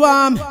baby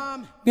wam,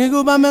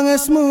 ngigo bamanga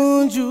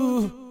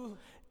smunju.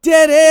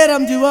 Tere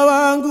mjiwa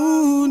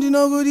wangu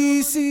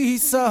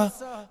ndinogudisisa.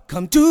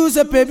 Come to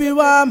the baby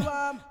wam,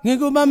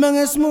 ngigo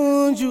bamanga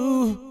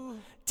smunju.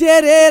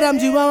 Tere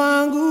mjiwa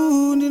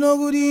wangu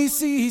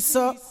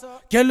ndinogudisisa.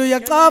 Kelu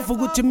yaqafu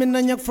ukuthi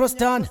mina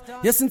ngiyakufrostana.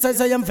 Yes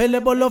inside I am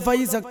available over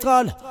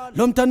izaqala.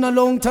 Lo mntana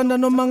lo ngithanda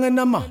noma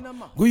ngenama.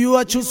 Kuyu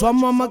I choose one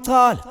mama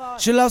call.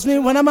 She loves me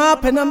when I'm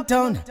up and I'm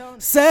down.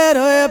 Set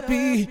her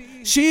happy,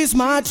 she's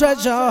my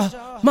treasure.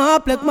 My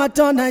black my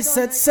tongue, I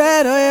said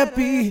set her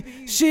happy,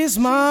 she's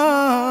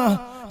my.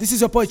 This is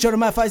your boy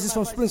Jeremiah Fizes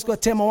from Spring Square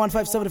Tema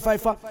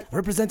 1575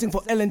 representing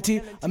for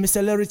LNT and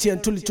Mr. Larity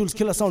and Tully Tools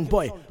Killer Sound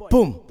Boy.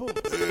 Boom.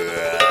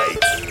 Right.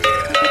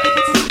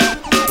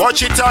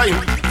 Watch it time.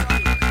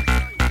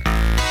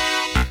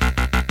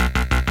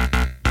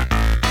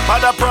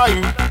 Mother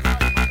Prime.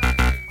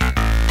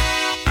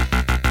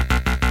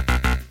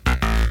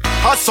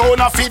 Her son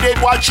a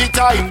feeded watch it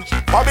time.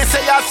 Bobby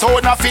say her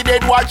son a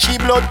feeded watch he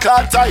blood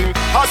clot time.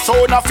 Her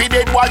son a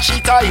feeded watch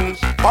it time.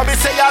 Bobby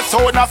say her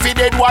son a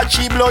feeded watch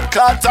he blood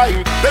clot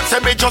time. Them say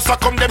me just a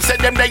come, them say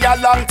them they a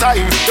long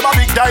time. Them a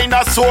big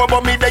dinosaur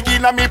but me they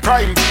in a me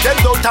prime. Them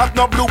don't have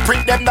no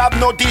blueprint, them have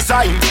no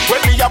design.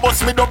 When me a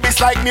bust me up it's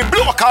like me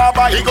blow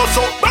carbine. He go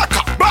so back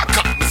up.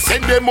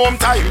 Send them home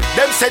time.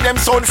 Them say them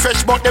sound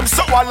fresh but them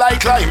sour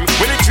like lime.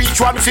 When it reach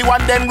 1 for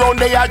 1 then round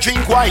they a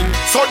drink wine.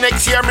 So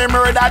next year me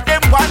murder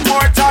them one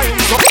more time.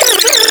 So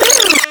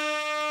right.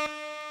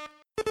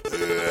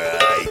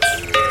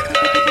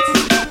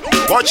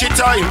 Watch it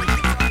time.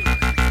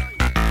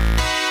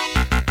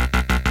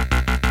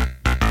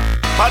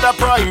 Mother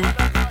Prime.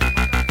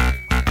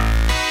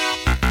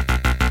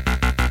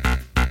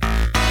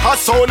 Her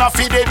son a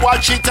feeded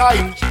watch it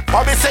time.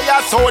 Bobby say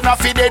her son a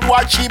feeded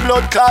watch he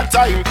blood clot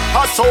time.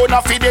 Her son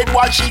a feeded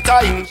watch it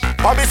time.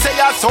 Bobby say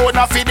her son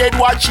a feeded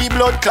watch he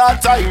blood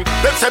clot time.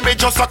 Them say me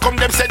just a come,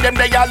 them say them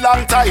they a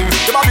long time.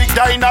 Them a big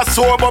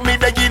dinosaur but me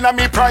they in a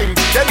me prime.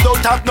 Them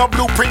don't have no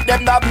blueprint,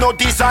 them have no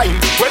design.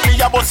 When me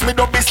a bust me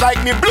up it's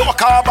like me blow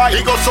carbine.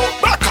 He go so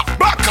back up.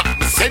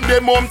 Send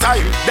them home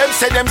time. Them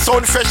say them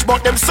sound fresh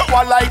but them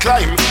sour like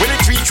lime. When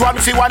it reach 1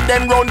 for 1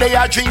 then round they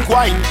a drink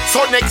wine.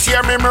 So next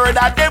year me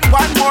murder them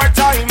one more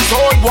time. So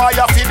boy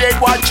a feeded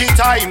watch it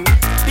time.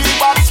 The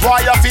box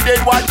boy a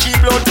feeded watch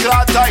it blood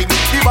clot time.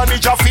 The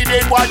manager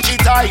feeded watch it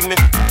time.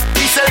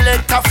 The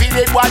selector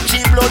feeded watch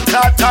it blood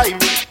clot time.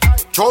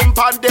 Jump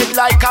and dead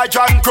like a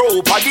John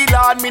Crow. Body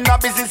land me na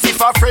business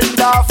if a friend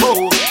or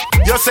foe.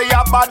 You say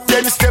you bad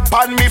then step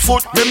on me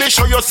foot. Me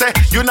show you say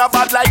you not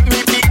bad like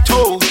me big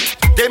toe.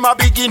 Them a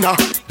beginner,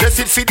 this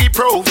it for the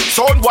pro.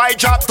 Sound wide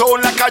drop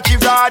down like a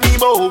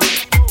Geronimo.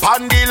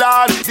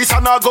 Pandilan, this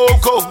a no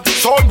go-go.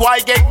 Sound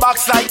wide get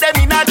box like them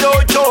in a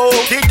dojo.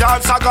 The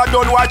dance I got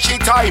done watch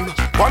it time.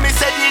 When me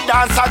say the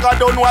dance I got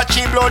done watch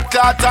it blood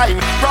clot time.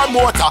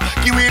 Promoter,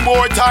 give me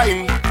more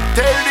time.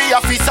 Tell the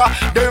officer,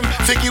 them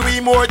figure we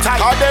more time.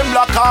 Cause them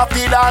lock off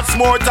the dance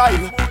more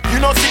time.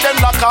 You know see them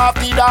lock off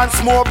the dance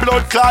more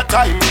blood clot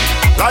time.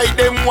 Like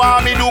them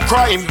want me do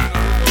crime.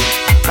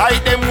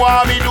 Like them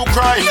want me do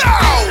crime.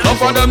 None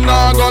of them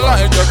nah go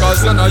like you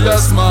cause you're not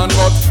yes man.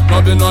 But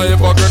not be no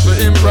hypocrite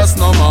to impress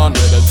no man.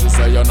 Them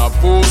say you're not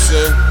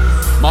pussy.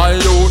 My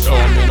youth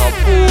don't be no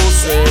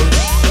pussy.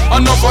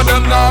 Enough of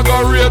them nah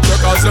go rape you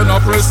cause you're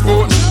not press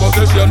button. But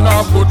if you're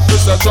not good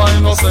fish they try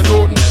no say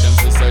nothing.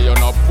 Them say you're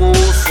not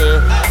pussy.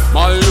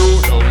 My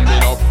youth don't be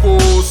no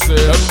pussy.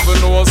 Them for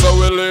know so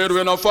we lead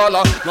we no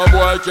follow. No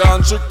boy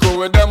can't trick you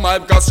with them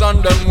hype cause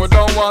on them we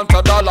don't want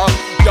a dollar.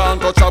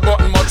 Can't touch a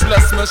button much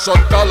less me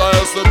shut collar.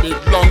 Else the big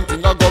long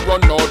thing I go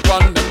run out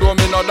pan them do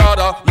me no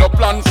dada. Your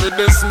plan for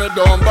this me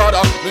don't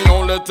bother. Me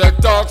only take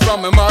talk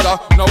from me mother.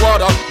 No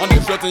water. And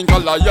if you think a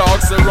liar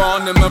say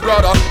run in my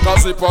brother.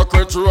 Cause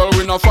hypocrite rule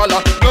we no follow.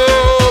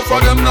 No for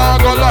them nah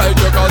go like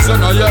you cause you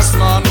no yes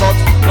man. But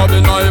no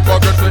be no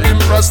hypocrite to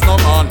impress no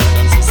man.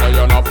 Them say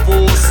you're not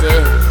pussy.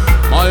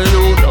 My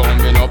you don't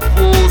be no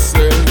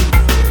pussy.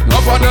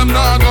 Enough of them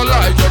nah go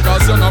like you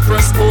cause you no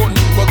press button.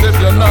 But if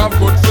you're not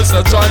good fish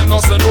they try no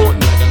say nothing.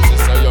 Them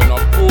say you're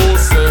not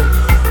pussy.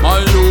 My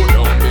you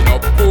don't be no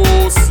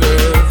pussy.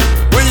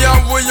 We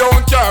have we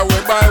own car, we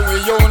buy we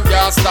own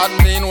gas. That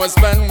mean we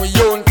spend we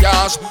own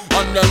cash.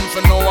 And them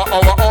for know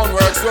our own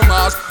works we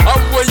mash.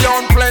 Have we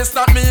own place,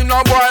 that mean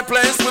no boy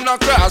place we no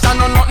crash. I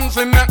know nothing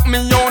for make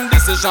me own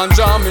decision,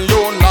 draw me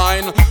own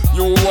line.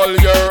 You all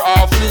your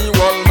half, me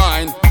all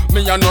mine.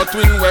 Me and no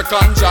twin we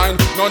conjoin.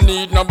 No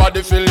need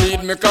nobody to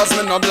lead me cause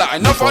me no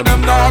blind. Enough of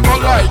them nah go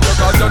like you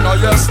cause you no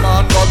yes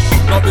man. But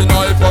no be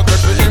no hypocrite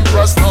to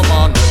impress no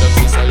man.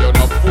 Them say you're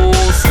no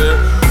pussy.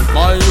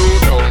 My you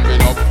don't be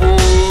no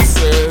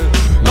pussy.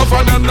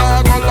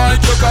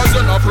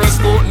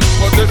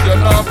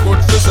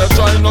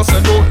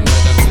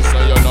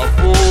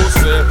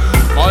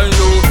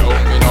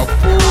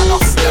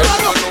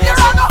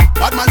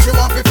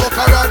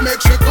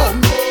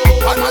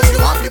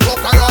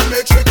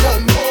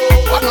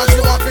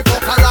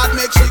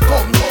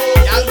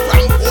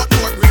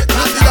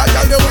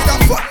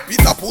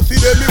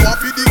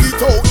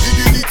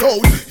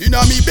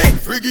 inna me bed,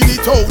 friggin'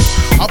 it out.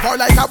 Have her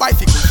like a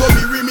bicycle, so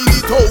me rimming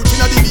it out.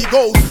 Inna the big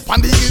house,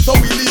 pan the hill, so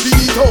we living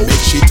it out.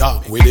 Make she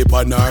talk, with it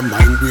on her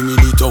mind, bringing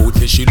it out.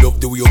 Say she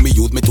love the way me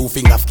use me 2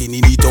 fingers,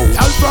 skinning it out.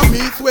 Y'all from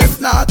east, west,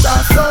 north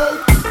and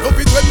south. Love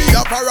it when me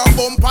up her a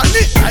bump and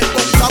it like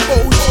bumps a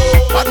boat.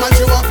 Bad man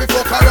she want fi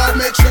fuck her hard,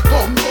 make she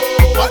come.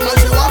 Bad man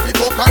she want fi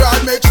fuck her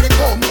hard, make she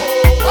come.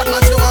 Bad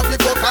man she want fi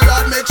fuck her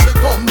hard, make she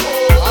come.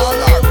 All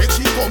her make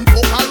she come,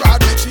 fuck her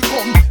hard, make she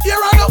come. Here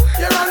I know,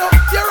 here I know,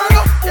 here I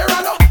know, here I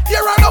know,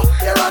 here I know,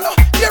 here I know,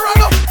 here I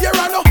know, here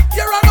I know,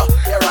 here I know,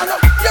 here I know,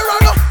 here I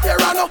know,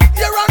 here I know,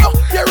 here I know,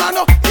 here I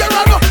know, here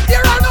I know,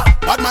 here I know.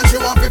 Bad man she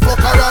want fi fuck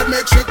her hard,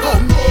 make she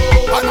come.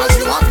 Bad man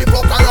she want fi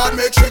fuck her hard,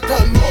 make she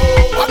come.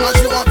 Bad man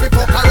she want fi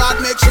fuck her hard,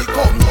 make she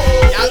come.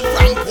 Y'all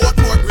from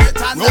Portmore, Great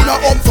and round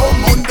a some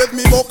Monday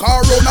me buck her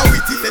round a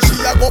witty. Say she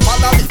a go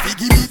follow me, fi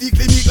give me the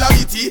clinic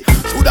gravity.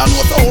 Shoulda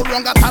know so hold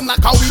wrong, got a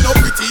knock how we no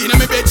pretty. Inna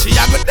me bed she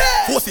a go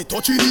there, pussy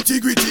touchy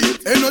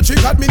nitty-gritty. Ain't no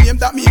trick at me name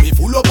that me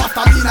full up of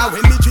stamina.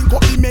 When me drink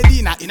up the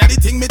Medina, inna the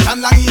thing me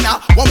tan long inna.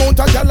 One mount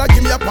a gyal a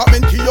give me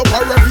apartment key up a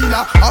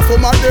Ravina. And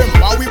some of them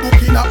while we book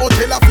in a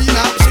hotel a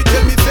Fina. She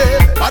tell me say,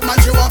 bad man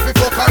she want fi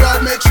fuck her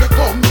hard, make she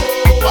come.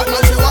 Bad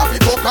man she want fi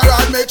fuck her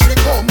hard, make she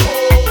come.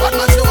 Bad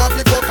man she want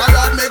fi fuck her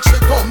hard, make she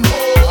come.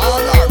 All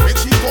her make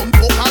she come,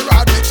 fuck her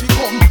hard, make she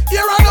come.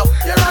 Here I know,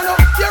 here I know,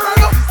 here I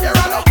know, here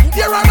I know,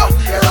 here I know,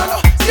 here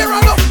I know, here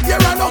I know,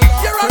 here I know, here I know,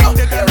 here I know,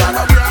 here I know,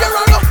 here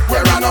I know,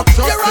 here I know,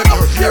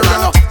 here I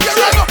know, here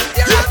I know,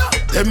 here I know.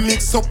 Them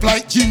mix up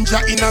like ginger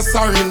in a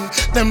sorrel.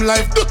 Them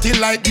life dirty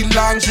like the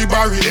laundry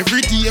barrel.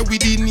 Every day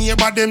with the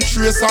neighbor, them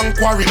trace and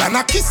quarrel. And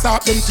a kiss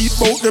up them teeth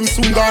bout them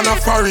soon gonna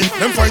foreign.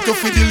 Them fight to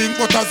feed the link,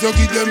 but as you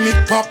give them it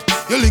pop,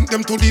 you link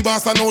them to the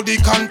boss and now the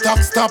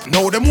contact stop.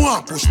 Now them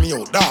want push me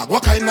out, dog.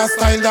 What kind of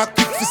style that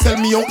quick to sell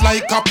me out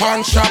like a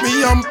pawn shop?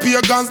 Me and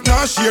pagans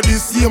now share the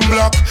same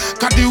block.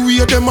 Cause the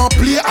way them a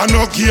play and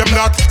no game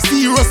that.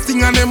 Serious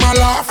thing and them a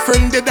laugh,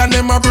 friended and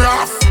them a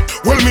braff.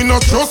 Well, me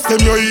not trust them,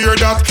 you hear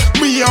that?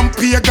 Me and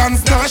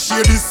pagans now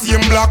share the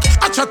same block.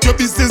 I chat your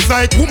business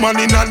like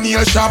woman in a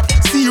nail shop.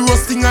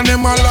 Serious thing and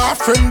them a laugh,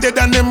 friended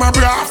and them a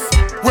braff.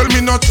 Well, me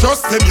not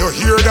trust them, you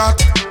hear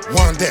that?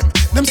 Want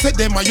them say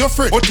them are your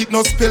friend, but it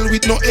no spell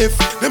with no F.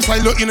 Them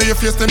silo in your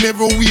face, them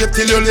never wait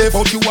till you left.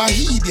 But you a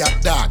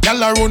idiot dog,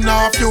 y'all a run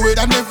off your head.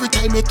 And every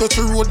time you touch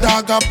a road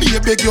dog, I be a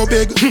beg, you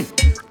beg.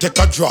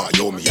 Take a draw,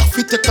 yo, me have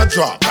to take a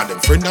draw. And them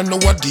friend and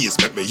nowadays,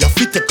 make me have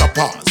to take a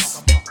pause.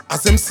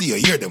 As them see you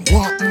hear them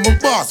walk with my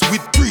boss with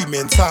 3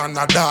 men on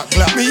a dark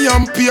glass. Me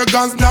and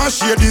pagans now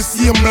share the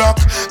same block.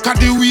 Cause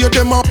the way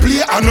them a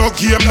play and no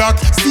game that.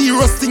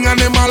 Serious thing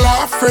and them a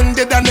laugh,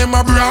 friended and them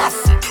a braff.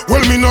 Well,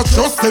 me not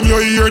trust them,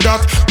 you hear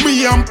that?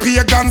 Me and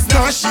pagans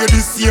now share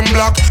the same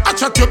block. I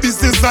chat your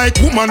business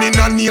like woman in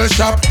a nail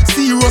shop.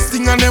 Serious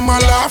thing and them a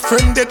laugh,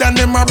 friended and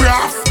them a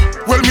braff.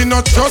 Well, me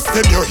not trust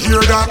them, you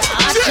hear that?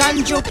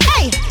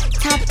 Hey,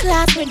 top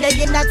class, me there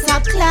in a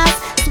top class.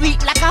 Sweet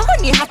like a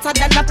honey, hotter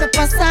than a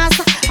pepper sauce.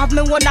 Have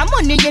me one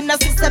money in the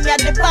system, you're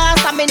the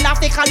boss. I'm in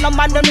Africa, no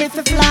man don't need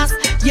to floss.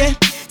 Yeah,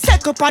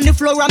 set up on the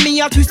floor and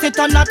me a twist it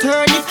and a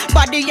turn it.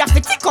 Body have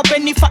to tick up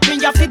any fat, me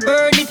have to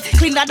burn it.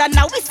 Cleaner than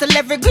a whistle,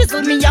 every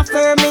grizzle me a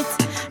firm it.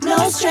 No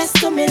stress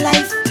to me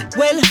life.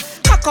 Well,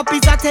 cock up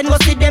is a 10, go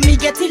see them, me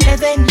get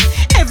 11.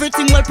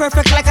 Everything well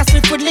perfect like a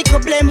swift with liquor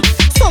blame.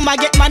 Some I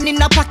get man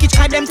in a package,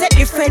 cause them take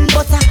different.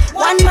 But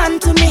one man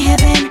to me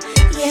heaven.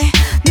 Yeah,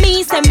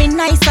 me say me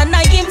nice and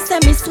I him say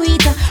me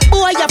sweet.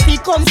 Boy, you fi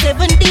come 7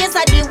 days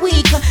of the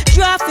week.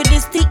 Draw for the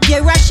stick,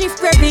 yeah, a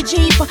shift every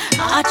jeep.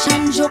 Arch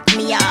and joke,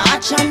 me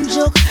arch and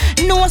joke.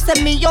 No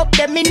say me up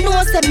there, me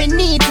no say me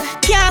neat.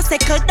 Can't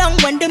settle down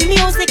when the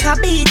music a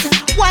beat.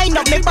 Wind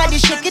up me body,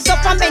 shake it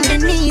up and bend the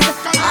knees.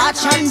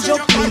 Arch and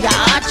joke, me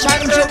arch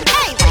and joke.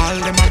 Hey. All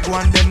them a go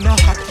and them no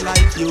hot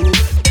like you.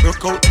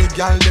 Broke out the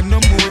gal, them no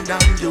more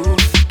than you.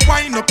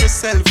 Wind up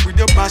yourself with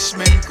your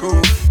bashment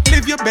crew.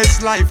 Live your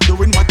best life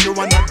doing what you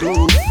wanna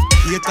do.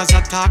 Haters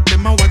attack,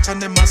 them a watch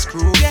and them a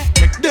screw.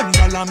 Make them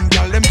galam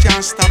gal, them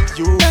can't stop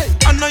you.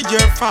 I know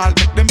your fault,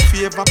 make them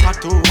favor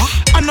pato.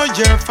 I know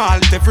your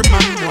fault, every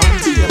man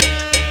wants you.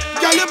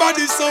 Girl, your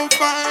body so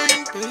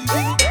fine,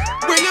 baby.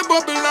 When you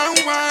bubble and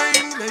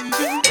wine,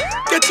 lady.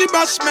 Get your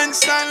bashment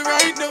style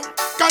right now.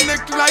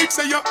 Connect like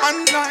say you're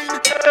online.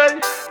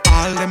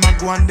 All them a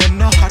go and them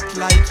no hot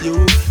like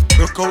you.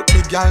 Broke out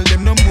the gal,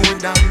 them no more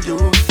than you.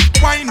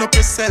 Wind up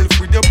yourself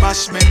with your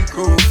bashment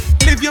crew.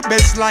 Live your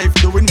best life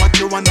doing what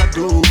you wanna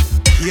do.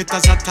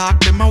 Haters attack,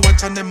 them a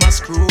watch and them a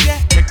screw.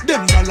 Make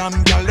them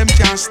galam gal, them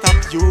can't stop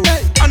you.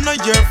 I know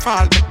your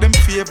fault, make them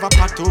favor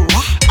pato.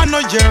 I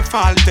know your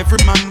fault,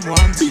 every man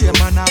wants you. Be a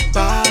man a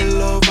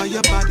ball over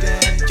your body.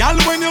 Gal,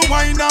 when you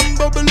wine and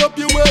bubble up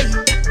your way.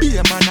 Be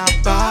a man a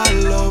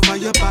ball over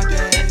your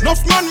body.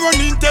 Enough man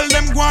running, tell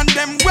them go on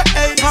them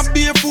way. I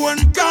be a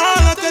phone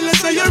call, I tell you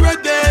say you're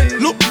ready.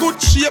 Look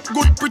good shape,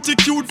 good pretty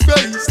cute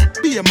face.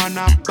 Be a man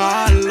a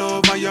ball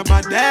over your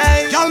body.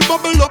 Gal,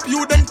 bubble up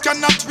you, them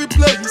cannot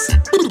replace.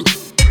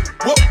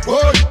 Whoop,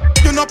 whoop,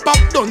 you know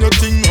pop down your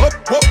thing up,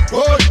 whoop,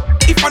 whoop.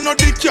 If I know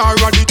the car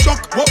or the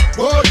truck, whoop,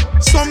 whoop.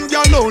 Some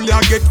gal slowly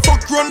I get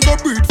fuck run go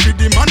breed for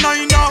the man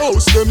in a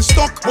house. Them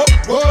stuck,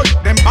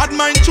 them bad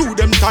mind chew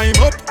them time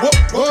up.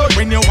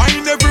 When you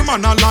whine every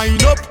man a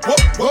line up.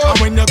 And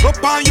when you go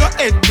on your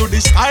head do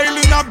the style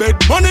in a bed,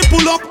 money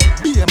pull up.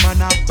 Be a man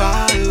a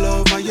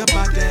ball over your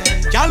body.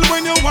 Girl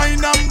when you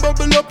whine and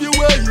bubble up your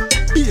way.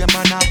 Be a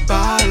man a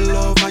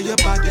ball over your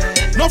body.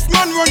 Enough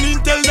man running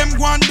tell them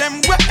go on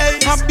them way.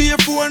 And be a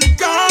phone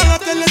call I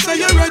tell us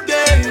say you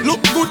ready.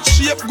 Look good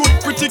shape, good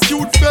pretty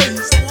cute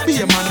face.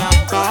 Be a man a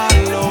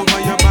ball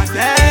over your body.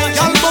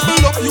 Girl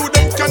bubble up you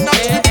them cannot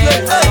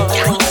replace.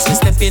 As we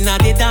step in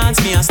at the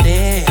dance me a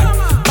stare.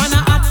 Pan a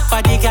hot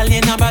body girl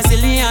in a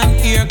Brazilian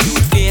ear.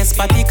 Cute face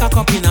body cock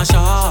up in a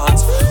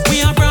shorts.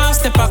 We a brown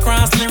step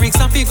across lyrics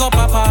and pick up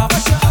a pop.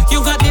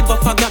 You got the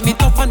buffer got me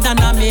tougher than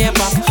a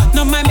Maybach.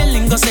 No my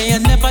lingo say you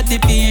never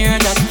did hear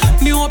that.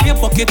 Me hope your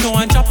bucket to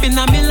and drop in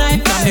a me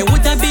life. And me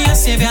woulda be a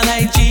savior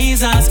like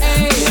Jesus.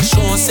 Your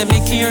show say me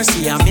care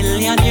see a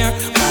millionaire.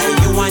 Buy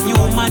you a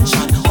new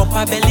mansion up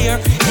a Bel Air.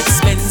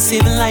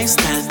 Expensive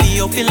lifestyle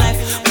be up your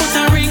life. Put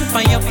a ring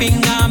for your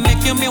finger and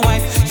make you me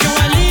wife. You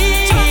a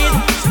lead,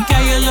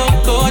 girl you look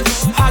good.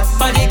 Hot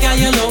body girl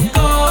you look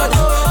good.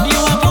 You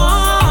a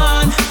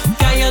one,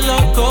 girl you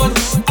look good.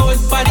 Good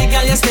body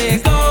girl you stay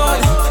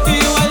good.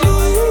 You a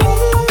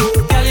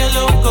lead, girl you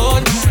look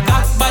good.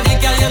 Hot body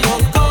girl you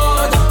look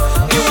good.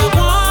 You a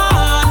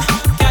one,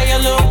 girl you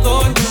look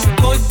good.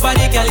 Good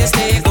body girl you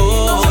stay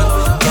good.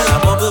 Girl a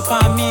bubble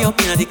for me up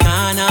in the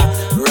corner.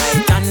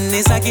 Right hand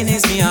is a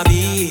Guinness me a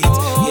beat.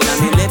 You know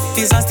me left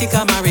is a stick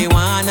of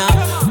marijuana.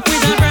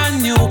 With a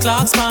brand new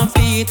clocks on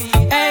feet.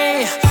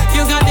 Hey,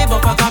 you got the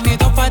bumper got me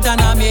tougher than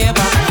a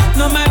Maybach.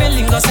 No my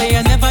lingo say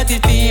you never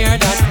did hear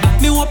that.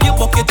 Me hope your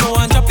bucket to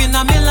and drop in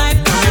a me life.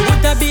 Me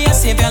woulda be a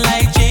savior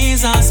like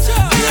Jesus.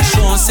 Your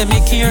show say me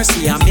care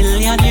see a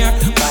millionaire.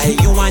 Buy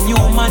you a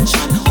new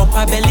mansion up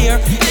a Bel Air.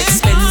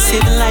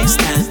 Expensive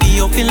lifestyle be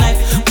up in life.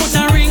 Put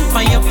a ring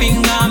for your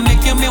finger and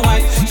make you me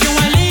wife. You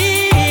a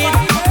lead,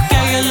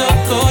 girl you look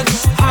good.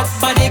 Hot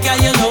body girl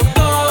you look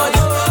good.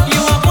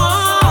 You a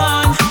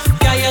one,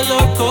 girl you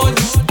look good.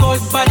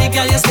 Good body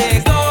girl you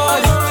stay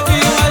good.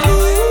 You a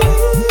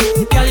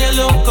lead, girl you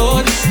look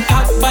good.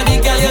 Hot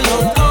body girl you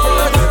look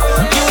good.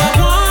 You a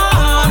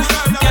one,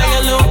 girl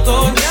you look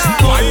good.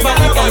 Good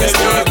body girl you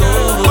stay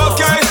good.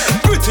 Okay,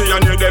 pretty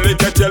and you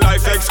delicate, your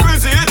life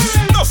exquisite.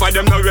 Enough of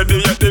them not ready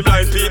yet, the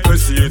blind people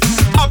see it.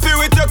 Happy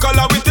with your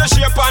color, with your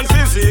shape and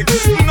physique.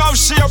 Enough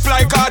shape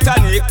like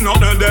Atanic.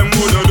 None of them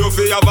wouldn't do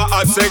for have a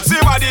hot sexy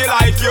body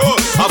like you.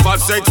 A fat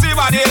sexy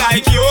body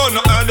like you.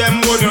 None of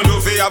them wouldn't do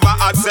for have a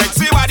hot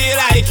sexy body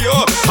like you.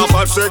 A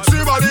fat sexy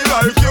body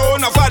like you.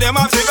 Enough of them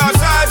a figure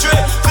surgery,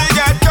 they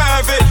get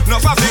curvy.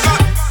 Enough of figure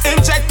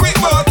inject quick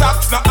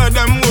Botox. None of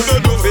them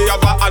wouldn't do for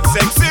have a hot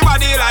sexy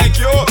body like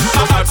you.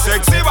 A fat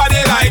sexy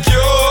body like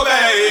you,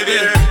 baby.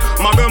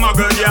 Muggle,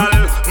 muggle, girl.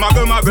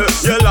 Muggle, muggle.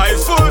 Your life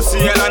full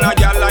seal and a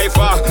girl life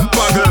a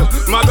muggle.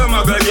 Muggle,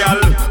 muggle,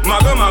 girl.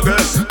 Muggle, muggle.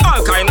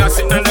 All kind of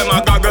sit and them a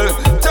goggle.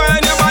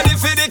 Turn your body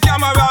for the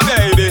camera,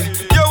 baby.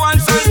 You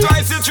once and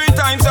twice, you 3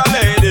 times a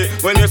lady.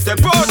 When you step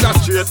out a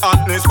straight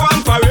hotness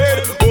fan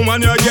parade,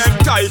 woman you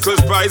get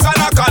titles, prize and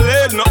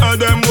accolade. None of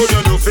them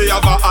wouldn't do for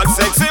have a hot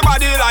sexy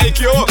body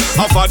like you.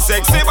 A fat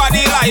sexy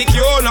body like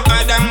you. None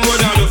of them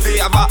wouldn't do for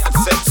have a hot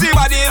sexy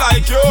body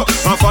like you.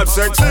 A fat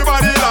sexy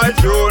body like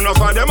you. None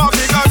of them a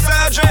figure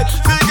surgery,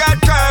 figure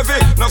curvy.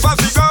 None of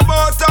figure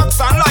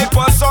Botox and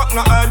liposuck.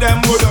 None of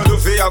them wouldn't do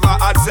for have a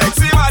hot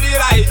sexy body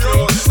like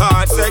you.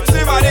 Hot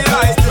sexy body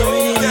like you.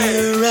 In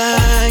your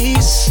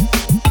eyes,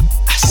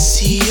 I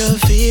see a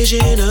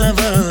vision of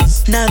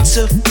us. Not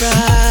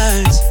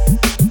surprised,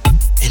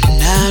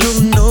 and I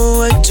don't know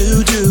what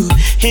to do.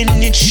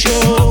 And it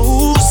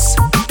shows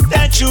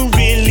that you're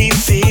really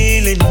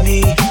feeling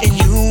me, and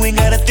you ain't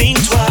gotta think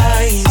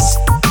twice,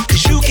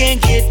 'cause you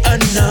can't get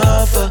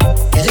enough of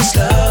this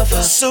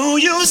lover. So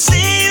you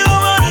say you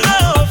want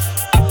love,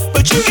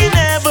 but you can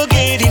never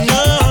get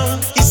enough.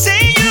 You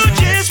say you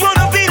just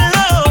wanna be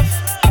loved,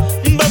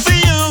 but for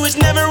you it's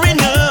never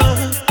enough.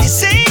 You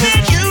say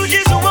that you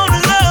just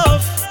wanna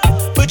love,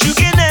 but you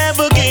can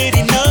never get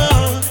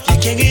enough. You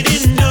can't get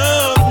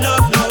enough,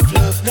 love, love,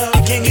 love, love.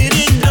 You can't get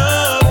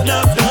enough,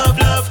 love, love,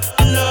 love,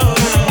 love.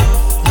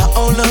 Now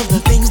all of the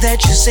things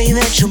that you say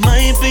that you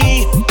might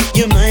be,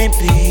 you might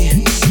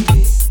be.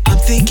 I'm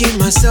thinking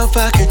myself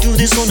I could do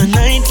this on a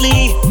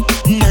nightly,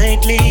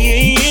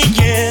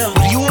 yeah.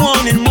 But you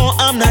wanted more,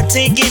 I'm not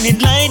taking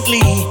it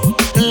lightly,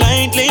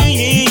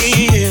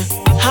 yeah.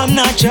 I'm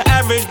not your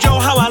average Joe,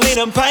 how I lay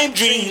them pipe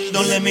dreams.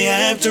 Don't let me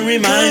have to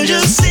remind you.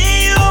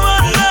 Say you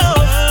want love,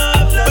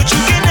 but you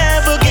can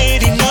never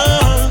get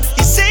enough.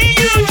 You say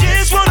you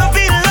just wanna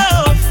be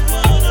loved,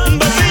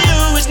 but for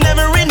you it's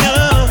never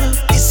enough.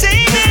 You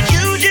say that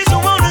you just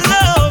wanna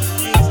love,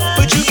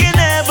 but you can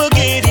never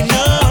get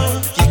enough.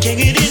 You can't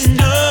get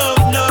enough,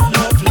 love,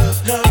 love, love,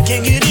 love. You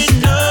can't get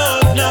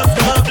enough, love,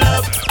 love,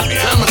 love.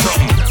 Tell me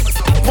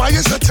something. Why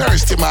you so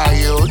thirsty, my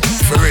youth?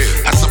 For real.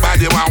 That's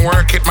somebody want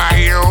work it, my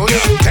youth.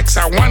 Text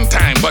her one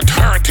time, but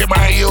hurt it,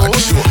 my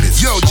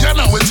youth. Yo,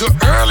 Jenna, it's too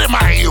early,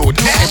 my youth.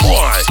 Hey,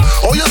 boy.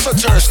 Oh,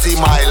 thirsty,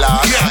 my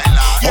lad?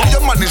 How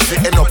you manage to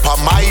end up on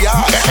my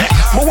yard?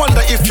 I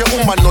wonder if your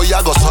woman know you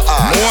go so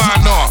hard.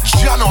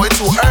 You know it's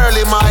too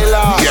early, my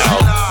lad. Yo,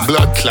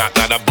 blood clot,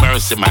 not a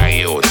mercy, my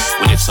youth.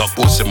 When you suck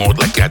pussy mouth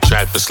like you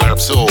tried to slurp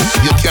soup.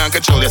 You can't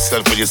control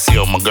yourself when you see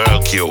how my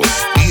girl cute.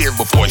 Behave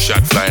before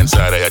shot fly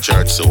inside of your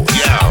church suit.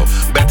 Yo,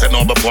 better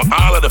know before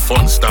all of the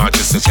fun starts.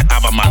 Since you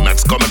have a man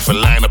that's coming for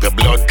line up your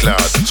blood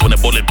clots. So when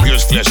the bullet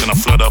pierce flesh and a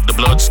flood of the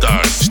blood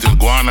starts. Still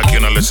go on, I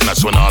can't listen,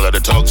 that's when all of the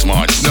thugs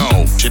march.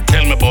 No, she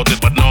tell me about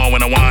it, but no,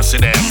 when I want to see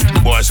them.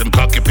 The boys some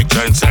cocky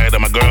picture inside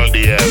of my girl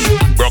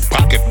DM. Broke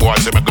pocket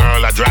boys, say my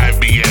girl I drive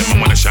BM.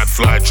 And when a shot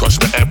fly,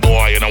 trust me, hey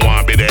boy, and I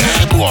want to be there.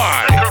 Hey boy,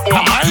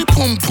 I'm my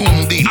pum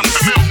pum this.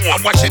 I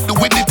watch it do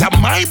with it, I'm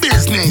my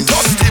business.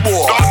 Dusty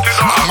boy,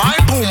 I'm my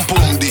pum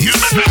pum this.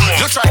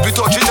 You try to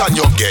touch it and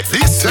you get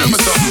this. Tell me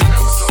something.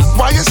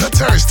 Why you so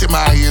thirsty,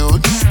 my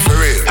youth? For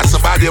real. That's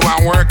about you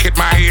want work it,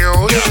 my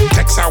youth.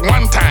 Text her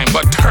one time,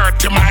 but hurt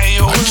to my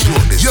youth.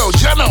 Yo,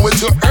 you know it's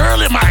too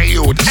early, my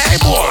youth.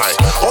 Hey boy,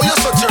 oh you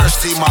so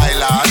thirsty, my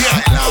lad.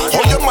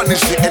 How you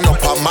manage to end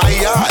up on my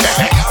yard?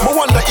 I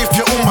wonder if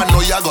your woman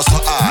know you go so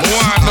hard. You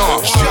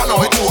know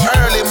it's too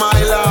early, my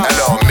lad.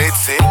 Hello,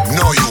 Mitzi.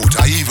 No youth,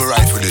 I even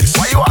right for this.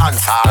 Why you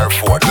answer her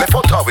phone? Left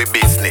out of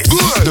business.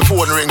 Good. The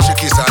phone rings, she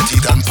kiss her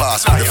teeth and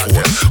pass me the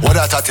phone. What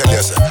that I tell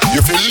you, sir?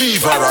 You feel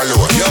leave her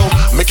alone. Yo,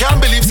 me can't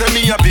believe say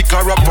me a pick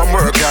her up from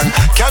work and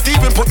can't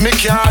even put me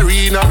car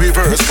in a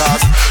reverse.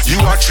 Cause you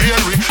are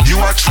trailery.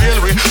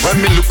 When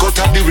me look out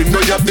of the window,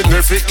 you have the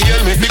nerve to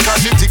heal me.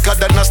 Because you thicker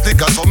than a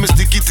sticker, so me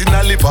stick it in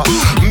a liver.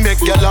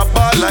 Make y'all a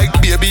ball like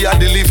baby I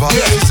deliver.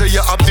 Say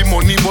you have the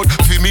money, but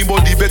feel me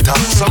body better.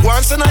 So go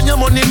and send on your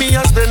money, me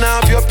and spend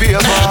half your paper.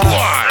 Boy,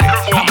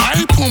 I'm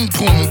my pum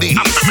pum this.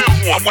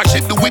 I watch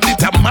it do with it,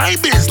 I'm my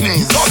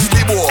business.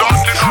 Dusty boy,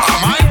 I'm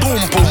my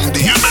pum pum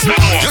this.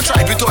 You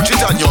try to touch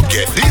it and you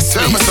get this.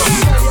 Tell me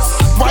something.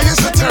 Why you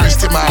so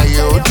thirsty, my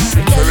youth?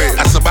 For real.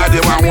 That's about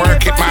you want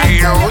work it, my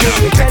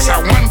youth. Text her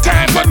one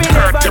time, but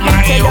hurt to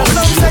my youth.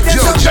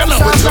 Yo, you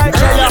know it's too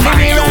early, my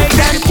youth.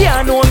 Them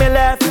can't know me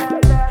left.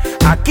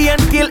 I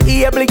can't kill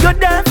Able, you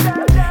deaf.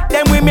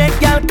 Then we make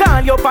y'all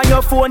call you up on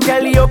your phone,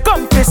 tell you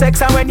come to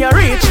sex, and when you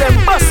reach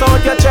them, bust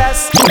out your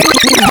chest.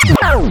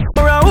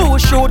 Or a who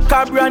shoot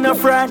Cabra and a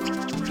friend,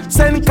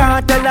 send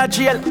cartel a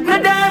jail,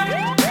 no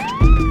them.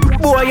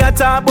 Boy, you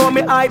talk about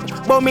me hype,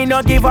 but me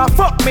no give a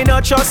fuck, me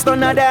no trust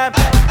none of them.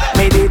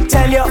 Me did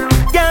tell you,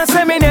 can't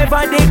say me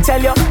never did tell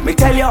you. Me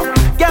tell you,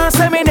 can't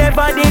say me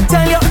never did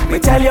tell you. Me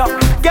tell you,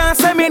 can't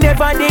say me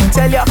never did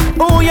tell you.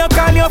 Who you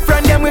call your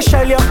friend, them we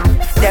shell you,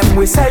 them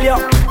we sell you.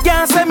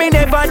 Can't say me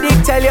never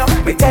did tell you.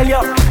 Me tell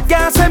you,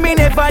 can't say me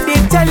never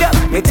did tell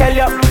you. Me tell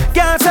you,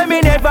 can't say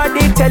me never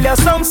did tell you.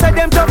 Some say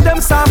them tough,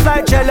 them soft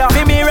like jello.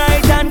 Me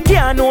right and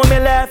can't know me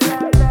left.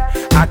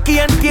 I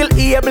can't kill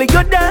Able,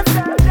 you deaf.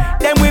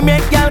 Then we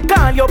make y'all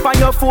call you up on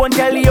your phone,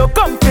 tell you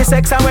come to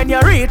sex, and when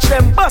you reach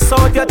them, bust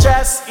out your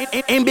chest.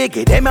 In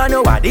biggie, them I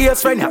know what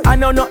deals friend, I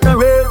know nothing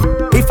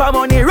real. If I'm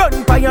money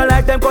run for your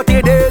life, them cut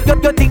it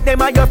deal. You think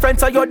them are your friends,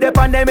 so you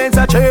depend them in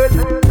a jail.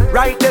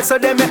 Right there, so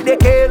they make the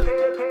kill.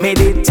 Me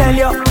did tell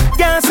you,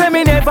 can't say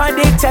me never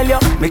did tell you.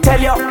 Me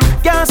tell you,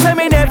 can't say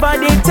me never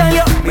did tell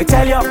you. Me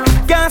tell you,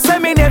 can't say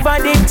me never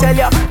did tell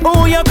you.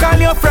 Who you call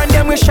your friend,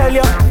 them we shell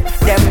you,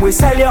 them we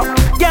sell you.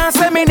 Can't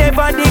say me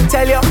never did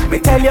tell you. Me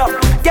tell you,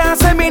 can't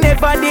say me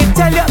never did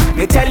tell you.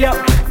 Me tell you,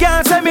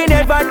 can't say me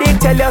never did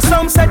tell you.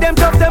 Some say them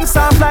tough, them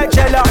soft like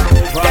jello.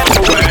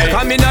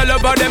 I mean all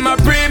about them a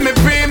pre me.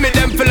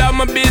 Them fill out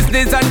my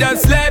business and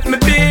just let me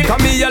be.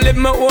 Come here, live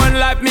my own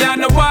life, me I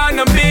no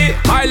wanna be.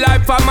 My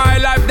life for my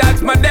life,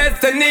 that's my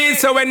destiny.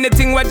 So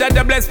anything what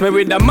God bless me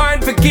with a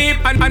mind to keep,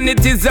 and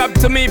it is up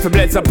to me to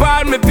bless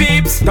upon me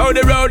peeps. Though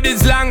the road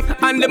is long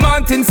and the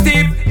mountain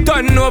steep,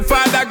 don't know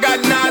Father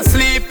God not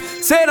sleep.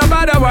 Say no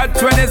matter what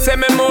when they say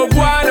me move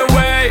one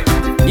away.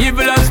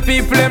 Evilous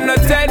people them not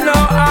take no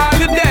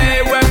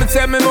holiday. When me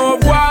say me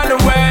move one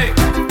away.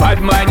 Bad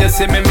mind you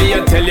see me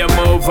I tell you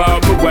move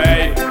out the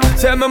way.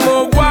 Say me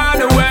move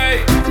one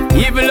away.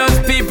 Evilous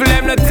people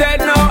them not take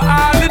no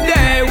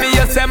holiday. Me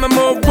you say me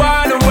move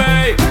one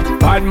away.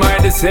 Bad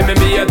mind you see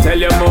me I tell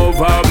you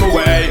move out the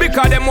way.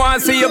 Because them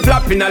want see you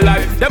flop in a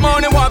life. Them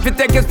only want to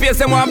take your space,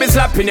 them want me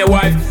slapping your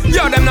wife.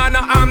 Yo, them not no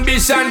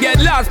ambition,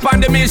 get lost on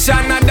the mission.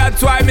 And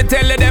that's why me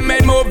tell you them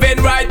ain't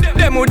moving right.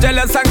 Them who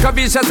jealous and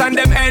covetous and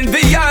them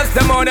envious.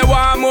 Them only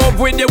want move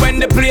with you when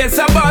the place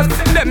a bust.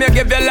 Them you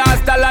give you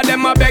last dollar,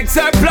 them a beg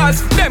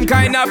surplus. Them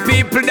kind of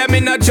people, them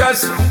in a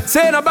trust.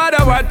 Say no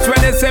matter what when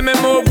they say me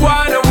move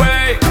one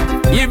away.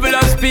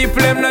 Evilous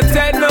people, them not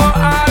take no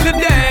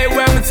holiday.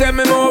 When me say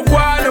me move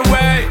one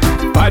away.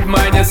 Bad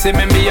mind you see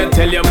me I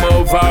tell you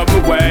move out the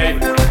way.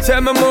 Say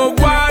me move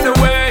one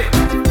away.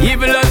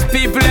 Evilous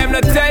people, them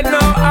not take no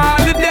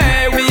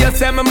holiday. Me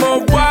say me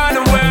move one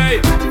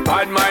away.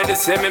 Bad mind they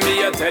say me,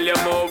 I tell you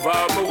move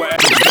out my way.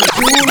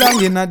 Too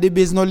long in the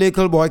biz, no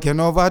little boy can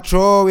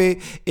overthrow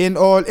it. In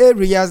all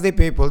areas, the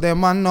people,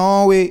 them I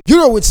know it. You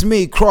know it's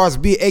me,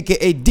 Crosby,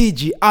 aka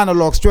DG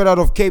Analog, straight out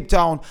of Cape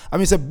Town. I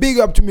mean, it's a big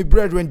up to me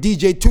brethren,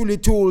 DJ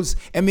Toolie Tools,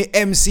 and me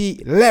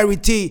MC Larry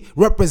T,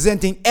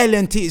 representing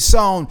LNT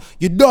Sound.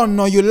 You don't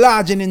know you're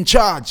large and in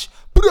charge.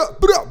 Bruh,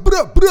 bruh,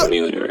 bruh,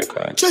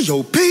 bruh.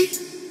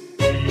 J.O.P.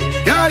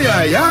 Yeah,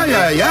 yeah, yeah,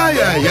 yeah, yeah,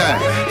 yeah,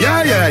 yeah.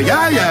 Yeah, yeah,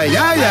 yeah, yeah,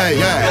 yeah, yeah,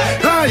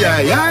 yeah. Yeah, yeah,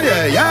 yeah,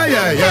 yeah, yeah,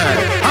 yeah,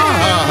 yeah. Ha,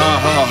 ha, ha,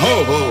 ha,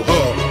 ho, ho,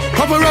 ho.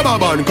 Couple rubber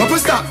band, couple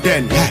stop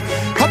then, yeah.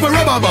 Couple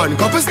rubber band,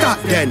 couple stop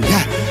then,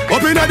 yeah.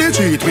 Up inna the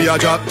street, we a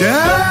drop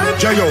dead.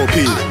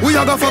 J.O.P. We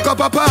a go fuck up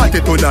a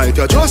party tonight,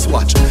 you just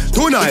watch.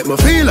 Tonight, me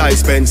feel I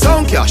spend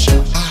some cash.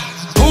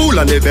 Cool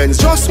and events,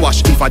 just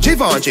watch. If a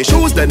Givenchy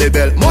shoes, then the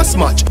belt must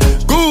match.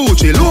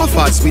 Gucci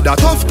loafers with a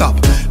tough top.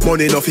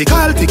 Money no fi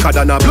call thicker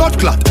than a blood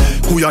clot.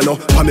 Who ya know,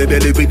 pa me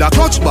belly with a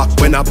clutch back.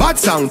 When a bad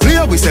sound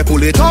clear, we say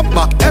pull it up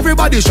back.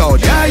 Everybody shout,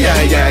 yeah,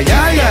 yeah, yeah,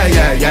 yeah, yeah,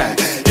 yeah, yeah.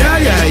 Yeah,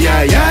 yeah,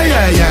 yeah, yeah,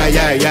 yeah, yeah,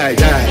 yeah, yeah,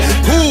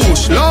 yeah.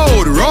 Push,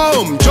 load,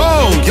 rum,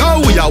 junk.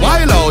 Yo, we a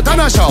wild out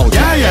and a shout.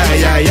 Yeah, yeah,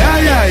 yeah, yeah,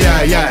 yeah,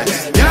 yeah, yeah.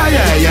 Yeah,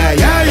 yeah, yeah,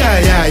 yeah, yeah,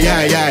 yeah,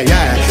 yeah, yeah,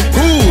 yeah.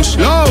 Push,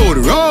 load,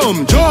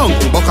 rum, junk.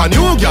 Buck a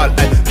new girl,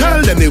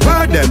 tell them the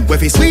word them, where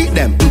fi sweet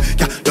them.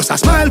 Yeah, just a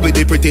smile with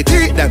the pretty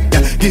teeth them.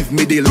 Yeah, give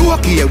me the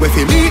look here, where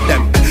fi meet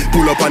them.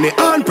 Pull up on the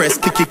hand press,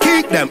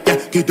 kick them.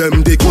 Yeah, give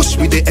them the kush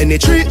with the any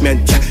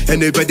treatment. Yeah,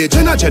 anybody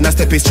Jenna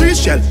step is street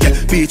shell.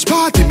 Yeah, beach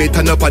party me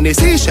turn up on the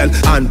seashell.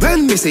 And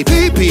when me see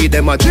PP,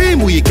 them a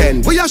dream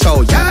weekend. We a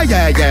show, yeah,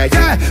 yeah, yeah,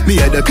 yeah. Me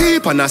and the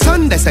keep on a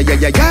Sunday, say yeah,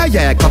 yeah, yeah,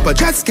 yeah. Couple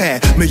jet scare,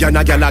 me and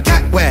a girl a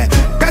get where.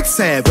 Get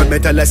say, when me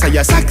tell her say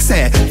you're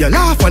sexy. You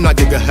laugh and I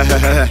give you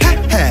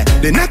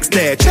The next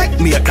day, check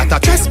me at that a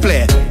chess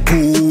play.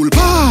 Pool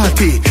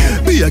party,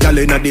 be a girl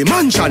in the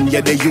mansion,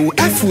 yeah, the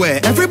UF way.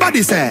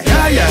 Everybody say,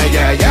 yeah, yeah,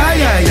 yeah, yeah,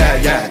 yeah, yeah,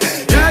 yeah.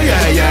 Yeah,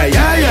 yeah, yeah,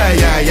 yeah, yeah,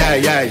 yeah, yeah,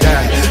 yeah,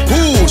 yeah.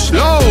 Push,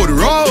 load,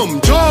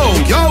 rum,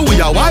 junk. Yo, we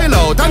a wild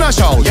out and a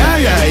shout. Yeah,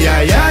 yeah,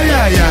 yeah, yeah,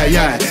 yeah, yeah,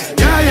 yeah.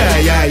 Yeah, yeah,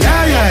 yeah,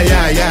 yeah, yeah,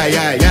 yeah, yeah,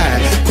 yeah,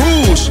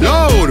 yeah. Push,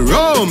 load,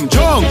 rum,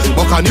 junk.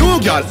 Buck a new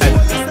girl.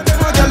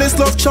 Girl is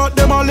love chat,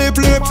 them a lip.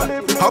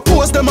 I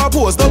post them,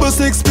 double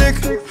six pick.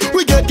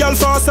 We get girl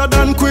faster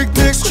than quick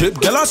pick.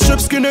 Strip, girl a strip,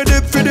 skinny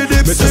dip for the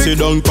dip. Me say sit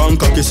down, pan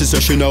cocky, she say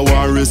she no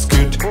want risk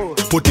it.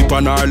 Put it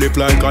on her lip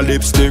like a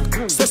lipstick.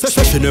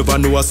 Say she never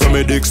know a some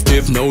dick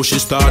stiff. Now she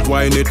start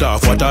whine it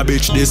off, what a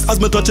bitch this. As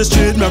me touch the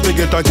street, me have to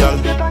get a girl.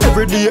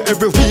 Every day,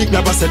 every week,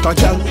 never set a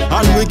girl.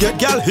 And we get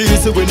girl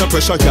easy with no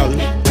pressure girl.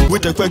 We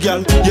take a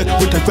girl, yeah,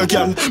 we take a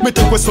girl. Me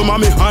take with some of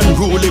me hand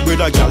rule it with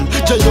a girl.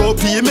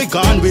 J.O.P. me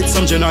gone with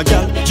some Jenna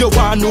girl. You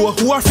wanna know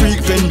who a freak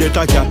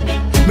vendetta girl?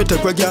 Me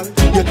take a girl,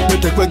 yeah, me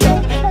take a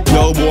girl.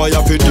 Yo boy,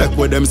 I fit like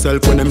with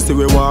themself when them see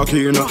we walk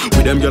in.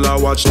 With them girl I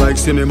watch like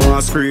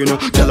cinema screen.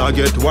 Girl I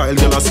get wild,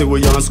 girl I see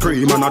we and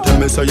scream. And I tell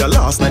me say, yeah,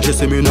 last night she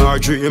see me in her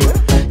dream.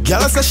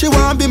 Girl I say she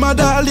want be my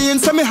darling.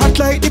 Say me hot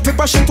like the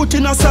pepper she put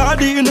in a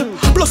sardine.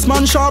 Plus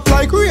man sharp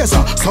like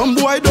razor. Some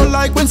boy don't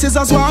like when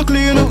scissors want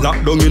clean.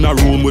 Locked down in a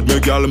room with me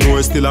girl,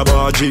 more still a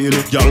bargain.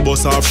 Girl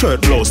bust off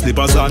shirt, blouse,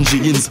 slippers and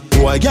jeans.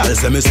 Boy girl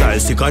say me style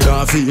sicker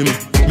than film.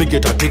 Me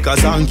get a thick as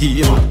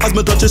anky. As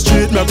me touch the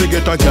street, me have to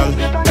get a girl.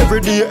 Every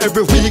day,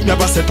 every week,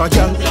 never set a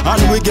girl.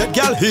 And we get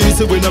girl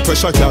easy with no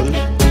pressure girl.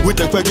 We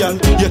take a girl,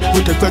 yeah,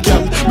 we take a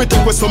girl. Me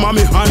take with some of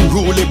me hand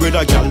rule it with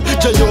a girl.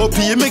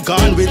 J.O.P. me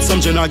gone with some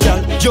Jenna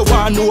girl. You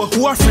wanna know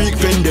who a freak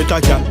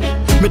vendetta girl?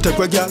 Me take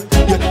a girl,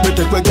 yeah, me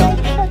take a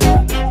girl.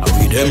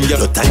 Them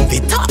no time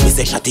for talk, me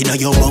say shot inna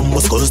your bum.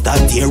 Muscles start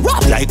tear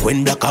up like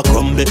when black a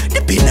crumble.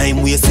 The pin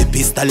I'm waist, the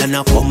pistol and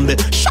a fumble.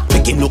 Shot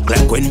make him look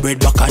like when bread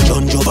back a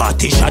junjo.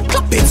 Party shot,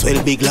 clap it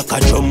swell big like a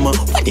drum.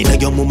 When inna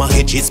your mama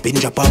head, she spin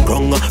drop a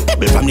grung.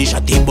 Pebble from the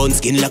shotty bun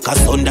skin like a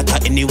sun.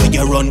 That anyway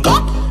you run, go.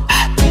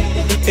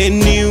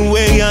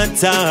 Anyway you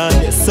talk,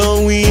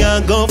 so we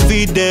a go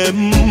feed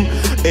them.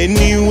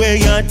 Anyway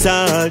you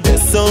talk,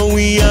 so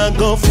we a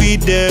go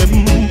feed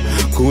them.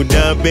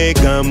 Coulda beg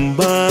and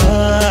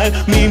ball,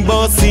 me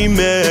bossy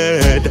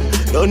mad.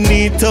 Don't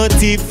need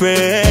 30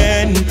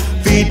 friend,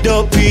 feed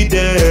up with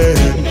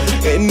them.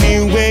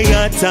 Anyway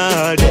at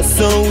all,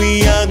 so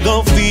we a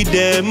go feed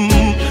them.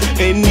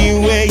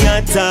 Anyway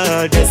at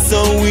all,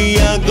 so we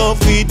a go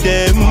feed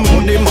them.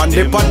 Money man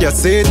dip on your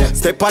seat,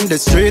 step on the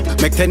street.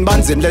 Make 10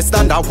 bands in less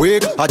than a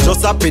week. I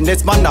just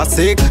happiness man a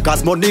sick.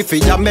 Cause money for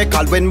ya make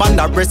all when man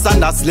a rest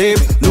and a sleep.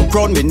 Look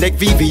round me neck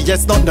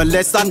VVS not no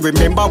less. And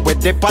remember where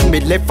dip on me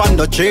left and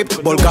no cheap.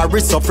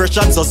 Bulgari so fresh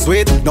and so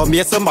sweet. No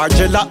me some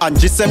Margella and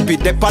Giuseppe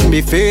dip on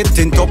me feet.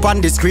 Tint up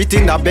on the street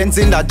in a Benz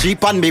in a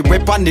Jeep. And me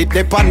weapon it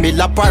dip on me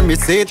lap or me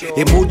seat.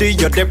 A moody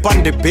you dip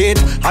on the pit.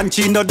 And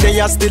Chino they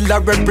are still a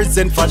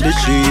represent for the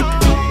sheep.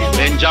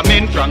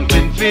 Benjamin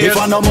Franklin Field. If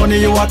I no money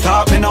you a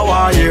talk, me no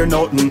want hear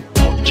nothing.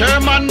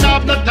 Chairman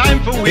have no time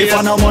for waste. If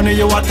I no money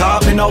you a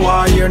talk, me no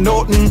want hear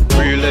nothing.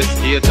 Real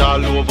estate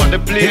all over the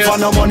place. If I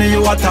no money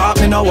you a talk,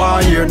 me no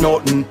want hear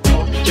nothing.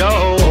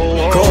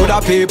 Yo, Crowd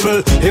of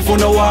people, if you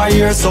know I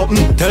hear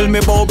something, tell me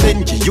about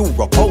Benji, you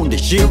a pound the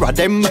share of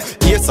them.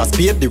 Ace a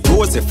spade, the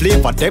rose, the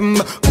flavor them.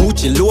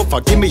 Gucci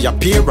loafer, give me a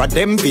pair of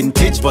them.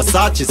 Vintage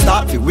Versace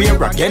start to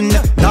wear again.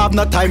 Now have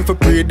no time for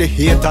pray the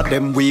hate of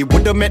them. We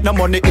wouldn't make no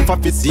money if I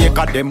fi sake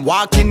of them.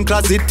 Walk in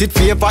closet, it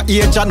favor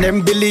age and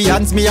them.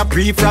 Billions me a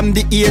pre from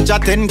the age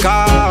of 10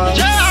 cars.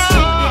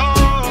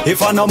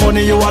 If I no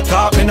money you a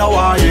talk, me no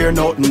want hear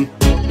nothing.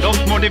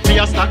 Enough money for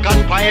your stock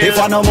and pile. If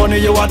I no money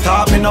you a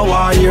talk, me no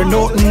want hear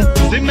nothing.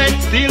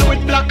 Cement steel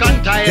with black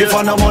and tile. If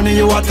I no money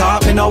you a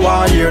talk, me no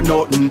want hear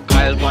nothing.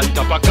 Kyle on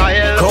top of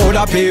Kyle. Crowd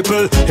of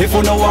people, if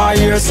you no want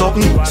hear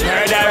something.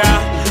 Murderer,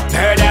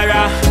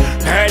 murderer,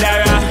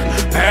 murderer,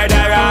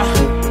 murderer.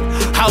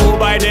 How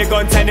by the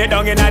gun send it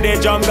down in the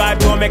jungle? God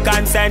to me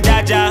consent,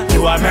 Jaja.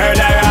 You a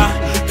murderer,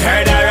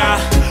 murderer,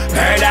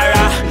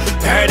 murderer,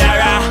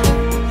 murderer.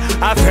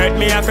 I've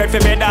heard for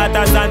me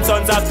daughters and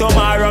sons of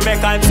tomorrow. Me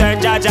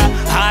concern, Jaja.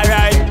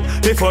 Alright.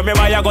 Before me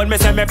buy a gun, me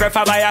say me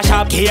prefer buy a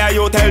shop. Here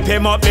you help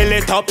him up, build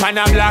it up and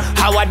a block.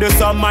 How I do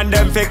some man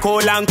them fi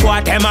cool and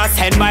quat. Them a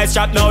send my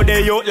strap, now the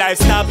youth life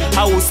stop.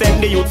 How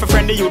send the youth for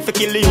friend the youth, for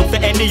kill the youth, for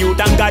end the youth.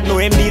 And God know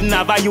him didn't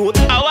have a youth.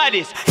 How are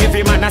this?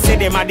 Every man a say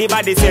them a the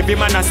bodies. Every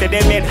man a say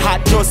them made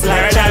hot just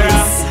like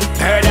Chalice.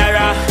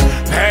 Murderer,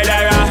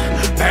 murderer,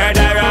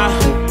 murderer.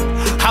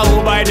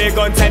 How by the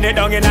gun send it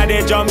down in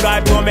the drum?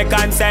 God know me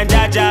consent,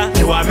 Jaja.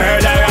 You a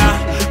murderer,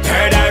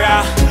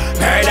 murderer,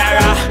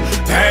 murderer,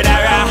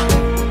 murderer.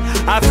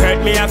 I've heard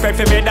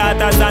for me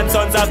daughters and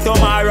sons of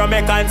tomorrow.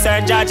 Me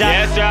concern, Jaja.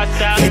 Yes,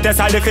 Rasta. Fittest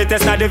of the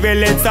fittest, not the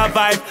village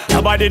survive.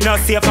 Nobody not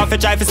safe off a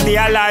try to stay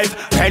alive.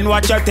 Pen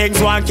watch your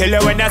things, one kill you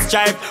when you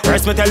strive.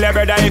 First me tell your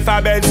brother if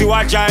I bend you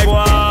a drive.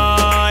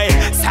 Why?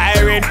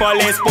 Siren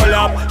police pull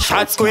up,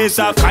 shot squeeze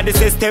off, cause the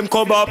system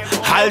come up.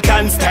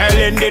 Halton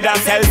Sterling did a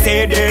sell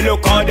CD.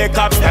 Look how the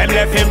cops them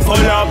left him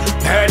pull up.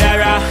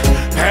 Murderer,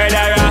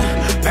 murderer,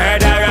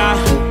 murderer.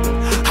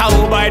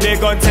 How by the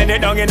gun send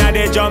it down in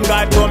the drum?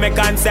 God to me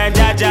consent,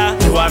 Jaja.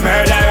 You a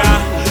murderer,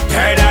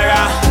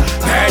 murderer,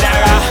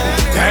 murderer,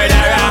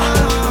 murderer.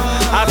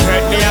 I've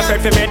heard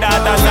for me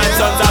daughters and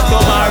sons of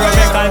tomorrow.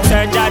 Me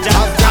consent, Jaja.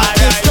 I've got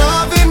this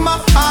love in my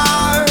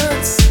heart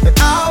that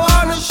I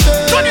wanna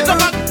share.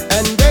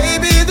 And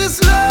baby,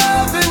 this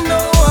love and no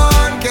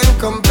one can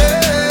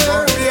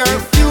compare.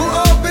 If you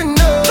open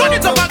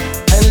up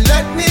and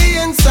let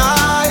me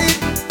inside,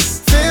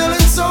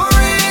 feeling so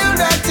real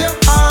that your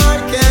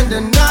heart can't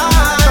deny.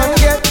 Come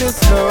get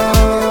this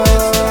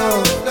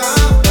love.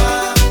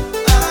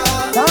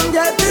 Come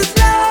get this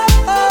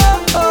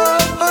love.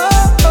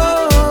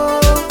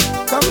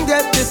 Come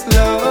get this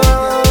love.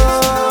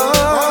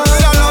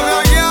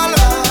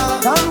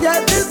 Come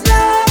get this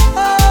love.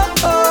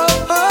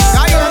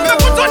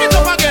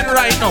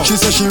 She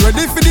said she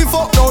ready for the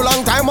fuck now.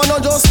 Long time I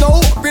not just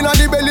know. Been on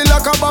the belly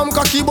like a bomb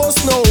cocky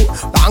bust now.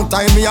 Long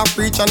time me a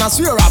preach and I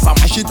swear off. I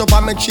mash it up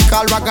and make she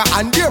call ragga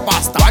and dear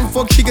pastor. One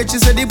fuck she get, she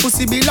said the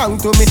pussy belong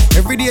to me.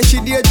 Every day she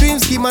daydream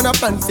scheme and a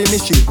plan for me.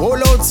 She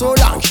hold out so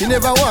long, she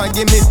never want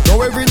give me. Now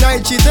every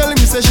night she tell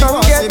me say she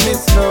want see me.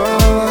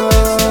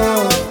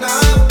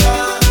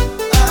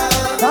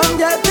 Come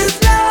get this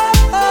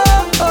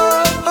love.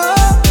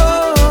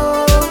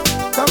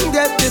 Come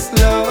get this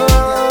love.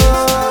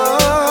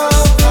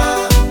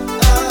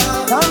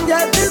 Come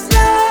get this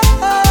love.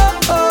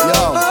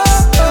 Yo.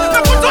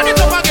 Turn it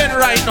up again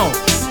right now.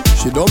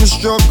 She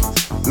dumbstruck,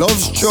 love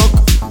struck.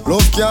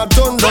 Love can't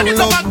turn down,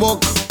 love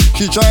buck.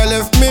 She try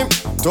left me,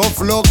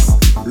 tough luck.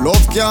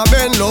 Love can't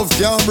bend, love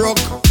can't broke.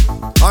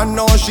 And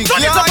now she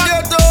can't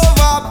get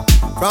over.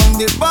 From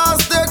the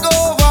past take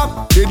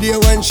over. The day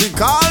when she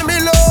call me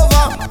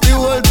lover, the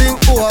whole thing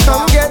over.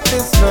 Come get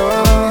this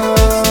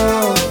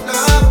love.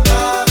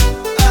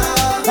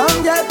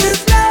 Come get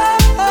this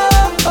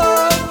love.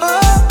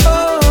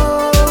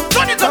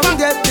 Come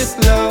get this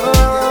love.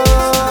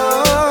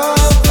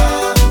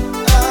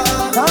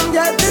 Come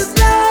get this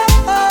love.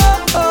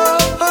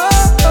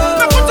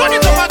 Turn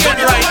it up again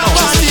right now.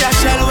 Party a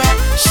shell wet,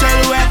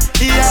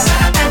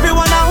 yeah.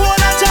 Everyone a hold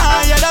a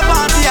jar, yeah. The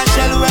party a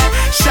shell wet,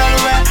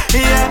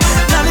 yeah.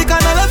 Now the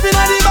kind of left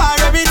inna the bar,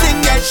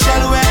 everything get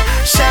shell wet.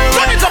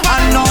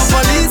 And no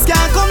police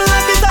can't come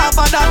like it up,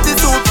 but that the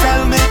suit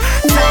tell me.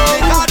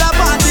 Cause the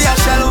party a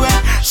shell wet,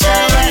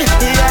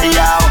 yeah.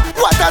 Yo,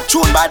 what a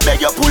tune, bad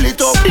beg you pull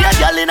it up. Be a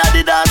gal inna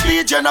the dance,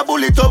 bleach you no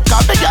pull it up.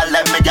 Cause me gal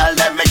them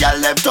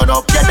turn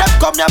up. Yeah, them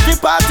come here fi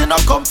party, no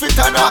come fi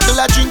turn up.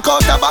 Buckle a drink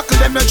out a buckle,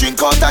 them no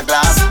drink out a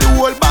glass. The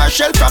whole bar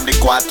shell from the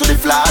quad to the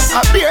flask.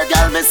 A beer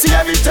gal me see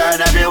every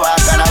turn, every walk,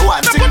 and I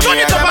want to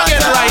me and I'm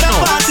the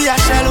party a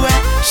shell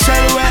wet,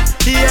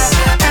 yeah.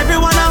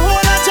 Everyone a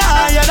hold a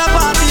jar, yeah. The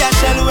party a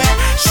shell wet,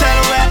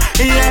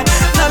 yeah.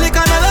 Now the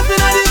kind of left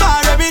inna the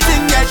bar,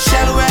 everything get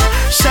shell wet.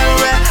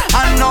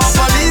 And no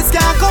police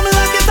can't come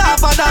like it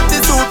up, but that the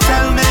suit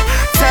tell me.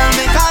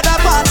 Cause the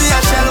party a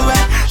shell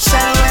wet,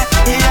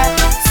 yeah.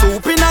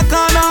 Soup in a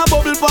corner,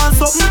 bubble pan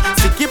something.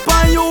 Stick it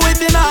on you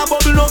with in a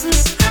bubble nothing.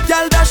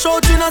 Girl dash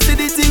out, you no see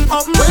the thing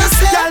up.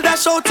 Girl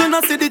dash out, you no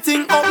see the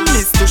thing up.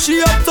 Miss to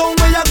she uptown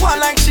where you go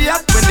like she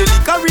at. When the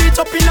liquor reach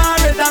up in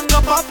her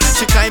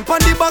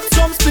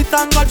it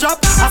and go drop.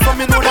 I saw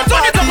me know the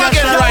party a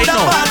shell right the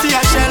now. party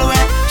a shell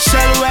way,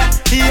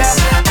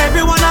 yeah.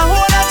 Everyone a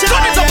hold a chill,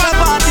 yeah. The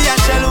party a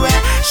shell way,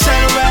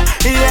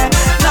 yeah.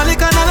 Now we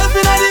can left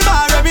in the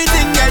bar,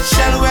 everything get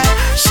shell way.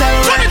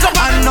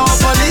 And no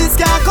police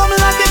can come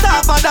lock it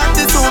up, but that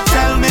is who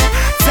tell me,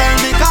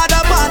 cause the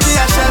party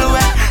a shell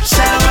way.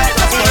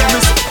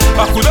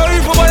 I coulda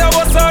even buy a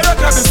bus or a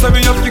cab, so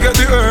we have to get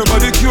the herb or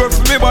the cure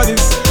for me body.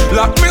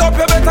 Lock me up,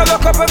 you better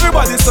lock up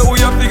everybody, so we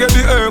have to get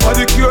the herb or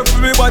the cure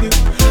for me body.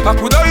 I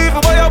coulda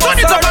even buy a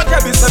bus or a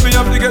cab, so we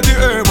have to get the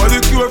herb or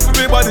the cure for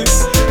me body.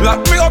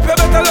 Lock me up, you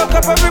better lock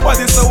up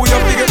everybody, so we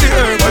have to get the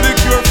herb or the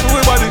cure for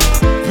me body.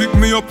 Pick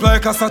me up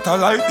like a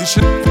satellite dish.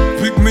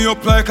 Pick me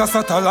up like a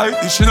satellite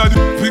dish.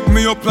 Pick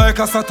me up like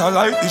a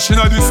satellite dish.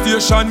 Inna the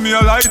station, me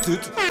a light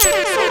it.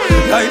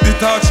 Light the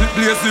torch, it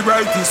blaze the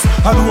brightest.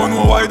 I don't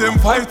know why them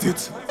fight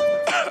it.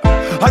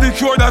 I the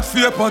cure that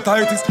fear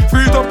hepatitis.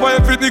 Free it up by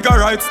every nigga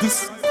writes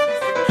this.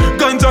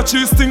 Ganja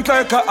cheese stink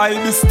like a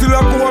ibis. Still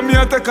I go on me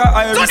and take a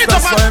iris.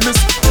 That's why I miss.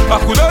 I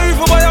coulda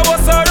even buy a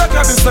bus or a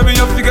cab, so me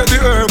have to get the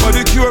herb or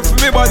the cure for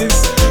me body.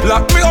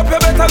 Lock me up, you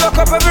better lock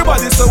up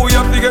everybody, so we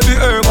have to get the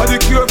herb or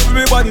the cure for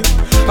me body.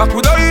 I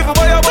coulda even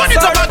buy a bus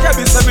or a cab,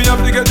 so me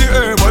have to get the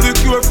herb or the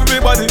cure for me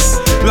body.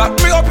 Lock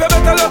me up, you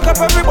better lock up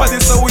everybody,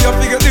 so we have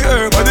to get the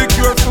herb or the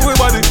cure for me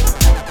body.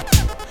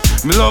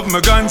 Me love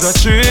my ganja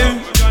tree,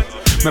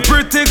 my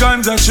pretty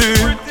ganja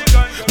tree.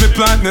 Me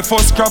plant me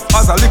first crop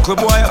as a little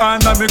boy,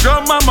 and me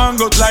grandma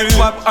mango like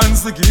pop and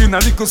sticky in a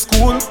little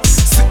school.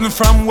 Sitting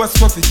from West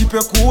Coast to keep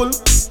you cool.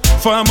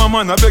 Farmer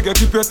man, I beg you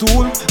keep your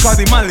tool. Cause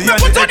the Mali and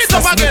the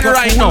excess make you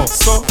right cool. now.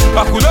 So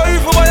I coulda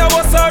even buy a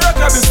bus or a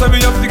cab, so me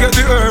have to get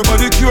the herb or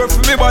the cure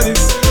for me body.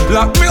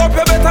 Lock me up,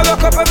 you better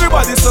lock up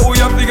everybody, so we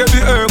have to get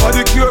the herb or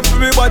the cure for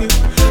me body.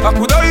 I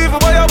coulda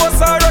even buy a bus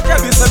or a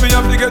cab, so me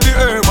have to get the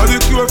herb or the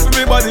cure for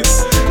me body.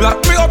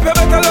 Lock me up, you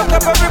better lock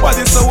up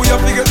everybody, so we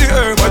have to get the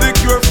herb or the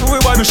cure for me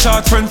body. My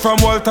short friend from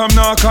Waltham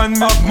knock and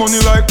have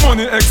money like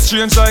money,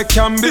 exchange like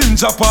can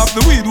binge up off the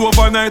weed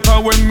overnight,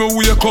 and when me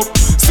wake up,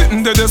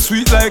 sitting there the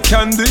sweet like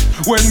candy.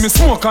 When me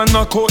smoke and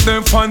knock out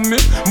them fan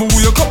me, me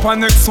wake up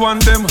and next one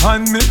them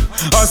hand me.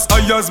 As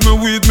high as me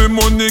weed me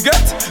money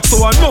get,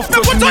 so enough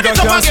to nigga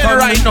can't stand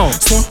right me. Now.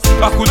 So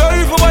I coulda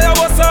even buy a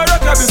bus or a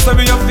cab, so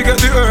me have to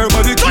get the herb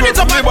or the cure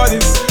for me body.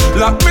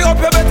 Lock me up,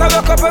 you better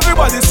lock up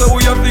everybody, so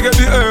we have to get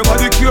the herb or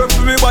the cure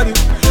for me body.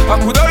 I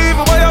coulda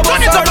even buy a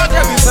bus or a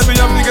cab, so me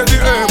have to get the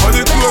herb or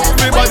the cure for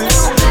me body.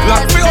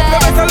 Lock me up, you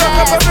better lock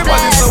up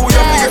everybody, so we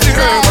have to get the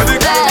herb or the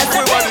cure for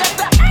me body.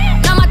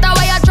 No matter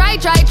why you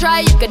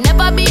try, you can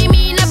never be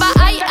me, never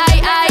I.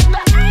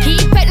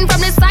 Keep petting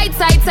from the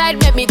side,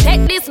 make me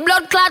take this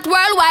blood clot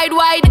worldwide,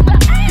 wide.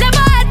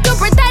 Never had to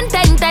pretend,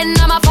 10.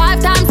 I'm a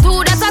 5 times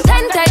 2, that's a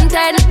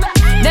 10.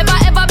 Never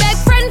ever beg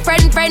friend.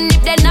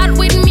 If they're not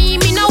with me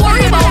no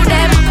worry about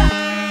them.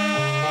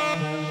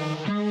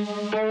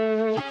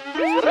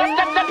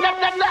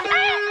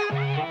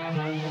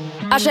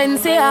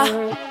 Ashensia.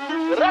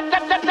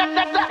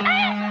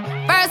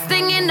 First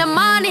thing in the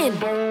morning,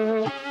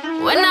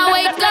 when I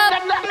wake up,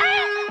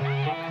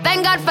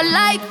 thank God for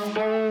life.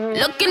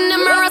 Look in the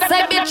mirror,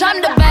 say bitch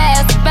I'm the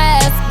best.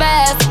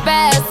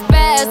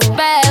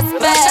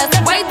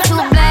 Way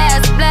too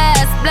blessed.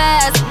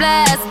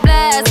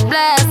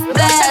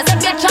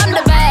 Bitch I'm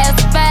the best.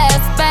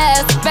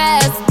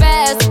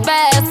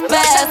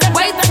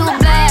 Way too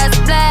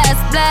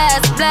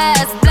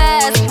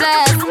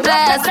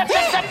blessed.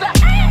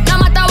 No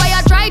matter why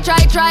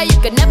you try, you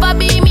can never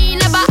be me,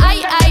 never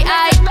I.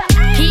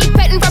 Keep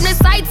petting from the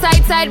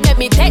side, make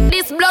me take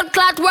this blood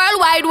clot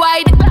worldwide,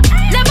 wide.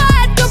 Never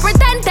had to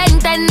pretend,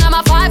 10. I'm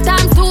a 5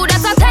 times 2,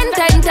 that's a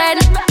 10.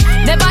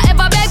 Never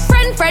ever beg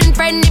friend.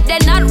 If they're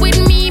not with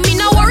me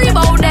no worry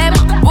about them.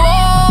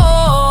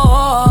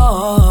 Whoa,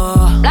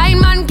 blind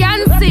man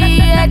can see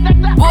it.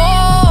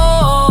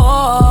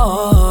 Whoa,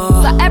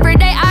 so every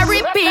day I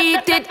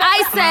repeat it.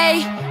 I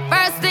say,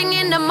 first thing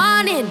in the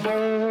morning,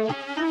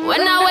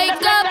 when I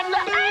wake up,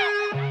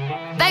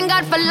 thank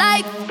God for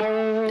life.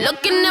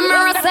 Look in the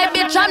mirror, say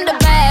bitch I'm the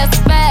best.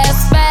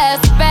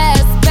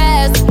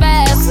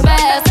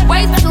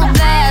 Way too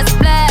blessed.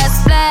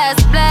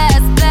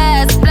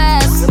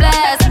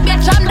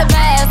 Bitch I'm the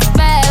best.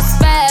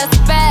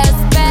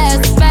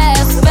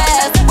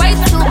 Way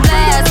too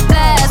blessed.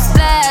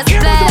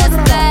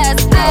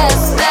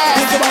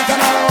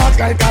 Walk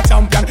like a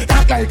champion,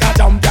 talk like a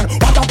champion.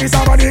 What a piece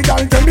of body,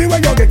 girl, tell me where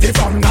you get it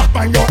from. Knock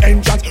on your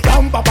entrance,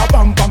 ram pa pa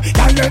pam pam.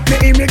 Can't let me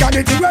in, me got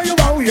it where you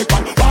are wait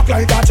from. Walk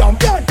like a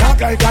champion, talk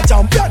like a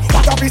champion.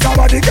 What a piece of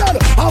body, girl,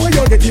 how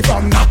you get it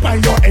from? Knock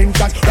on your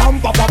entrance, ram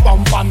pa pa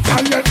pam pam.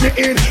 Can't let me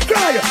in,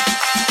 cry.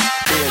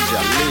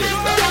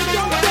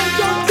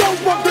 Don't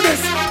fuck with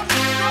this.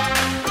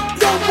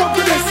 Don't fuck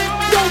with this.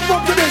 Don't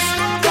fuck with this.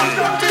 Don't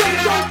fuck with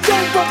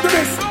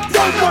this.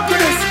 Don't fuck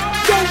with this.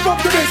 Don't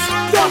fuck with this.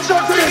 Don't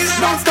fuck with this.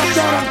 Don't stop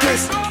John and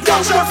Chris.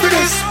 Don't fuck with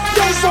this.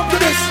 Don't fuck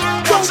with this.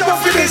 Don't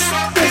fuck with this.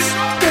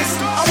 This.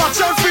 I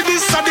watch out for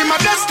this. I did my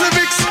best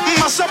lyrics.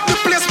 Mash up the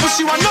place, but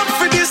she want up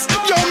for this.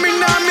 Yo, me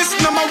nah miss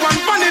 #1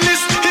 funny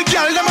list. The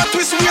girl them a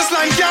twist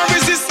waistline, can't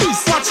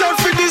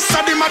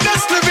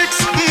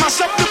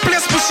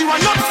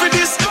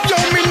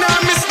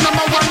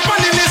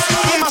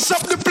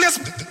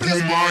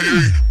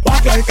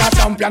Walk like a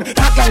champion,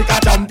 talk like a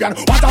champion.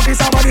 What a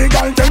piece of body,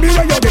 girl, tell me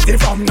where you get it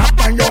from. Knock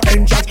on your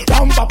entrance,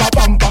 ram pa pa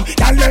pam pam.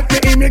 Can't let me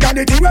in, me got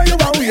the thing where you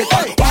want wait.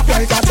 Walk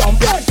like a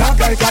champion, talk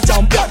like a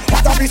champion.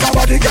 What a piece of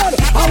body, girl,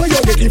 how where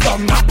you get it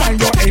from. Knock on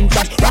your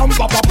entrance, ram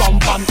pa pa pam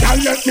pam.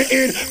 Can't let me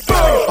in,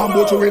 boy. And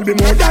but you will be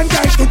more than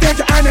kind to take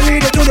your hand and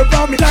lead it to the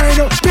family line.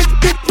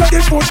 Big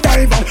ready foot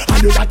diver,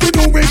 and you got to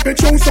do it with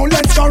true. So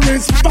let's go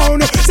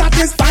respond,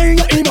 satisfying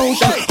your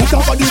emotion. On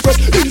top of the press,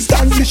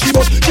 instantly she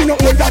was. She no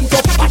old and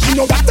tough, and she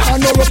no got her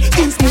no rust.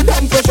 Things smooth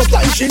and precious,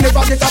 like she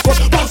never get a cut.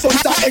 Pass on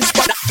to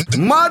expert.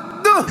 Mad.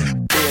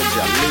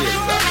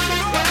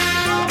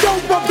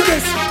 Don't bump to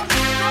this.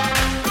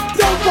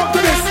 Don't bump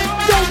to this.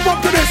 Don't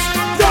bump to this.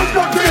 Don't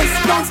bump to this.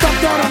 Don't stop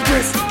down and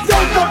twist.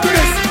 Don't bump to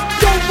this.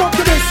 Don't bump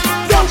to this.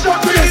 Don't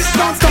bump to this.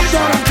 Don't stop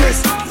down and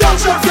twist. Don't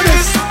bump to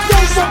this.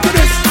 Don't bump to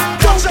this.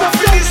 Don't stop.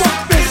 Don't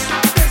bump this.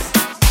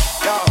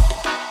 Yo,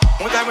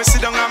 one time we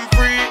sit down and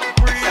breathe.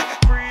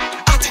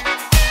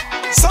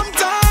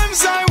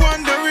 Sometimes I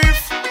wonder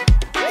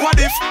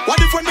what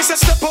if when me say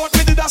step out,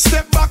 me did a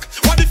step back?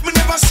 What if me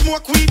never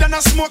smoke weed and I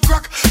smoke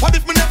crack? What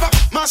if me never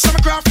master my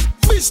craft?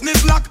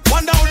 Business lock.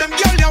 Wonder how them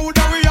girl ya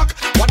woulda react.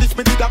 What if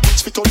me did a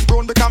bitch fit on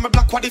brown because me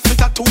black? What if me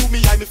tattoo me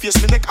eye, me face,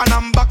 me neck and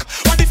I'm back?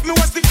 What if me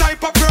was the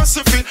type of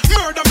person fit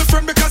murder me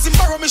friend because him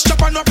borrow me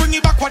strap and not bring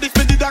it back? What if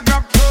me did a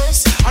grab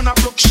purse and a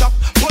broke shop?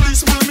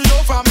 Police pull me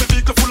over and me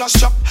vehicle full of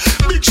shop.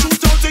 Big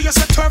shootout, you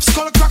say turf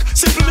skull crack.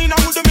 Simple mean I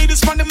woulda made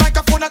this from the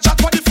microphone a chat.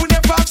 What if we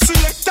never have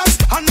selectors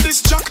on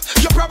this track?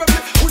 You probably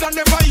woulda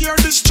never hear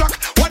this track.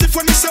 What if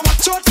when me say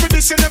watch out for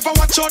this, you never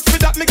watch out for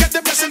that? Me get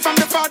the blessing from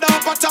the Father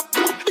up at top.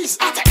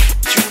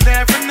 You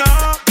never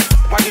know.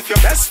 What if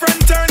your best friend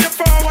turn you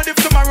for? What if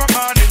tomorrow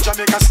morning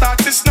Jamaica start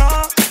to snow?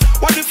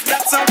 What if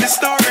that's how the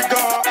story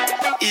go?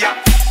 Yeah,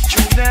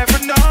 you never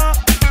know.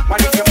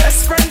 What if your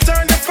best friend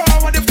turn you for?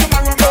 What if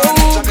tomorrow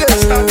morning Jamaica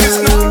start to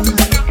snow?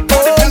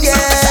 Oh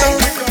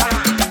yeah.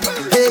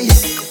 Hey,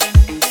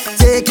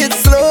 take it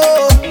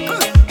slow.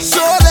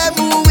 Show them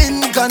who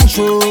in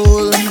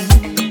control.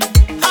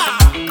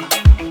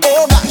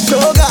 Oh gosh,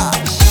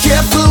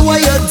 careful what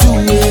you're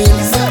doing.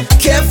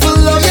 Careful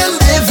how you're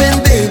living,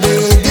 baby.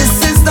 This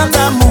is not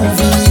a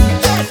movie.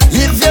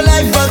 Live your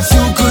life, but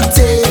you could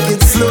take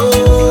it slow.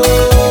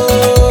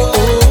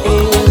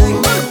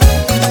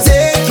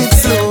 Take it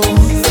slow.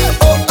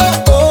 Oh, oh,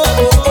 oh,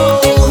 oh,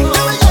 oh.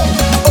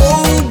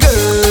 Oh,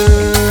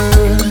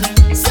 girl,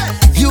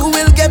 you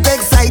will get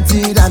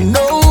excited. I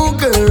know,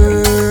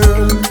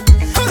 girl.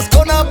 It's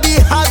gonna be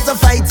hard to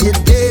fight it,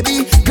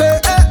 baby. Girl,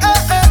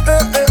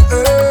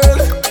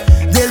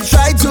 they'll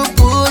try to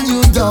pull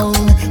you down,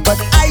 but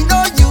I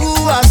know you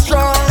are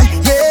strong.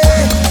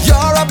 Yeah,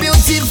 you're a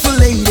beautiful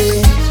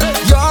lady.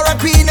 You're a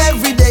queen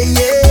every day.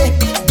 Yeah,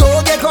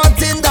 don't get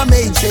caught in the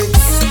matrix.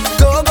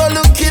 Don't go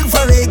looking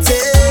for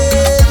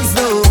ratings.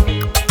 No,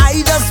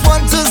 I just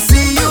want to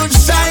see you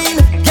shine.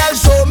 Girl,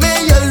 show me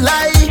your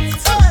light.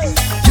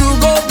 You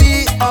gon'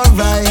 be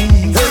alright.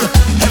 Hey,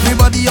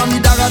 everybody on the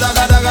daga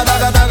daga daga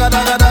daga daga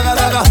daga daga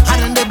daga,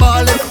 and they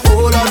ballin'.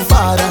 Hold on,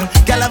 father.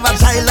 Girl have a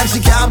child and she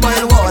can't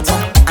boil water,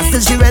 and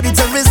still she ready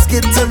to risk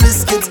it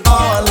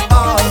all.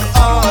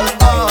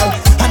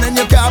 And then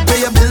you can't pay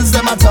your bills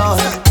them at all.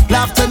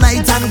 Laugh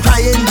tonight and cry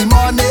in the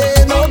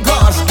morning. Oh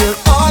gosh, girl,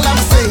 all I'm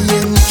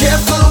saying,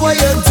 careful what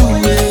you're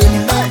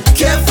doing.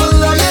 Careful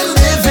how you're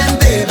living,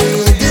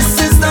 baby. This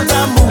is not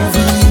a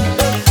movie.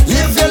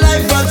 Live your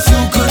life, but you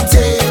could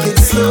take it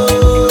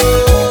slow.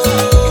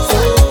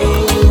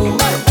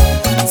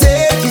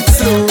 Take it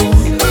slow.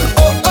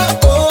 Oh, oh,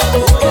 oh,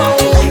 oh.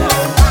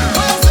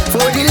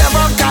 For the love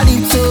of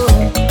Calypso,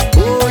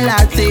 oh,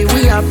 latte, we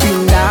are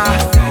pinda.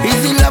 Is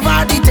the love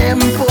of the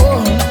tempo?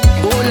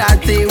 Oh,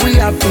 latte, we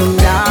are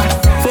pinda.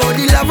 For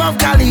the love of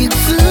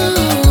Calypso,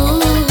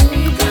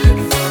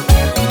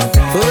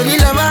 for the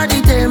love of the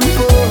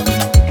tempo.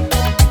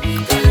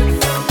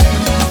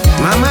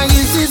 Mama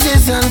used to say,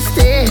 son,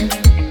 stay.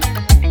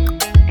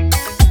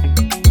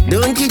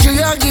 Don't you throw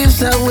your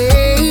gifts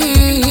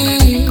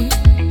away.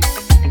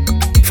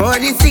 For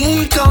the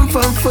thing come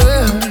from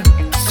far,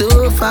 so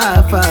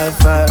far, far,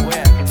 far.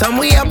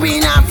 Somewhere up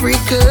in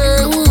Africa.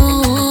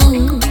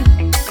 Ooh.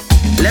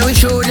 Let me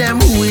show them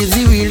who is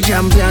the real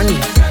champion.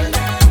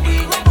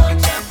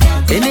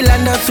 In the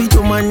land of sweet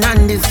woman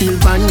and the steel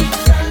pan.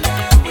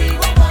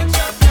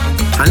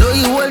 I know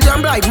you hold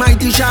jump like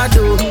mighty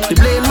shadow. The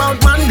plain mouth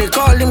man, they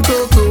call him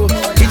Coco.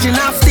 Kitchen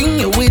half sting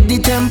you with the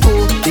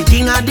tempo. The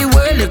king of the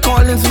world, they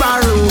call him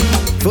Sparrow.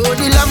 For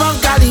the love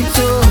of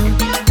Calypso,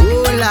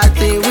 oh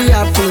latte, we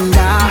are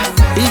funda.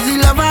 Is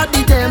the love of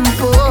the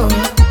tempo?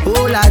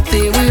 Oh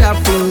latte, we are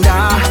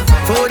funda.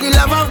 For the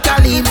love of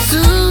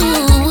Calypso,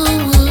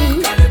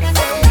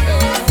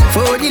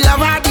 for the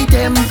love of the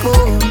tempo.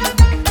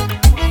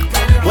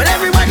 Well,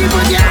 everybody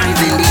put your hands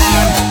in the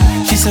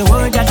air. She say,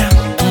 oh dada.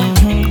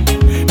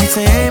 Me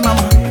say, hey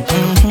mama.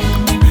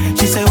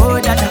 She say, oh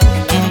dada.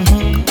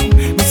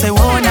 Me say,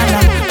 oh dada.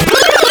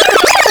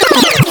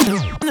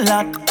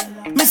 Lock.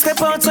 Me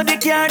step out so the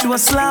car do a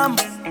slam.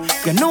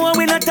 You know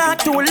we not talk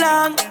too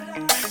long.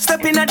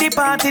 Stepping at the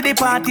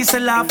party say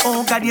laugh.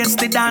 Oh God, yes,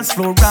 the dance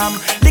floor ram.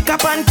 Lick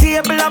up on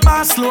table, a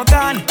bar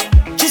slogan.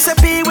 She say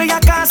pay where you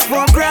cost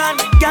for grand.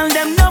 Girl,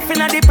 them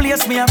nothing at the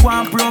place, me a go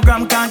on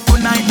program. Can't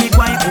tonight, me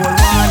quite old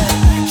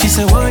one. She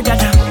say, oh,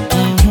 dada,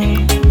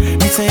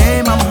 Me say,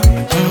 hey, mama,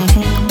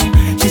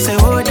 She say,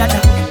 oh, dada,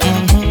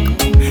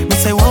 Me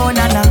say, oh,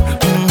 nana,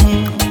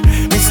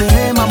 Me say,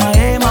 hey, mama,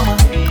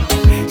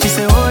 She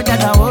say, oh,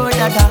 dada,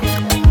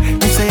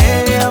 Me say,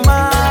 hey,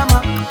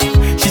 mama,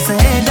 She say,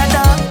 hey,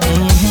 dada,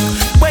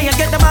 Where you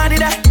get the body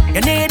there?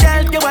 You need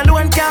help, you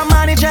alone can't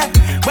manage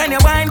it. When you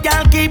wine,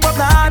 girl, keep up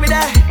the hobby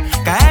there.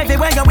 Cause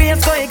everywhere you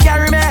waist go, you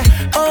carry me.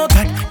 Oh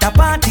God, the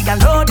party, I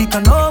load it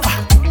on over.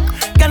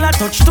 Girl, I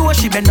touch toe,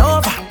 she bend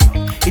over.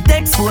 It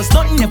expose,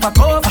 nothing never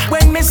cover.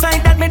 When me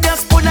sign that, me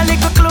just pull a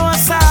little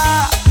closer.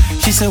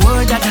 She say,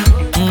 oh, dada,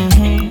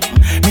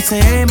 Me say,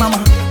 hey, mama,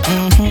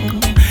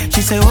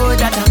 She say, oh,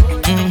 dada,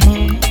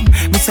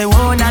 Me say,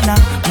 oh, nana,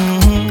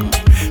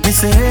 Me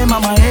say, hey,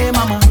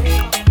 mama,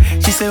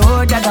 She say,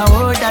 oh, dada,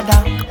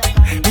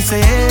 Me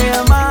say,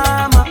 hey,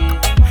 mama,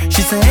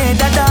 She say, hey,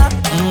 dada,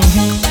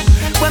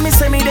 When me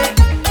say me there,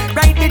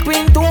 right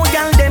between two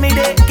girls, them me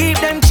there. Keep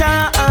them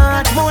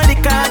charged, more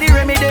liquor, the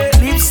remedy.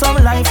 Live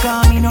some life,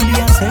 cause me know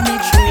the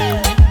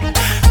cemetery.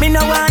 Me no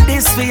want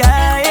this for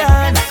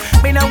iron,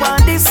 me no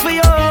want this for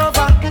you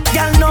over.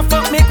 Girl, no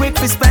fuck me quick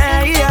for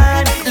spare.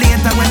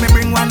 Later when me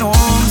bring one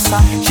home, so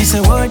she say,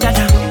 oh,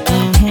 dada,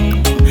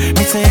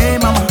 Me say, hey,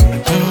 mama,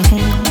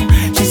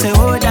 She say,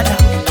 oh, dada,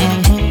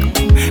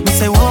 Me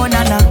say, oh,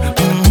 nana,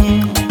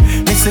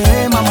 Me say,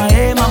 hey,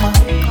 mama,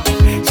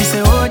 She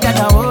say, oh,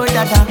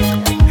 dada,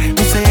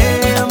 Me say,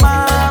 hey,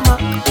 mama.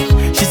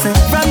 She say,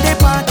 from the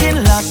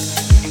parking lot,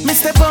 me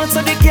step out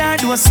so the car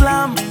door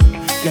slam.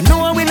 You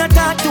know we not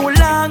talk too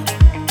long.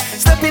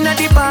 Stepping at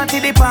the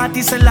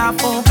party say laugh.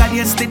 Oh God,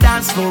 yes, the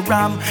dance floor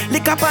ram.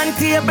 Lick up on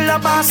table, a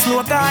bar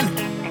slogan.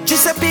 She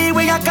say, pay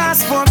where you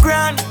cost for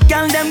grand.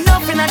 Girl, them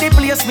nothing at the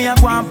place, me a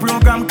go on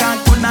program.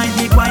 Can't tonight,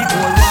 me quite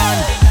old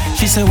one.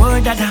 She say, oh,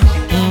 dada,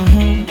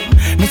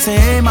 Me say,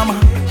 hey, mama,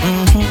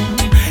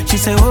 She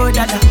say, oh,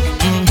 dada,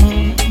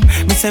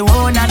 Me say,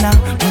 oh, nana,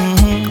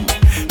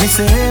 Me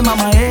say, hey,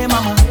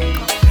 mama,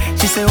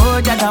 She say,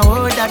 oh, dada,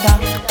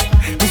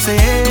 Me say,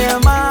 hey,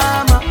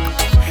 mama,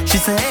 She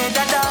say, hey,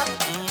 dada.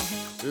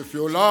 If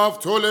you love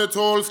Tully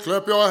Tools,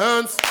 clap your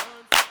hands.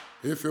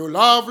 If you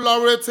love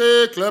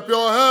Larity, clap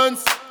your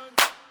hands.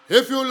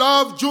 If you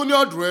love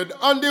Junior Dread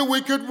and the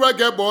Wicked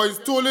Reggae Boys,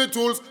 Tully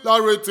Tools,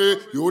 Larity,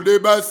 you the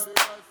best.